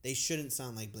 They shouldn't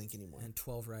sound like Blink anymore. And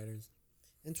 12 writers.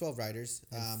 And 12 writers.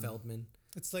 And Feldman.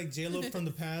 It's like J-Lo from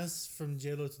the past, from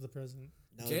J-Lo to the present.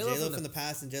 No, J-Lo J-Lo from from the- the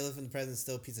past and J-Lo from the present is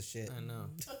still a piece of shit. I know.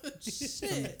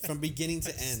 Shit. From beginning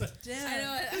to end. Damn. I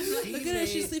know. I'm like, Look at her.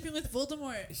 She's sleeping with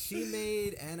Voldemort. She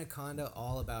made Anaconda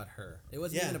all about her. It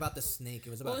wasn't Yeah. even about the snake. It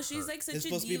was about well, she's her. like such It's a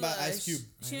supposed to be about diva. Ice Cube.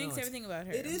 She I know, makes it's- everything about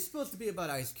her. It is supposed to be about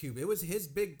Ice Cube. It was his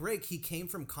big break. He came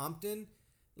from Compton,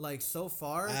 like so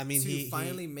far. I mean, to he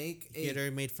finally make He had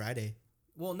already made Friday.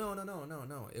 Well, no.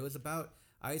 It was about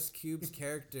Ice Cube's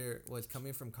character was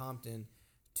coming from Compton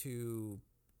to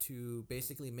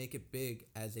basically make it big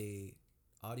as a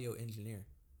audio engineer,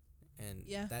 and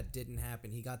Yeah. that didn't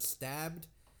happen. He got stabbed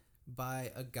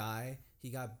by a guy. He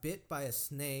got bit by a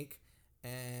snake,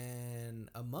 and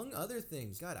among other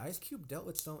things, God, Ice Cube dealt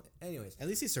with so. Anyways, At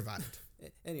least he survived.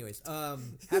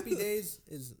 Happy Days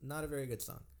is not a very good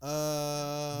song.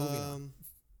 on.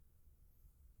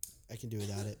 I can do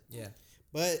without it. Yeah.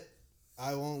 But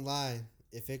I won't lie.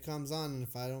 If it comes on and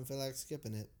if I don't feel like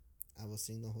skipping it, I will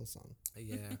sing the whole song.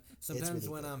 Yeah. Sometimes really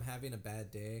when good. I'm having a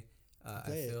bad day, I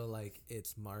Play it. feel like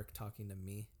it's Mark talking to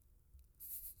me.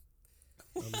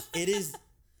 It is.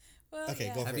 Well, Okay,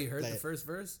 yeah. go for Have it. you heard Play the it. first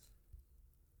verse?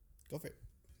 Go for it.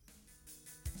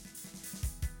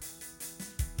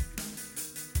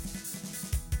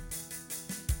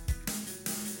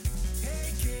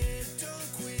 Hey kid, don't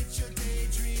quit your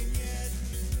daydream yet.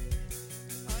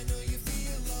 I know you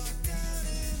feel locked out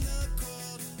in the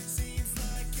cold. Seems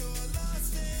like you're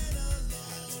lost and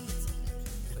alone.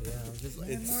 But yeah, I'm just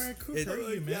like, Mark, who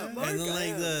hurt you, man? And then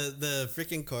like the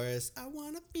freaking chorus. I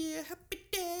wanna be a happy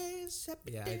days,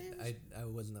 happy yeah, days. I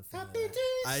wasn't a fan of Happy that.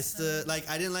 days. I still like.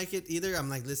 I didn't like it either. I'm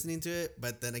like listening to it,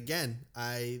 but then again,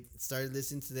 I started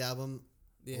listening to the album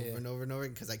over and over and over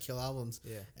because I kill albums.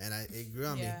 Yeah. And it grew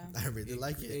on Yeah. me. I really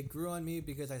like it. It grew on me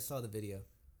because I saw the video.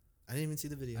 I didn't even see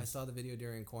the video. I saw the video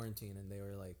during quarantine, and they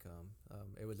were like,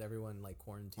 it was everyone like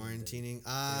quarantined. and Quarantining.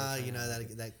 they were trying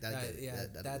to-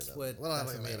 That that's did what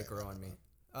made it grow on me.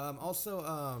 Also,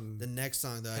 The next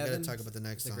song though, I Heaven, gotta talk about the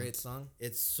next it's a song. great song.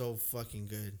 It's so fucking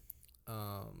good.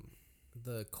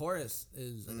 The chorus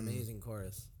is an amazing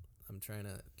chorus. I'm trying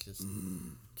to just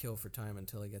kill for time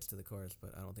until it gets to the chorus,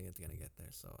 but I don't think it's gonna get there.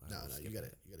 So I No, will no, skip you gotta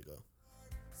it. go.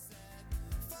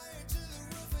 Fire to the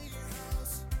roof of your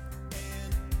house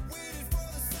and waited for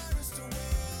the sirens to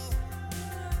wail.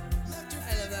 Left your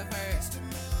I love that part. to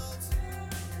melt.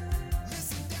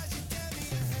 Listen as you get me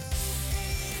to hell.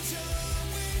 Angel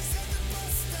wings at the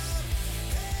bus stop.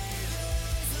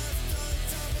 Halos left on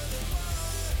top of the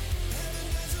bar. Heaven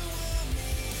doesn't want me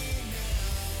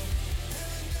now.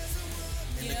 Heaven doesn't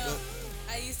want me. You know,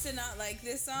 I used to not like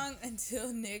this song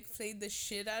until Nick played the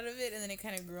shit out of it, and then it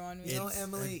kind of grew on me. You know, It's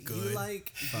Emily, a you good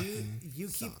like you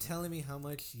keep song. telling me how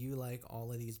much you like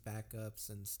all of these backups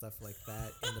and stuff like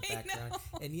that in the I background,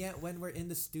 know. and yet when we're in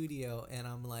the studio and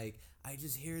I'm like, I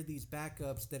just hear these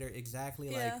backups that are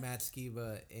exactly Yeah. like Matt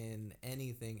Skiba in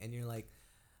anything, and you're like,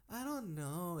 I don't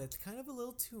know, it's kind of a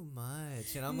little too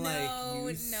much, and I'm like,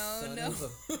 you son of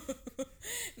a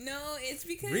No, it's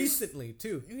because recently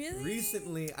too. Really?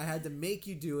 Recently, I had to make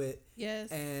you do it. Yes.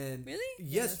 And Really?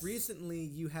 Yes, Yes. recently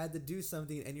you had to do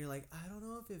something, and you're like, I don't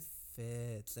know if it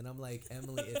fits, and I'm like,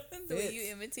 Emily, it the way fits.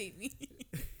 you imitate me.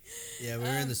 Yeah, we were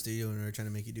in the studio and we were trying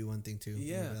to make you do one thing too.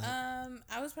 Yeah. Remember that?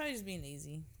 I was probably just being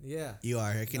lazy. Yeah. You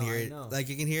are. I can No, hear I it. know. Like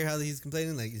I can hear how he's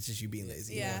complaining. Like it's just you being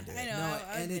lazy. You Yeah, wanna do I it. know. No,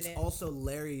 I'll and admit it's it. also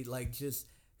Larry, like just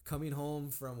coming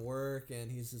home from work,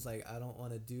 and he's just like, I don't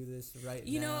want to do this right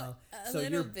You know, now. a So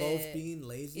little you're both bit. being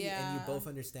lazy, and you Yeah. both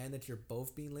understand that you're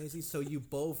both being lazy. So you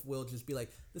both will just be like,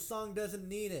 the song doesn't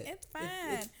need it. It's It's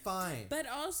fine. fine. But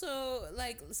also,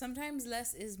 like, sometimes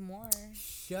less is more.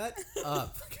 Shut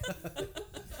up.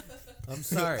 I'm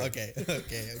sorry. Okay.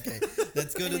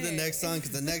 Let's go to the next song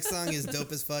because the next song is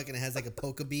dope as fuck and it has like a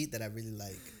polka beat that I really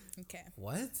like. Okay.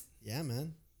 What? Yeah,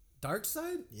 man. Dark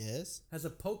Side Yes. has a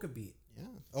polka beat. Yeah.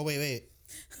 Oh wait.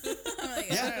 I'm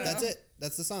like, I Yeah, don't that's know. it.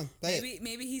 That's the song. Play it.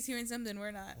 Maybe he's hearing something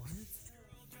we're not.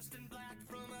 Dressed in black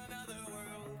from another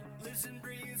world. Lives and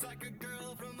breathes like a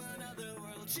girl from another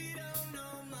world. She don't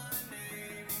know my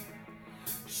name.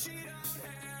 She don't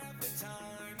have the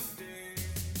time of day.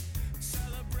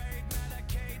 Celebrate,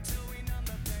 medicate till we numb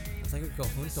the pain. It's like a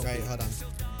conjunto Right. beat. Hold on.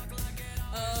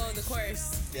 Oh, the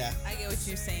chorus. Yeah. I get what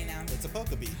you're saying now. It's a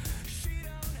polka beat.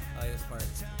 Oh, this part.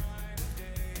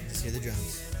 Just hear the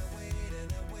drums.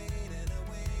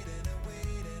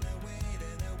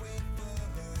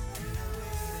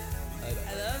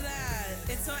 I love that.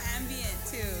 It's so ambient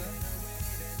too.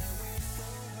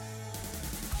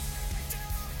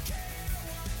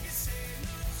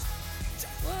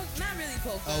 Well, not really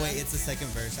polka. Oh wait, it's the second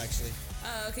verse actually.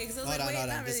 Oh, okay. Because I was Hold like, on, wait, hold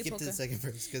on. not Just really skip polka. to the second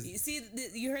verse because You see,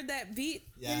 you heard that beat?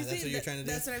 Yeah, Did you that's see what you're that- trying to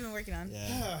do? That's what I've been working on.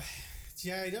 yeah,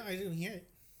 Yeah, I didn't hear it.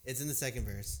 it's in the second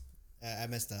verse. I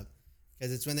messed up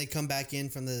because it's when they come back in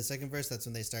from the second verse. That's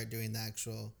when they start doing the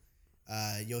actual.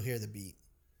 You'll hear the beat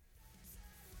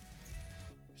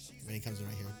when he comes in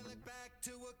right here. Back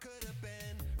to what could have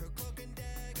been. Her cloak and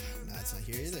dagger. No, it's not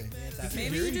here either.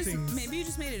 Maybe hearing you just things. maybe you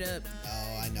just made it up.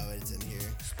 Oh, I know it's in here.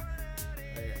 Right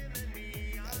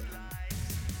here. Got it.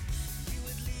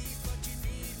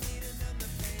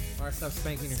 Or stop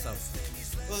spanking yourself.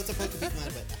 Well, it's a polka beat,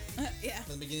 man, but Yeah.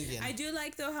 from the beginning to the end. I do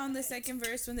like though how in the second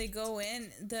verse when they go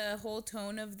in, the whole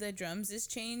tone of the drums is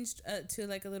changed to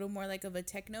like a little more like of a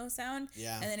techno sound.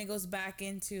 Yeah. And then it goes back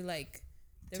into like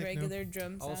the Techno. regular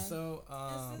drum sound. Also,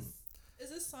 Is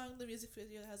this song the music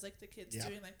video that has like the kids Yeah.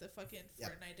 doing like the fucking Yeah.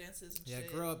 Fortnite dances and yeah,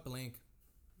 shit? grow up, Blink.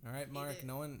 All right, Mark. it.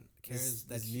 No one cares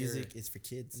that this you're- music is for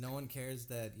kids. No one cares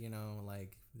that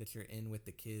like that you're in with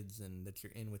the kids and that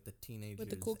you're in with the teenagers.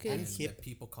 cool and kids. I'm hip. that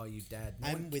people call you dad. No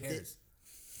I'm one with it. cares.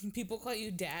 People call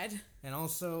you dad. And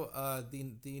also,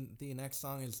 the next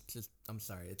song is just, I'm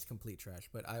sorry, it's complete trash,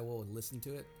 but I will listen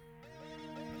to it.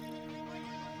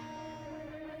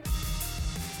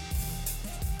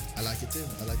 I I like it too.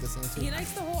 I like this song too. He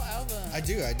likes the whole album. I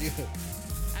do. I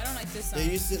don't like this song. They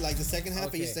used to like the second half. I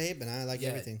Okay. used to hate, but now I like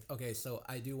everything. Okay, so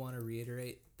I do want to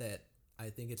reiterate that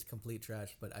I think it's complete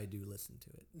trash, but I do listen to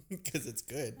it. Because it's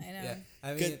good. I know. Yeah,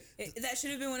 I mean, Good. That should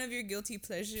have been one of your guilty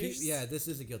pleasures. yeah, this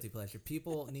is a guilty pleasure.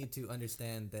 People need to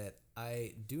understand that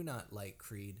I do not like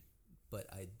Creed, but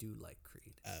I do like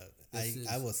Creed.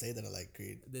 I will say that I like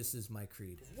Creed. This is my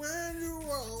Creed. When you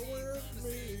are with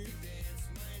me.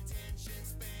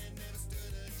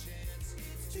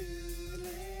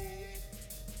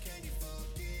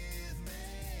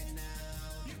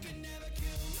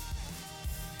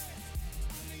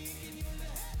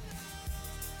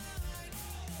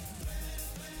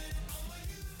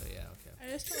 But yeah, okay.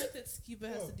 I just don't like that Skiba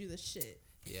has to do the shit.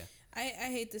 Yeah. I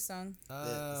hate this song.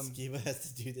 Skiba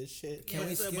has to do this shit. Can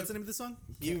we skip? What's the name of the song?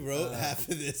 You wrote half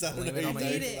of this. I don't know Blame what It you're on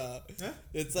talking My Youth. about. Huh?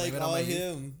 It's like Blame It on all My Youth.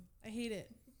 him. I hate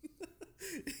it.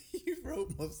 You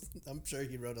wrote most. I'm sure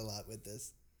he wrote a lot with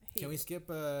this. I hate Can we it. skip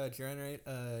Generate?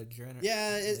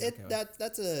 Yeah, okay.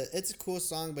 that's a cool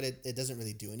song, but it doesn't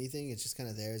really do anything. It's just kind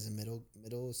of there as a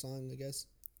middle song, I guess.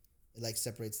 It like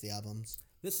separates the albums.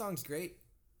 This song's great.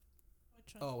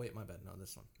 Which one? Oh wait, my bad. No,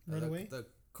 this one. Runaway? The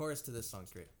chorus to this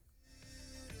song's great.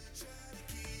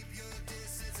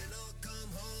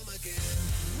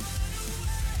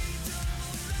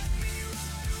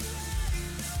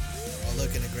 Oh,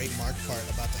 look, and a great Mark part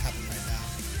about to happen right now.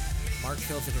 Mark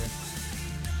kills it here.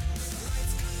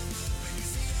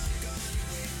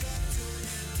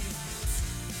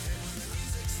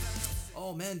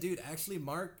 Oh man, dude! Actually,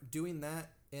 Mark doing that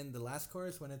in the last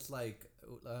chorus when it's like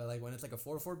when it's like a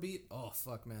 4/4 beat. Oh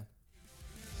fuck, man.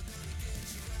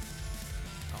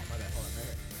 Oh my bad. Hold on, right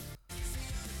here.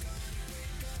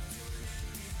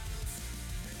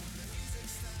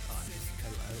 Oh, I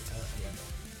love it.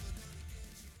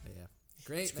 But yeah,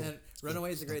 great cool. man. It's cool.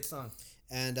 Runaway is a great song.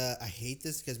 And I hate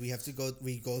this because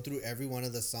we go through every one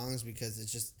of the songs because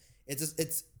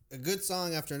it's a good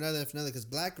song after another. Because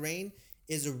Black Rain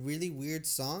is a really weird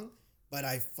song, but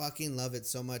I fucking love it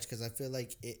so much because I feel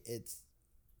like it's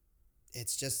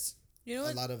just You know a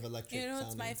what? lot of electric. You know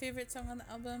what's my sounding. favorite song on the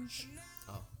album?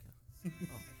 Oh, okay.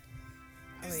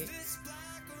 Oh wait.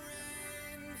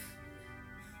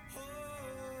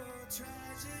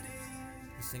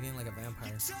 He's singing like a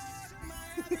vampire.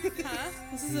 Huh?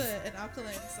 This is an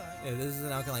Alkaline song. Yeah, this is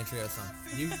an Alkaline Trio song.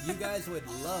 You guys would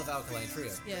love Alkaline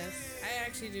Trio. Yes. I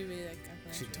actually do really like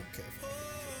She Alkaline don't Trio. care.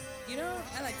 You know,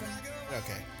 I like them.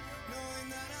 Okay.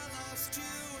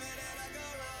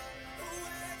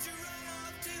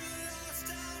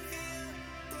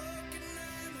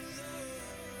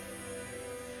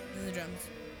 And the drums.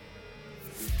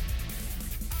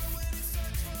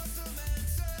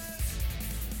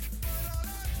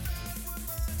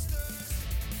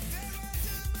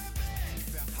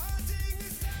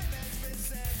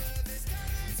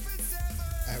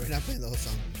 Alright, we're not playing the whole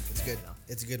song. It's good. No.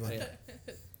 It's a good one. Yeah.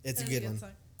 It's a That is good one.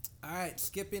 song. All right,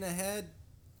 skipping ahead.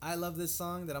 I love this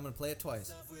song that I'm gonna play it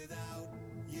twice.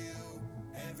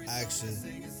 Actually,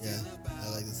 yeah, I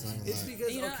like this song a It's lot.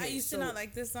 because You know, okay, I used so to not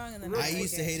like this song, and then I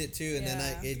used to hate it too, and then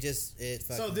Yeah. it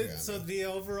fucking So grew on so me. the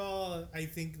overall, I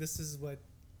think this is what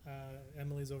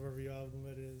Emily's overview album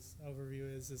is.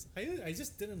 I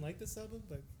just didn't like this album,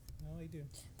 but now I do.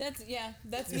 That's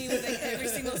me with like every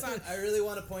single song. I really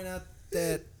want to point out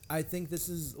that I think this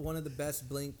is one of the best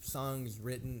Blink songs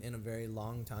written in a very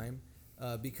long time,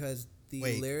 because the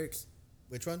Wait. lyrics.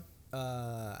 Which one?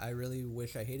 I really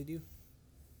wish I hated you.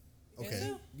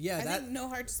 Okay. Yeah, I that. think No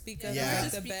Heart to Speak of Yeah.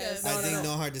 is the best. I No, think no.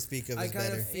 No Hard to Speak of I is kind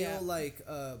better. of feel Yeah. like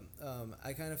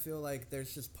I kind of feel like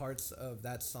there's just parts of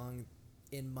that song,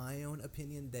 in my own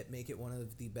opinion, that make it one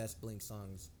of the best Blink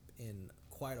songs in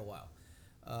quite a while,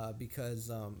 because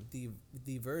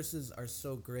the verses are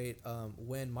so great.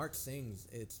 When Mark sings,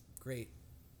 it's great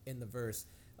in the verse,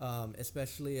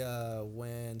 especially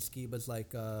when Skiba's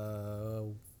like,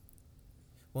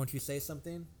 "Won't you say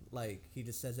something?" Like he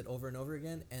just says it over and over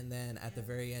again, and then at the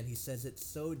very end, he says it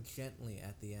so gently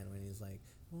at the end when he's like,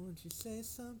 "Won't you say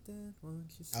something?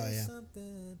 Won't you say Oh, yeah.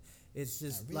 something?" It's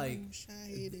just I really wish I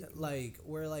hated you. like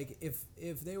where like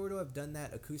if they were to have done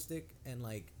that acoustic and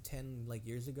like 10 like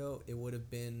years ago, it would have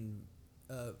been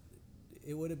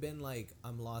like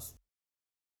I'm lost.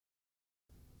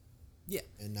 Yeah,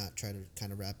 And not try to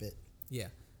kind of rap it. yeah.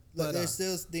 Look, But, there's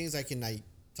still things I can like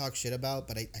talk shit about,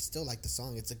 but I still like the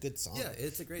song. It's a good song. Yeah,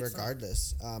 it's a great song.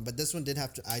 regardless. But this one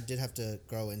I did have to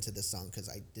grow into this song because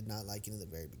I did not like it in the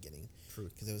very beginning.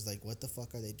 Truth. Because it was like, what the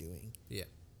fuck are they doing? Yeah.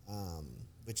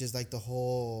 Which is like the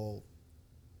whole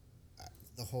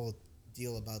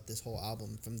deal about this whole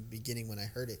album from the beginning when I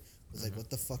heard it was like, what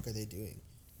the fuck are they doing?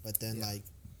 But then Yeah. like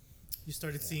You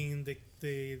started seeing the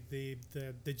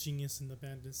genius in the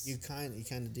band. You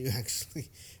kind of do actually,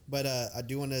 but I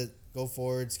do want to go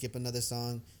forward, skip another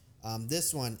song.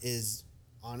 This one is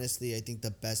honestly, I think,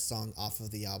 the best song off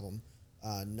of the album.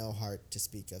 No Heart to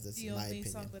Speak of. This The is my only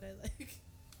opinion. song that I like.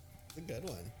 It's a good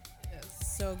one.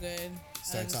 Yes. So good.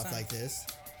 Starts I off love the like this.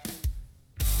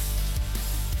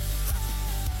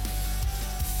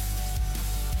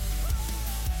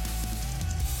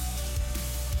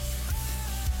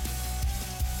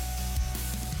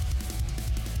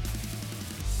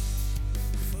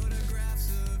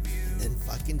 And then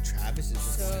fucking Travis is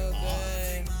just So going off.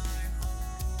 good.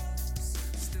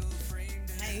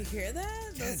 Now you hear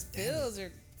that? Those damn it. fills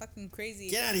are fucking crazy.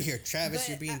 Get out of here, Travis. But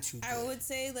You're being too I good. would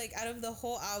say, like, out of the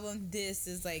whole album, this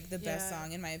is like the best Yeah.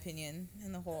 song in my opinion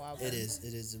in the whole album. It is.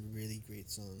 It is a really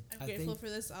great song. I'm I grateful think- for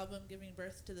this album giving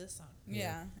birth to this song.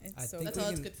 Yeah, I it's so think That's good. all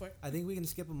we it's can- good for. I think we can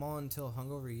skip them all until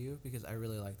Hungover You because I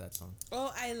really like that song.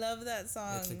 Oh, I love that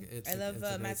song. It's I a- love it's a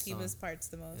great Matt Skiba's song. parts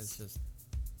the most. It's just.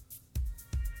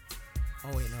 Oh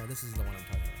wait, no, this is the one I'm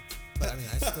talking about. But I mean,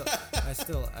 I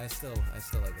still like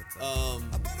it. So.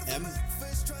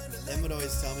 Em would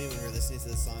always tell me when we were listening to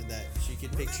this song that she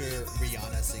could picture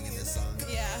Rihanna singing this song.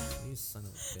 Yeah. You son of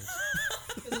a bitch.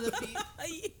 Is it the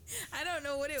beat? I don't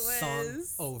know what it Song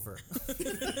was. over.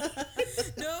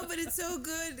 No, but it's so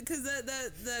good because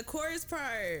the chorus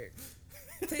part.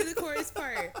 Play the chorus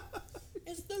part.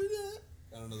 I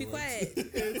don't know Be quiet.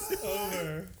 It's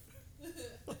over.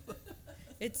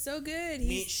 It's so good.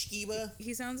 Meet Skiba.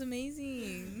 He sounds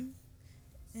amazing.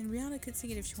 And Rihanna could sing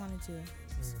it if she wanted to.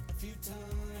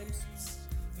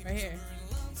 Right here.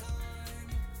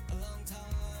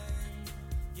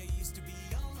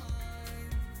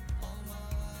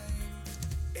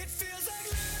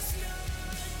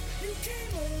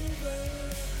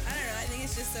 I don't know. I think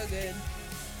it's just so good. I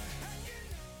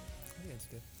think it's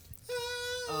good.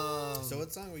 So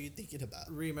what song were you thinking about?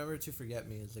 Remember to Forget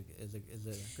Me is a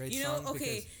great You know, song.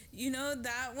 okay, you know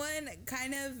that one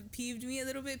kind of peeved me a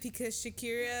little bit because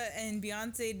Shakira and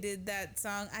Beyonce did that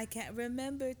song "I Can't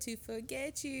Remember to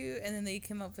Forget You," and then they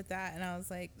came up with that, and I was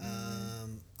like,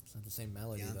 It's not the same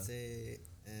melody though. Beyonce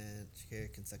and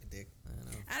Shakira can suck a dick. I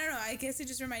know. I don't know. I guess it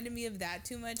just reminded me of that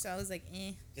too much. So I was like,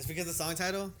 eh. Just because the song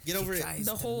title? Get over it. tries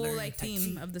The to whole learn like Tai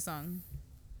theme Chi. of the song.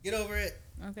 Get over it.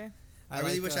 Okay. I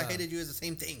really like, wish I hated you as the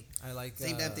same thing. I like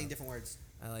Same damn thing, different words.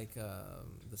 I like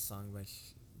the song by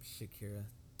Shakira.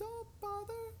 Don't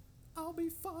bother, I'll be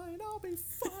fine. I'll be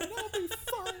fine. I'll be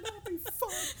fine. I'll be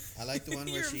fine. I like the one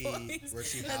where Your she voice. where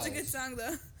she That's howls. a good song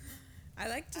though. I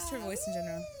like just her voice in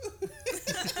general.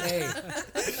 Hey,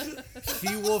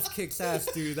 She Wolf kicks ass,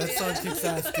 dude. That song kicks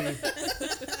ass,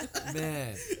 dude.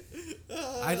 Man,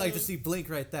 I'd like to see Blink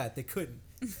write that. They couldn't.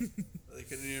 They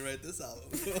couldn't even write this album.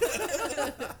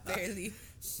 Barely.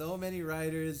 So many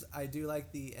writers. I do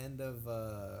like the end of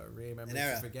Remember An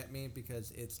Era. to Forget Me because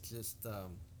it's just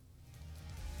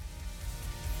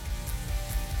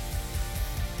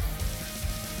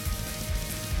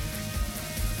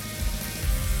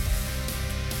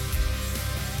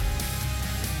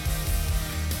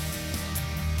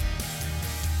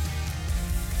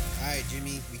Alright,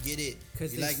 Jimmy, we get it.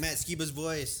 'Cause You they like s- Matt Skiba's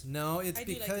voice. no. It's I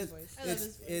do like because his voice. I love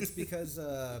his voice. it's because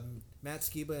Matt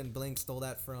Skiba and Blink stole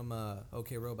that from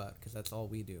OK Robot because that's all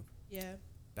we do. Yeah.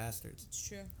 Bastards. It's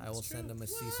true. I will send them a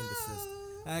cease and desist.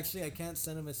 Actually, I can't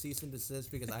send them a cease and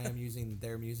desist because I am using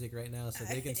their music right now, so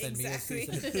they can send Exactly. me a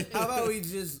cease and desist. How about we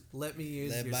just let me use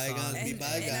Let your bygones song? be And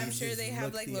bygones. I'm sure Just they have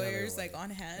look like the other lawyers way. like on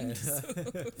hand. So.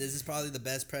 This is probably the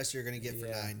best press you're gonna get for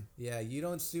Yeah. 9. Yeah, you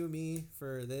don't sue me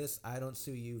for this. I don't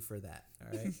sue you for that.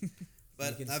 All right.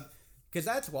 But Because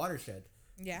that's Watershed.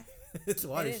 Yeah. It's It is.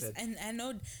 Watershed. And I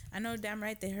know damn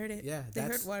right they heard it. Yeah, They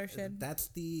heard that's Watershed. That's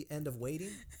the end of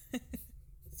waiting.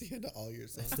 it's the end of all your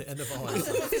songs. That's the end of all our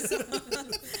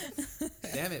songs.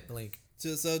 Damn it, Blink.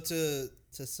 So to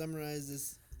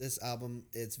summarize this album,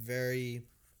 it's very.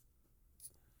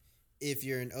 If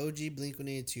you're an OG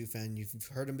Blink-182 fan, you've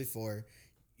heard them before,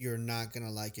 you're not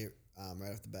gonna like it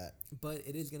right off the bat. But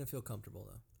it is gonna feel comfortable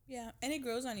though. Yeah, and it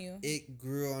grows on you. It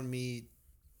grew on me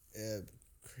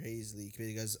crazily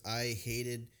because I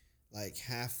hated like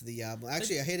half the album.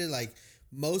 Actually, I hated like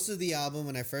most of the album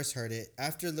when I first heard it.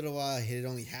 After a little while, I hated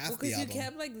only half the Because you album.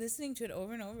 kept like listening to it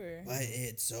over and over. But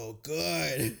it's so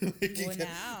good. Like, you Well, kept-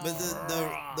 now.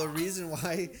 But the reason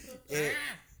why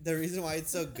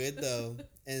it's so good though,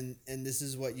 and this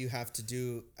is what you have to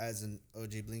do as an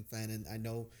OG Blink fan, and I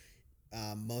know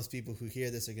most people who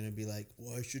hear this are gonna be like,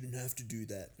 "Well, I shouldn't have to do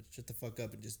that." But shut the fuck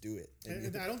up and just do it.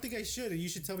 And I don't think I should. You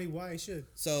should tell me why I should.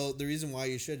 so the reason why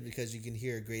you should, because you can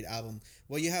hear a great album.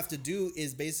 What you have to do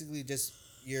is basically just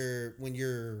when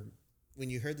you're when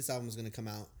you heard this album was gonna come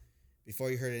out, before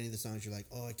you heard any of the songs, you're like,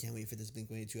 oh, I can't wait for this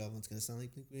Blink-182 album. It's gonna sound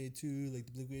like Blink-182, like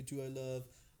the Blink-182 I love.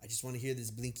 I just want to hear this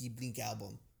Blinky Blink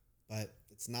album, but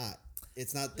it's not.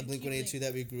 It's not the Blink-182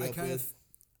 that we grew up with.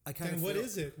 And what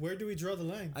is it? Where do we draw the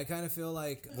line? I kind of feel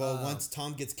like Once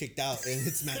Tom gets kicked out and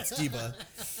it's Matt Skiba,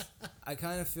 I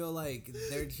kind of feel like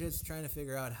they're just trying to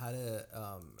figure out how to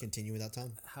continue without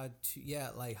Tom.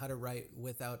 how to write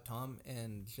without Tom,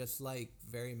 and just like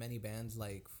very many bands,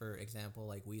 like for example,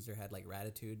 like Weezer had like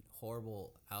Ratitude,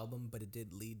 horrible album, but it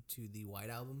did lead to the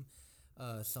White Album.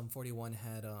 Sum 41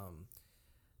 had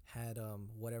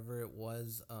whatever it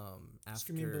was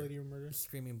after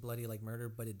Screaming Bloody Like Murder,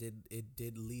 but it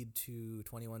did lead to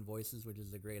 21 Voices, which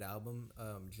is a great album.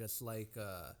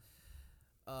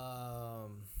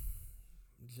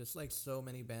 Just like so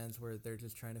many bands where they're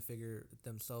just trying to figure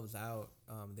themselves out,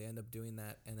 they end up doing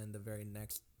that, and then the very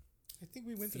next I think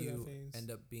we went through that phase. end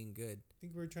up being good. I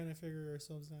think we're trying to figure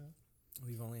ourselves out.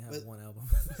 We've only had one album.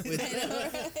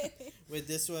 With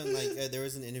this one, like there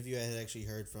was an interview I had actually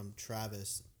heard from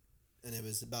Travis, and it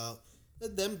was about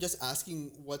them just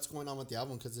asking what's going on with the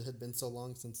album because it had been so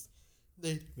long since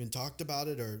they'd been talked about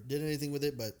it or did anything with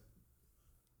it. But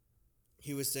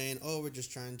he was saying, "Oh, we're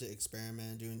just trying to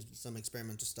experiment, doing some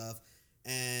experimental stuff."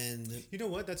 And you know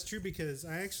what? That's true because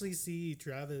I actually see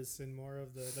Travis in more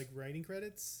of the like writing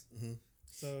credits. Mm-hmm.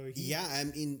 So I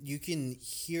mean, you can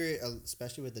hear it,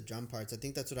 especially with the drum parts. I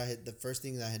think that's what I had. The first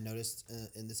thing that I had noticed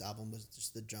in this album was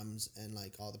just the drums and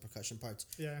like all the percussion parts.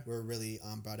 Were really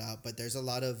brought out. But there's a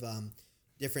lot of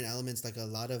different elements, like a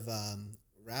lot of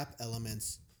rap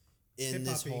elements in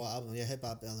this whole album. Yeah, hip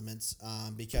hop elements.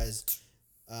 Because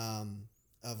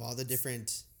of all the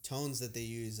different tones that they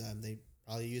use, they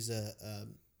probably use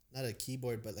not a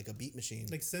keyboard, but like a beat machine,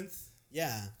 like synth.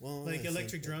 Yeah, well, like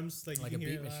electric drums, like a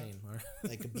beat machine,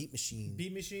 like a beat machine.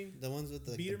 Beat machine, the ones with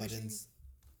the buttons. Machine?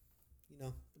 You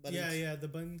know, the buttons. Yeah, the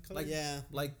button color.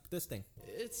 Like this thing.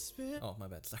 It's been. Oh, my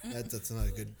bad. Sorry. That's not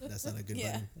a good. That's not a good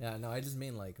button. Yeah, no, I just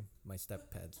mean like my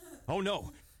step pads. Oh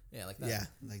no. Yeah, like that. Yeah,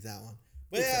 like that one.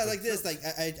 But yeah, like this. Like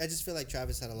I just feel like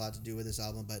Travis had a lot to do with this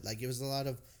album, but like it was a lot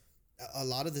of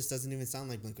this doesn't even sound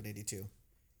like Blink-182,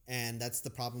 and that's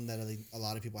the problem that a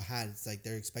lot of people had. It's like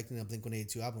they're expecting a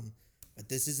Blink-182 album. But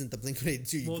this isn't the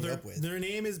Blink-182 you grew up with. Their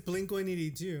name is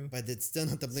Blink-182. But it's still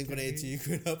not the Blink-182 you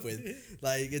grew up with.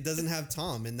 Like, it doesn't have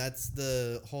Tom, and that's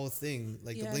the whole thing.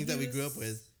 Like, the Blink that we grew up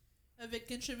with. A big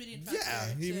contributing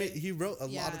factor. Yeah, he wrote a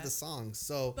lot of the songs.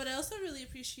 So, but I also really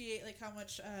appreciate, like, how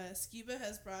much Skiba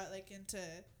has brought, like, into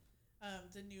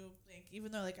the new Blink.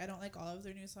 Even though, like, I don't like all of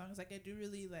their new songs. Like, I do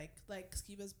really like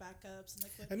Skiba's backups. And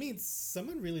like. I mean,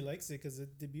 someone really likes it because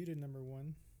it debuted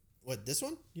 #1. What, this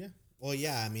one? Yeah. Well,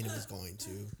 yeah, I mean, it was going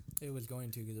to. It was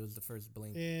going to because it was the first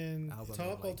Blink and album.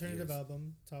 Top alternative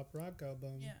album, top rock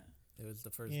album. Yeah. It was the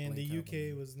first and Blink the UK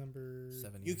album was number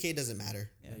 7 years. UK doesn't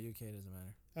matter. Yeah, UK doesn't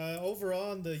matter.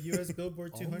 Overall, on the US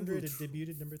Billboard 200, it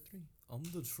debuted #3. I'm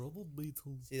the troubled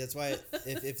Beatles. See, that's why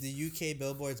if the UK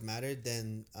billboards mattered,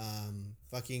 then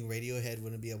fucking Radiohead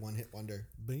wouldn't be a one-hit wonder.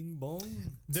 Bing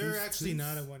bong. They're actually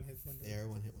not a one-hit wonder. They are a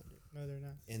one-hit wonder. No, they're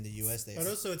not. In the US, they are. But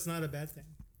also, it's not a bad thing.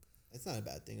 It's not a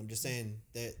bad thing. I'm just saying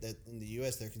that in the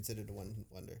U.S. they're considered a one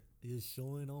wonder. You're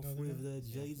showing off with that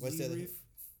Jay-Z riff.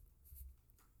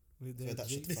 With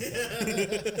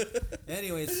that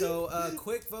Anyway, so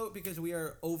quick vote because we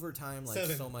are over time like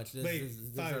 7. so much. This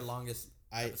is our longest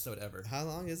episode ever. How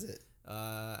long is it?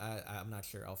 I'm not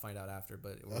sure. I'll find out after,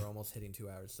 but we're almost hitting 2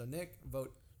 hours. So Nick,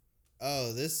 vote.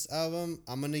 Oh, this album,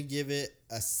 I'm gonna give it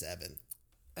a 7.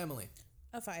 Emily,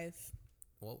 a 5.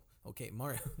 Whoa. Okay,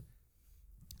 Mario.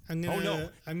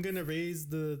 I'm gonna raise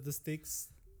the stakes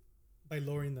by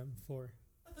lowering them 4.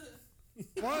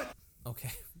 What?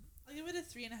 Okay. I'll give it a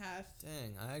 3.5.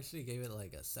 Dang, I actually gave it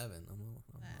like a 7. I'm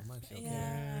actually okay.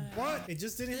 Yeah. What? It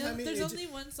just didn't hit me. There's only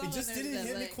one song. It just on there didn't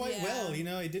hit me quite well. You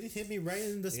know, it didn't hit me right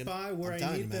in the spot where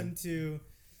I need them to.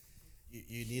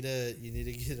 You need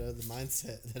to get out of the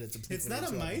mindset that it's a. It's not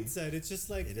a mindset. It's just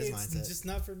like it's just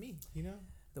not for me. You know.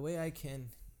 The way I can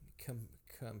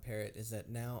compare it is that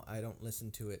now I don't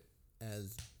listen to it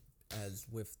as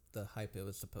with the hype it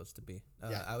was supposed to be.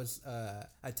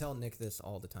 I tell Nick this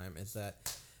all the time is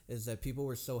that people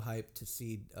were so hyped to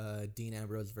see Dean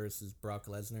Ambrose versus Brock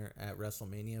Lesnar at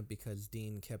WrestleMania because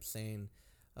Dean kept saying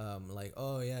like,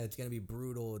 oh yeah, it's gonna be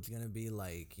brutal, it's gonna be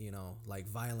like, you know, like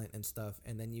violent and stuff,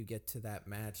 and then you get to that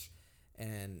match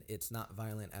and it's not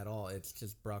violent at all. It's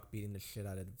just Brock beating the shit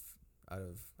out of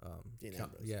Dean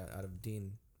Ambrose. out of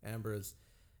Dean Ambrose.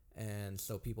 And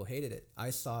so people hated it. I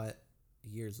saw it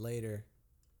years later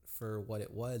for what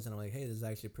it was, and I'm like, hey, this is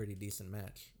actually a pretty decent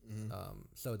match.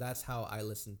 So that's how I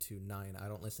listen to 9. I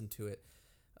don't listen to it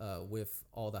with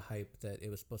all the hype that it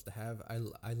was supposed to have.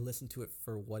 I listen to it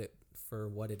for what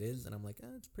it is, and I'm like,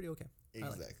 it's pretty okay.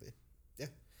 Exactly. Yeah.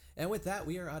 And with that,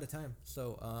 we are out of time.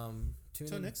 So tune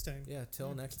Till in next time. Yeah,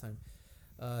 till next time.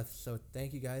 So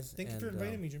thank you guys. Thank you for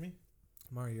inviting me, Jimmy.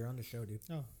 Mario, you're on the show, dude.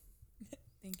 Oh,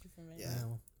 Thank you for me. Yeah.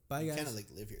 Well, bye, You guys. kind of like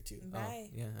live here too. Bye.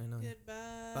 Yeah, I know.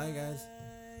 Goodbye. Bye, guys.